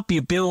 They help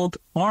you build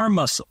arm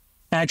muscle.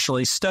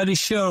 Actually, studies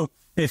show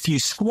if you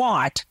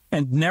squat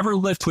and never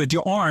lift with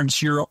your arms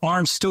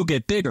still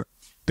get bigger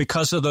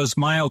because of those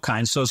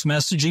myokines. Those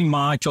messaging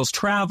molecules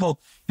travel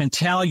and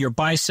tell your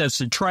biceps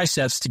and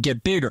triceps to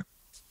get bigger.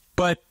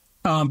 But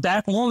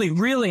that only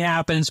really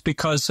happens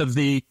because of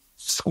the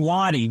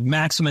squatting,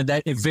 maximum,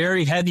 that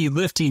very heavy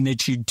lifting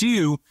that you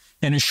do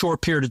in a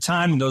short period of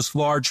time in those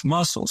large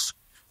muscles.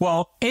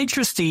 Well,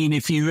 interesting,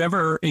 if you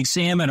ever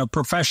examine a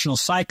professional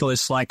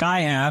cyclist like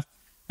I have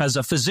as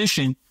a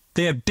physician,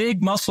 they have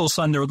big muscles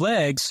on their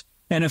legs.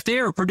 And if they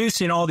are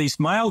producing all these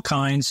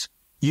myokines,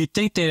 you'd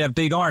think they'd have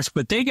big arms,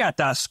 but they got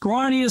the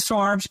scrawniest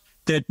arms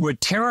that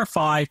would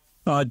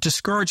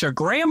discourage a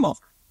grandma.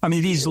 I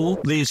mean, these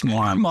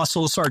arm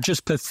muscles are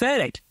just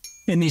pathetic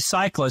in these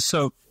cyclists.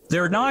 So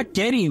they're not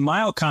getting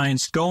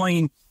myokines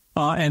going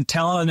and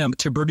telling them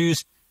to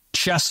produce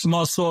chest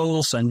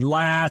muscles and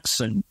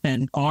lats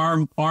and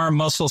arm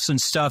muscles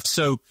and stuff.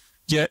 So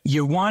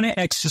you want to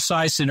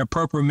exercise in an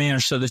appropriate manner.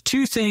 So the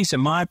two things, in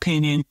my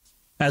opinion,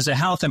 as a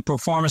health and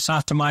performance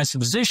optimized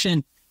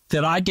physician,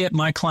 that I get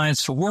my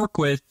clients to work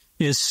with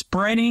is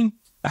sprinting,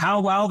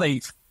 how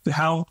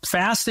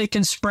fast they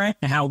can sprint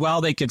and how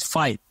well they could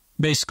fight.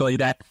 Basically,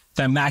 that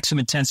maximum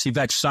intensity of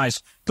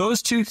exercise.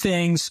 Those two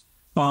things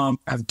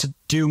have to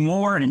do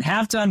more and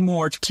have done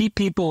more to keep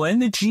people in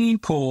the gene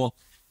pool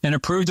and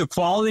improve the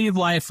quality of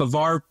life of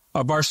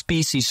our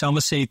species, Homo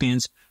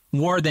sapiens,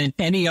 more than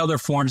any other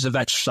forms of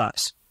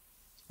exercise.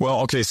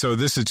 Well, okay, so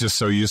this is just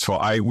so useful.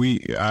 I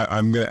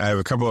have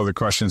a couple other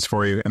questions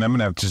for you, and I'm going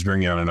to have to just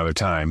bring you on another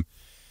time.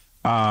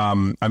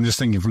 I'm just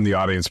thinking from the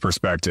audience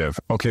perspective.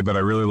 Okay, but I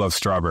really love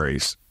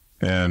strawberries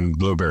and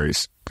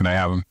blueberries. Can I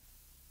have them?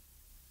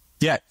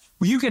 Yeah,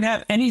 well, you can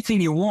have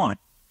anything you want.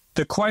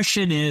 The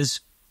question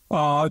is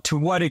to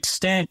what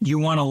extent you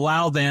want to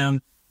allow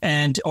them,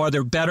 and are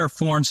there better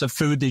forms of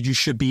food that you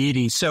should be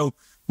eating? So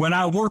when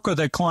I work with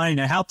a client,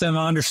 I help them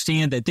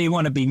understand that they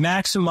want to be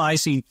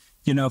maximizing,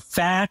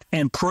 fat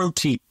and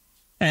protein,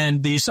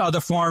 and these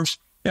other forms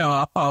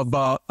of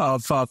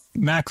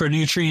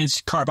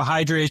macronutrients,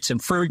 carbohydrates,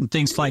 and fruit and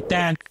things like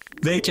that.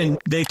 They can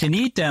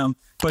eat them,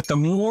 but the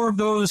more of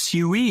those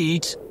you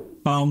eat,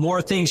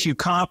 more things you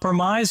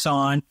compromise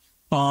on,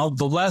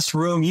 the less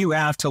room you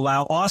have to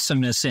allow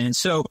awesomeness in.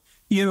 So,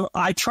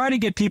 I try to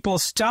get people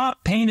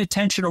stop paying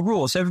attention to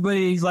rules.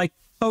 Everybody's like,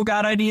 oh,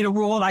 God, I need a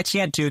rule and I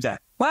can't do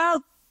that.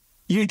 Well,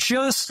 you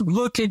just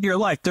look at your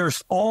life.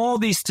 There's all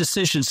these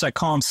decisions. I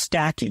call them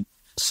stacking.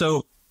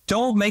 So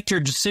don't make your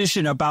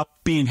decision about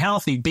being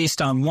healthy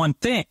based on one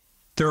thing.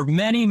 There are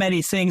many,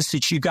 many things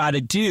that you got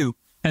to do.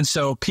 And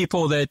so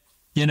people that,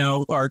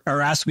 are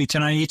asking me,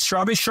 can I eat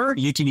strawberries? Sure,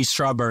 you can eat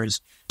strawberries.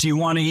 Do you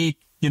want to eat,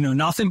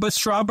 nothing but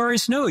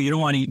strawberries? No, you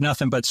don't want to eat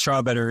nothing but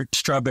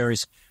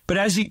strawberries. But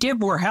as you get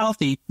more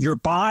healthy, your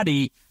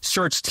body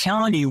starts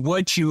telling you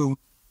what you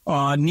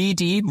need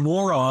to eat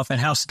more of and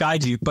how to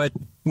guide you. But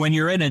when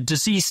you're in a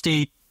disease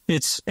state,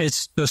 it's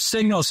the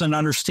signals and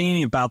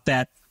understanding about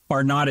that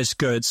are not as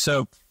good.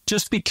 So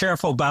just be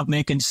careful about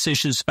making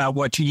decisions about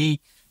what you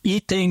eat.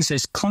 Eat things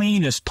as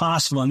clean as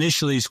possible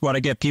initially is what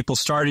I get people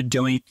started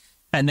doing.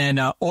 And then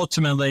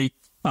ultimately,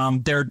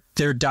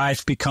 their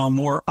diets become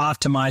more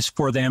optimized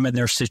for them and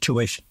their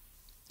situation.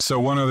 So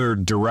one other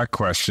direct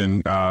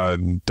question,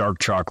 dark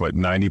chocolate,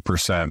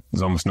 90%,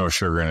 there's almost no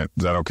sugar in it.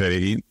 Is that okay to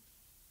eat?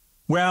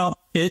 Well,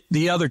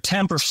 the other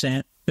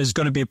 10% is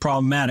going to be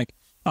problematic.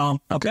 A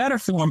better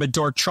form of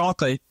dark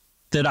chocolate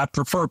that I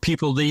prefer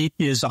people to eat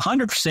is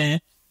 100%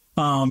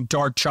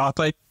 dark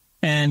chocolate,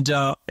 and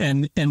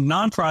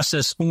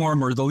non-processed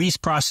form, or the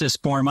least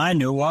processed form I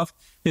know of,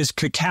 is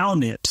cacao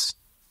nibs.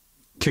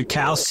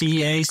 Cacao,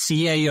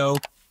 CACAO-NIBS.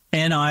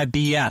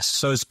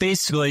 So it's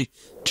basically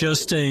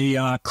just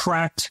a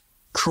cracked,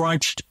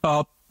 crunched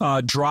up,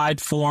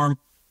 dried form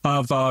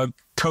of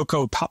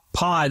cocoa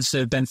pods that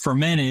have been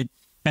fermented.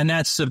 And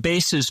that's the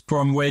basis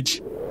from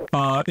which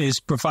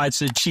provides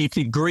the chief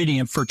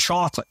ingredient for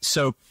chocolate.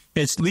 So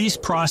it's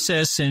least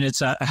processed, and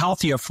it's a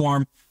healthier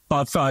form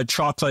of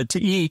chocolate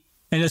to eat.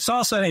 And it's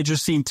also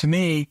interesting to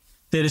me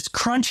that it's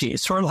crunchy.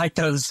 It's sort of like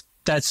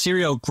that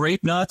cereal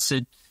grape nuts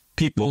that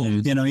people,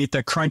 eat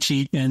the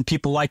crunchy, and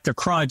people like the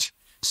crunch.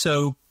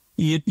 So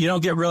you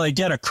don't really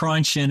get a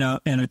crunch in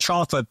a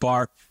chocolate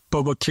bar,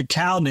 but with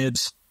cacao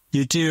nibs,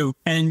 you do.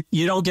 And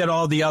you don't get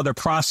all the other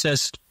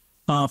processed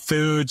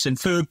foods and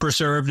food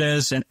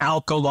preservatives and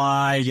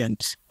alkali and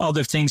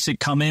other things that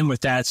come in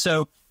with that.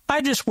 So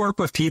I just work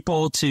with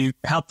people to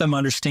help them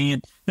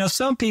understand.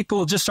 Some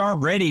people just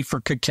aren't ready for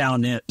cacao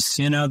nibs.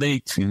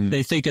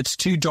 They think it's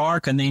too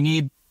dark and they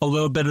need a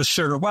little bit of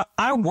sugar. Well,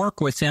 I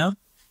work with them.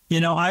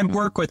 I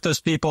work with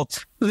those people.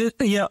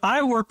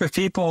 I work with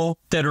people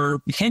that are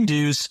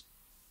Hindus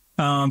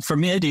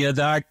from India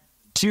that I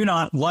do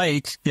not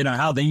like,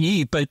 how they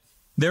eat, but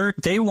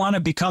they want to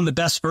become the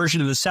best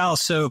version of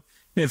themselves. So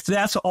if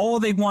that's all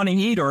they want to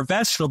eat are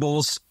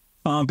vegetables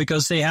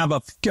because they have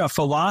a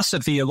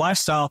philosophy, a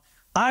lifestyle,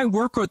 I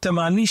work with them.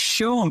 I at least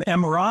show them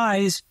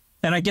MRIs,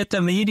 and I get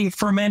them eating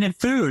fermented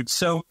food.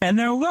 So, and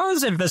they're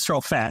lows in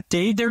visceral fat.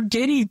 They're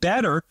getting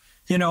better.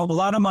 A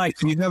lot of my...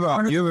 You have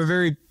a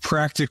very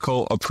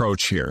practical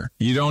approach here.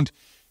 You don't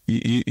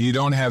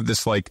have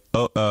this like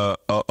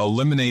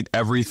eliminate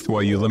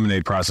everything. You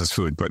eliminate processed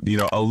food, but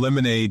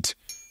eliminate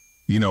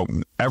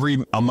every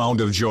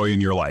amount of joy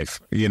in your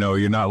life.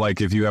 You're not like,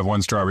 if you have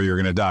one strawberry, you're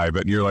going to die,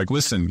 but you're like,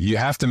 listen, you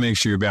have to make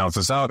sure you balance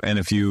this out. And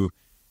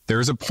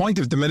there's a point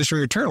of diminishing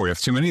return. We have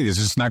too many of these.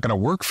 It's just not going to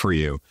work for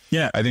you.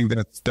 Yeah. I think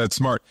that's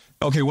smart.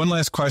 Okay. One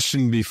last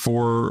question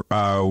before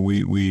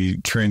we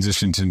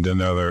transition to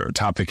another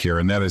topic here.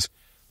 And that is,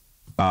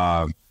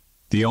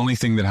 the only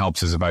thing that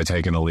helps is if I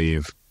take an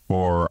Aleve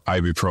or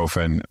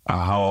ibuprofen.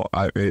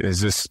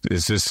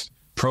 Is this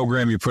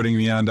program you're putting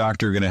me on,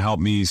 doctor, going to help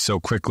me so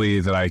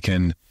quickly that I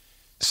can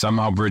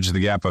somehow bridge the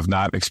gap of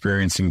not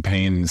experiencing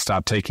pain and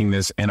stop taking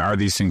this? And are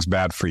these things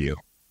bad for you?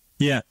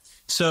 Yeah.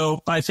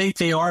 So I think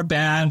they are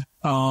bad.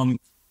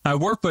 I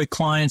work with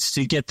clients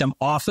to get them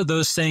off of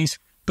those things.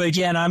 But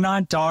again, I'm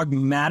not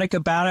dogmatic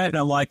about it. And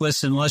I'm like,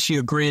 listen, unless you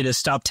agree to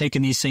stop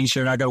taking these things,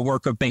 you're not going to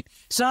work with me.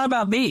 It's not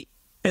about me.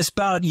 It's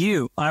about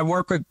you. I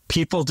work with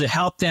people to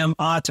help them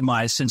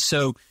optimize. And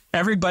so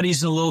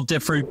everybody's in a little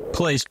different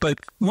place. But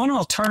one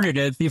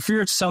alternative, if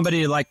you're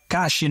somebody like,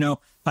 gosh,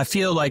 I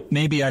feel like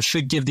maybe I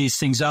should give these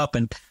things up,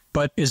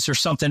 but is there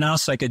something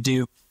else I could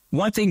do?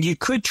 One thing you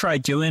could try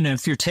doing, and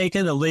if you're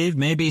taking a leave,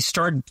 maybe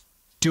start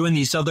doing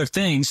these other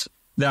things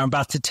that I'm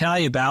about to tell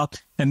you about,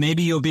 and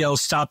maybe you'll be able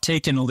to stop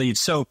taking a leave.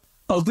 So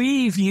a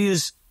leave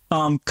uses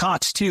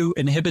COX-2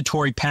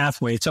 inhibitory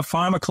pathway. It's a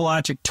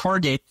pharmacologic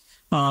target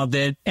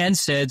that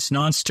NSAIDs,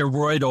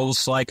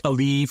 non-steroidals like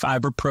Aleve,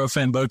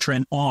 ibuprofen,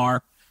 Motrin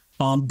are.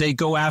 They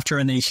go after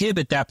and they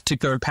inhibit that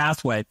particular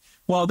pathway.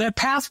 Well, that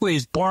pathway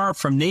is borrowed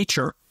from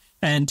nature,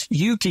 and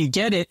you can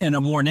get it in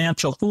a more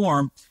natural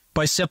form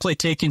by simply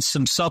taking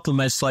some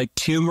supplements like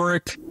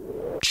turmeric,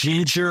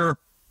 ginger,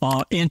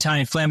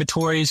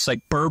 anti-inflammatories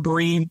like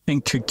berberine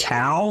and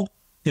cacao,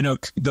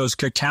 those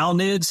cacao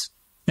nibs,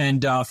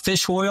 and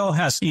fish oil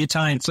has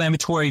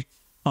anti-inflammatory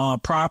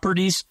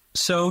properties.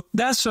 So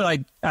that's what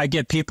I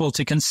get people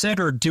to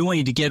consider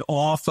doing to get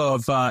off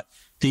of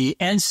the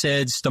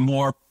NSAIDs, the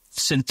more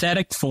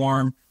synthetic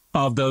form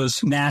of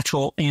those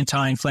natural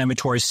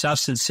anti-inflammatory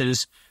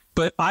substances.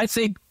 But I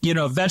think,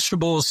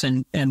 vegetables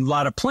and a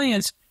lot of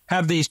plants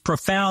have these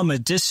profound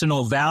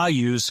medicinal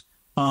values.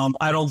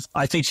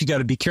 I think you got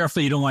to be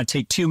careful. You don't want to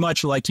take too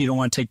much, like you don't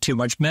want to take too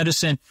much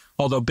medicine,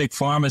 although Big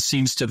Pharma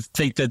seems to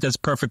think that that's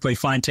perfectly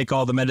fine. Take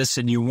all the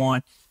medicine you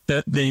want.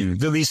 At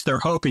least they're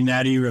hoping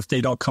that, even if they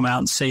don't come out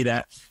and say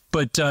that.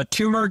 But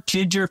turmeric,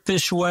 ginger,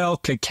 fish oil,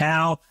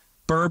 cacao,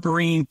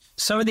 berberine,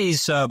 some of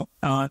these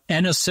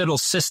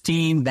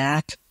N-acetylcysteine,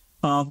 NAC,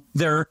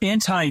 they're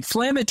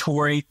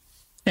anti-inflammatory,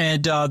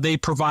 and they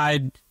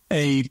provide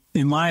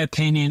in my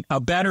opinion, a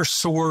better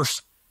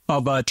source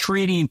of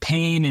treating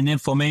pain and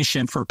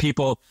inflammation for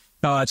people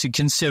to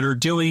consider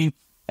doing,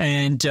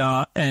 and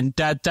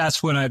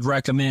that's what I'd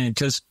recommend,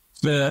 because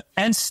the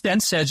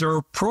NSAIDs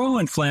are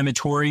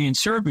pro-inflammatory in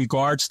certain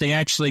regards. They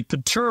actually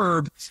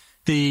perturb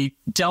the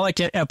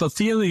delicate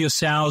epithelial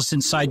cells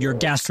inside your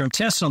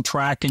gastrointestinal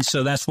tract, and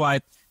so that's why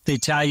they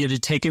tell you to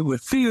take it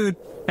with food.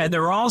 And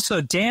they're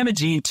also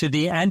damaging to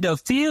the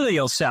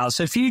endothelial cells.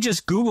 If you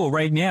just Google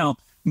right now,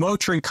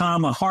 Motrin,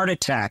 heart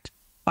attack,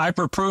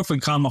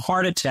 ibuprofen,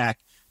 heart attack,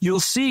 you'll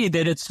see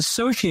that it's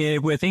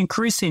associated with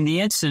increasing the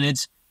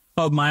incidence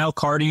of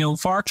myocardial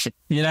infarction.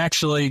 It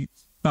actually,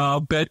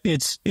 but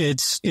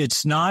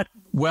it's not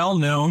well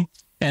known,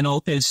 and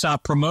it's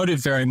not promoted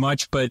very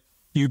much, but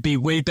you'd be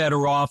way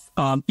better off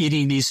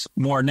eating these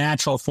more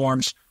natural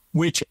forms,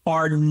 which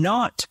are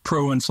not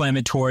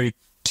pro-inflammatory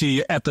to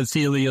your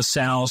epithelial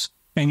cells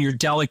and your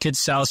delicate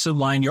cells that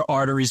line your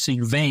arteries and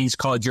your veins,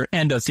 called your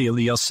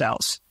endothelial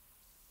cells.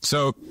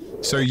 So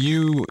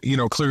you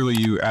clearly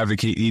you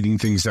advocate eating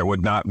things that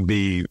would not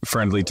be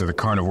friendly to the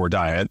carnivore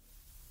diet.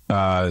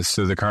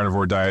 So the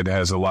carnivore diet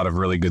has a lot of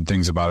really good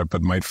things about it,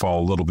 but might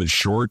fall a little bit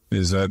short.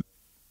 Is that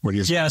what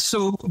you're saying? Yeah.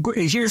 So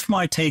here's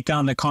my take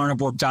on the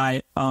carnivore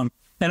diet. And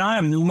I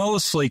am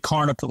mostly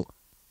carnivore,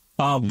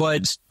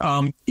 but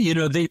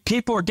the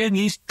people are getting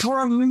these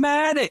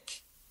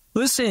dramatic.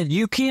 Listen,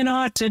 you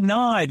cannot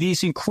deny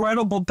these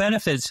incredible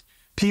benefits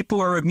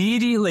people are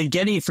immediately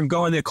getting from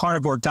going to the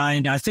carnivore diet.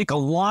 And I think a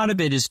lot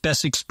of it is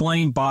best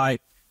explained by,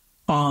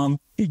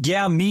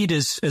 meat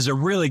is a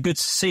really good,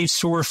 safe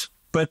source.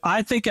 But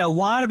I think a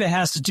lot of it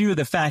has to do with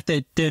the fact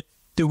that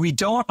we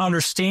don't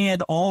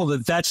understand all the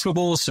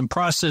vegetables and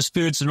processed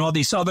foods and all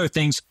these other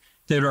things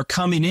that are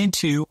coming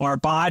into our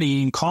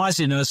body and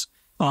causing us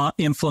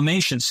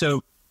inflammation.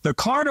 So the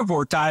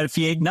carnivore diet, if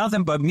you ate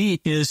nothing but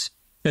meat, is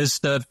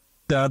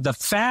the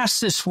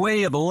fastest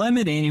way of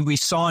eliminating, we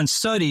saw in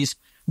studies,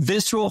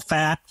 visceral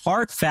fat,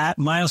 heart fat,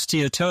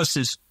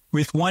 myosteatosis,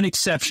 with one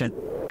exception.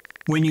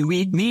 When you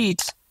eat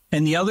meat,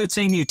 and the other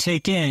thing you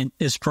take in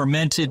is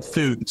fermented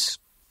foods.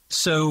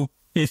 So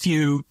if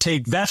you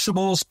take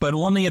vegetables, but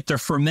only if they're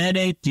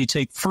fermented, you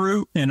take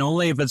fruit, and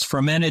only if it's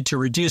fermented to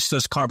reduce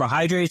those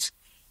carbohydrates,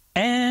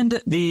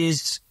 and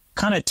these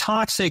kind of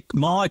toxic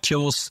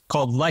molecules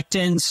called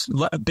lectins.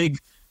 A big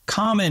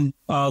common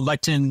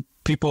lectin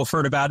people have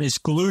heard about is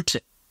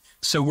gluten.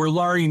 So we're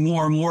learning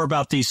more and more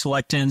about these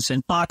lectins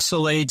and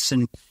oxalates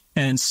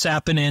and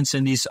saponins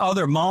and these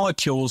other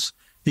molecules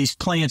these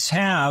plants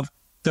have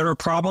that are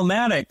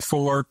problematic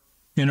for,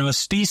 a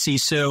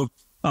species. So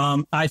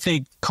I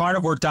think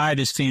carnivore diet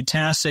is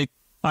fantastic.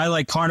 I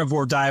like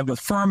carnivore diet with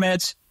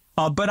ferments,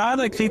 but I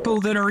like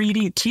people that are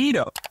eating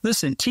keto.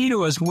 Listen,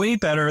 keto is way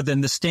better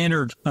than the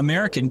standard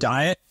American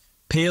diet.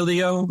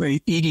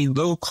 Paleo, eating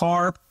low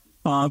carb,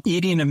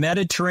 eating a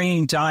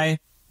Mediterranean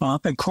diet,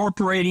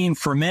 incorporating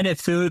fermented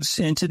foods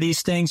into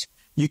these things.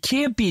 You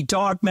can't be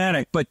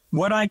dogmatic, but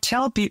what I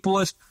tell people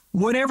is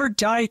whatever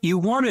diet you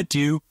want to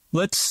do,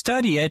 let's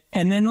study it,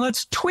 and then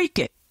let's tweak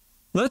it.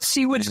 Let's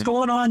see what's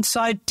going on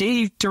inside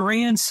Dave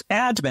Duran's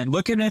abdomen,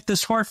 looking at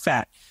this heart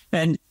fat.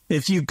 And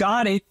if you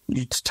got it,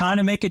 it's time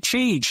to make a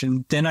change.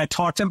 And then I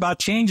talked about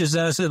changes.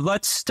 And I said,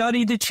 let's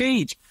study the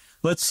change.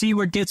 Let's see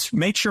what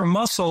makes your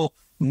muscle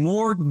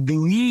more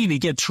lean. It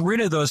gets rid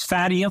of those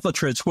fatty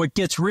infiltrates, what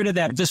gets rid of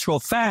that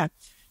visceral fat.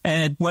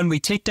 And when we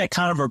take that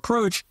kind of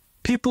approach,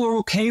 people are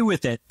okay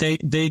with it.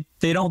 They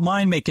don't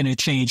mind making a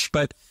change.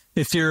 But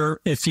if you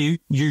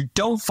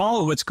don't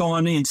follow what's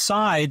going on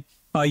inside,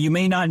 you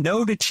may not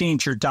know to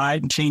change your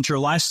diet and change your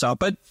lifestyle.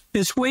 But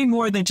it's way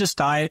more than just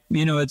diet.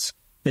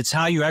 It's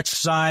how you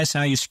exercise,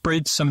 how you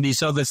spread some of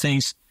these other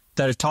things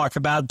that I talked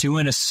about.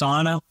 Doing a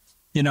sauna,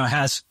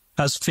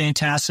 has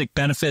fantastic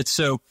benefits.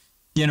 So,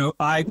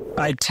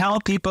 I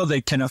tell people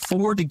that can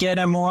afford to get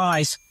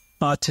MRIs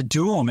to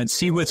do them and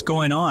see what's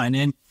going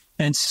on,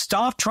 and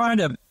stop trying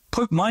to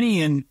put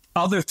money in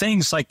other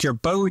things like your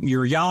boat and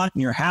your yacht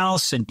and your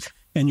house and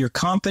your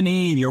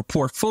company and your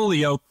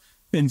portfolio.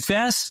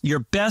 Invest your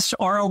best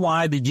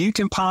ROI that you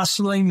can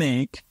possibly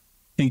make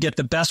and get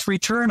the best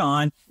return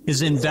on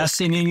is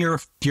investing in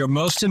your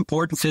most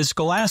important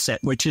physical asset,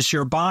 which is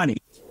your body.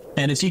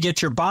 And if you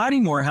get your body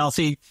more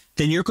healthy,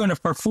 then you're going to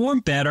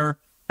perform better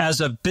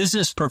as a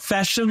business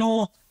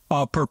professional,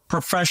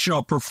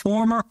 professional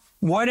performer,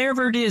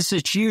 whatever it is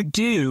that you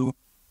do.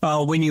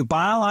 When you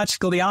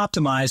biologically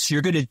optimize,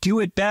 you're going to do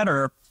it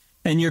better,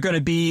 and you're going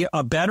to be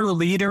a better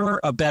leader,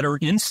 a better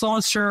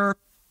influencer,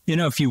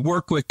 if you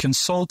work with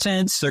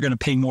consultants, they're going to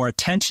pay more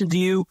attention to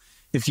you.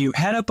 If you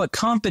head up a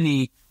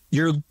company,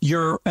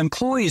 your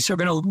employees are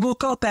going to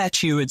look up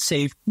at you and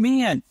say,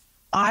 man,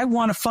 I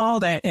want to follow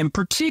that. And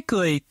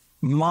particularly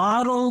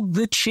model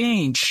the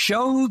change,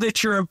 show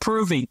that you're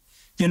improving.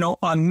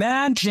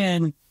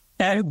 Imagine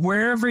at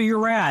wherever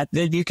you're at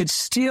that you could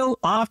still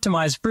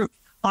optimize.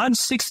 I'm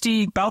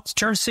 60, about to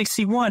turn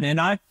 61,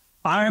 and I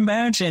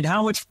imagine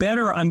how much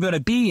better I'm going to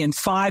be in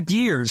 5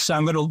 years.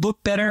 I'm going to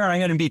look better. I'm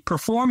going to be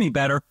performing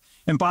better.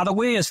 And by the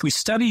way, as we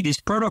study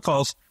these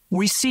protocols,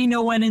 we see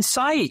no end in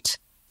sight.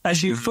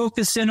 As you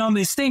focus in on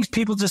these things,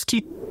 people just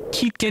keep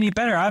getting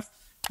better.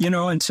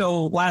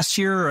 Until last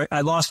year,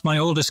 I lost my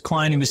oldest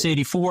client. He was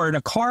 84 in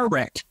a car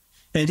wreck.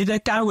 And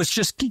that guy was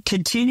just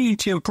continuing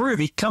to improve.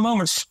 He'd come home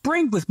and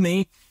sprint with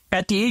me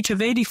at the age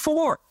of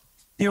 84.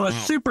 It's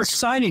super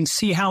exciting to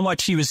see how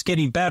much he was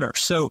getting better.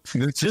 So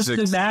just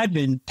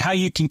imagine how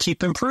you can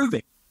keep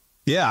improving.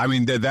 Yeah, I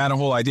mean, that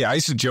whole idea. I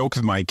used to joke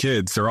with my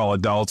kids. They're all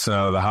adults and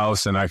out of the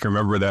house. And I can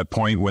remember that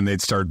point when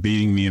they'd start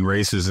beating me in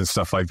races and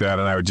stuff like that.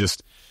 And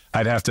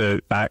I'd have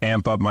to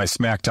amp up my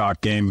smack talk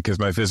game because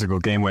my physical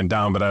game went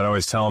down. But I'd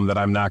always tell them that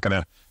I'm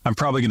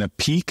probably going to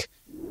peak.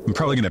 I'm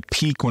probably going to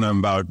peak when I'm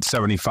about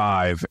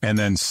 75 and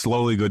then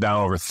slowly go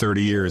down over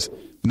 30 years.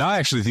 Now, I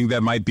actually think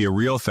that might be a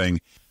real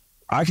thing.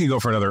 I could go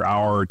for another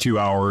hour or 2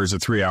 hours or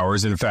 3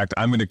 hours. In fact,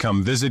 I'm going to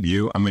come visit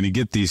you. I'm going to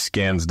get these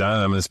scans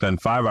done. I'm going to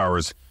spend 5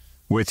 hours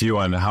with you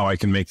on how I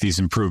can make these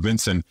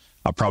improvements. And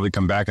I'll probably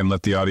come back and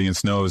let the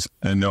audience know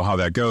how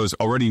that goes,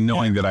 already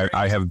knowing that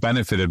I have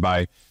benefited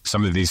by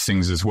some of these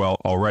things as well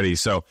already.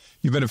 So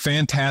you've been a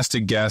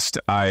fantastic guest.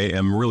 I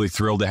am really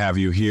thrilled to have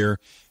you here.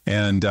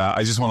 And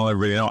I just want to let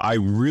everybody know, I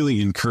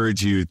really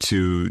encourage you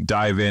to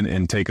dive in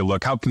and take a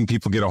look. How can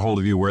people get a hold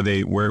of you?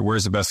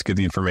 Where's the best to get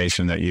the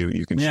information that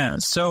you can? Yeah,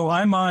 so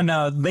I'm on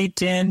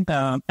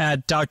LinkedIn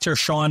at Dr.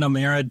 Sean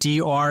O'Mara,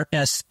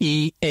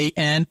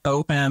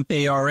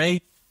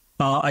 DrSeanomara.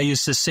 I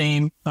use the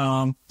same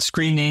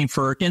screen name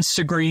for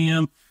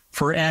Instagram,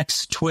 for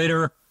X,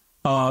 Twitter,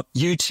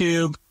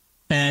 YouTube,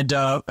 and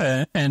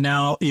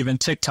now even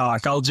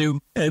TikTok. I'll do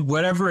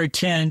whatever I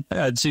can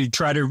to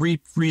try to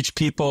reach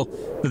people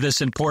with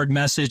this important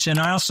message. And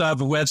I also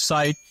have a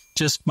website,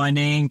 just my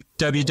name,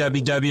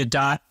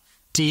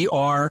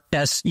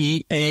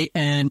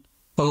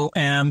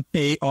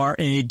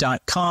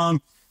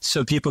 www.drseanomara.com,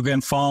 so people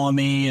can follow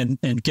me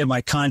and get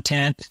my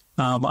content.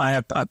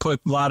 I put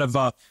a lot of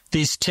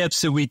these tips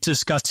that we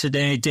discussed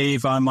today,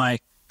 Dave,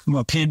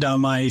 pinned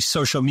on my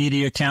social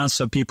media accounts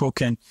so people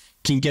can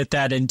get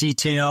that in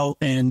detail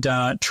and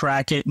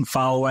track it and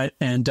follow it.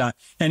 And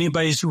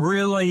anybody's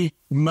really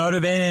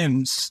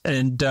motivated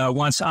and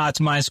wants to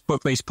optimize as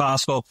quickly as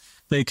possible,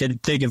 they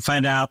can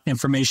find out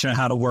information on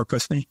how to work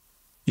with me.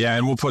 Yeah,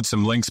 and we'll put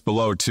some links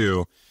below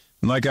too.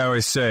 And like I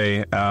always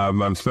say,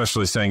 I'm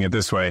especially saying it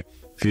this way,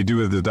 if you do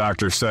what the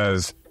doctor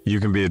says, you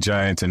can be a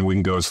giant and we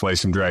can go slay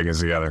some dragons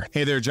together.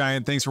 Hey there,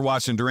 Giant. Thanks for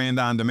watching Durand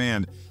On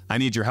Demand. I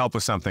need your help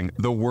with something.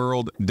 The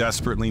world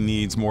desperately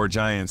needs more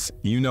giants.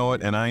 You know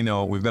it and I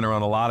know it. We've been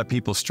around a lot of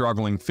people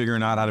struggling,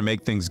 figuring out how to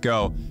make things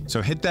go.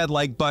 So hit that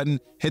like button,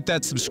 hit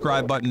that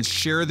subscribe button,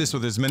 share this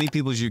with as many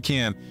people as you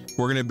can.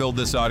 We're going to build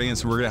this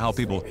audience and we're going to help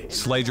people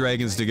slay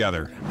dragons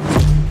together.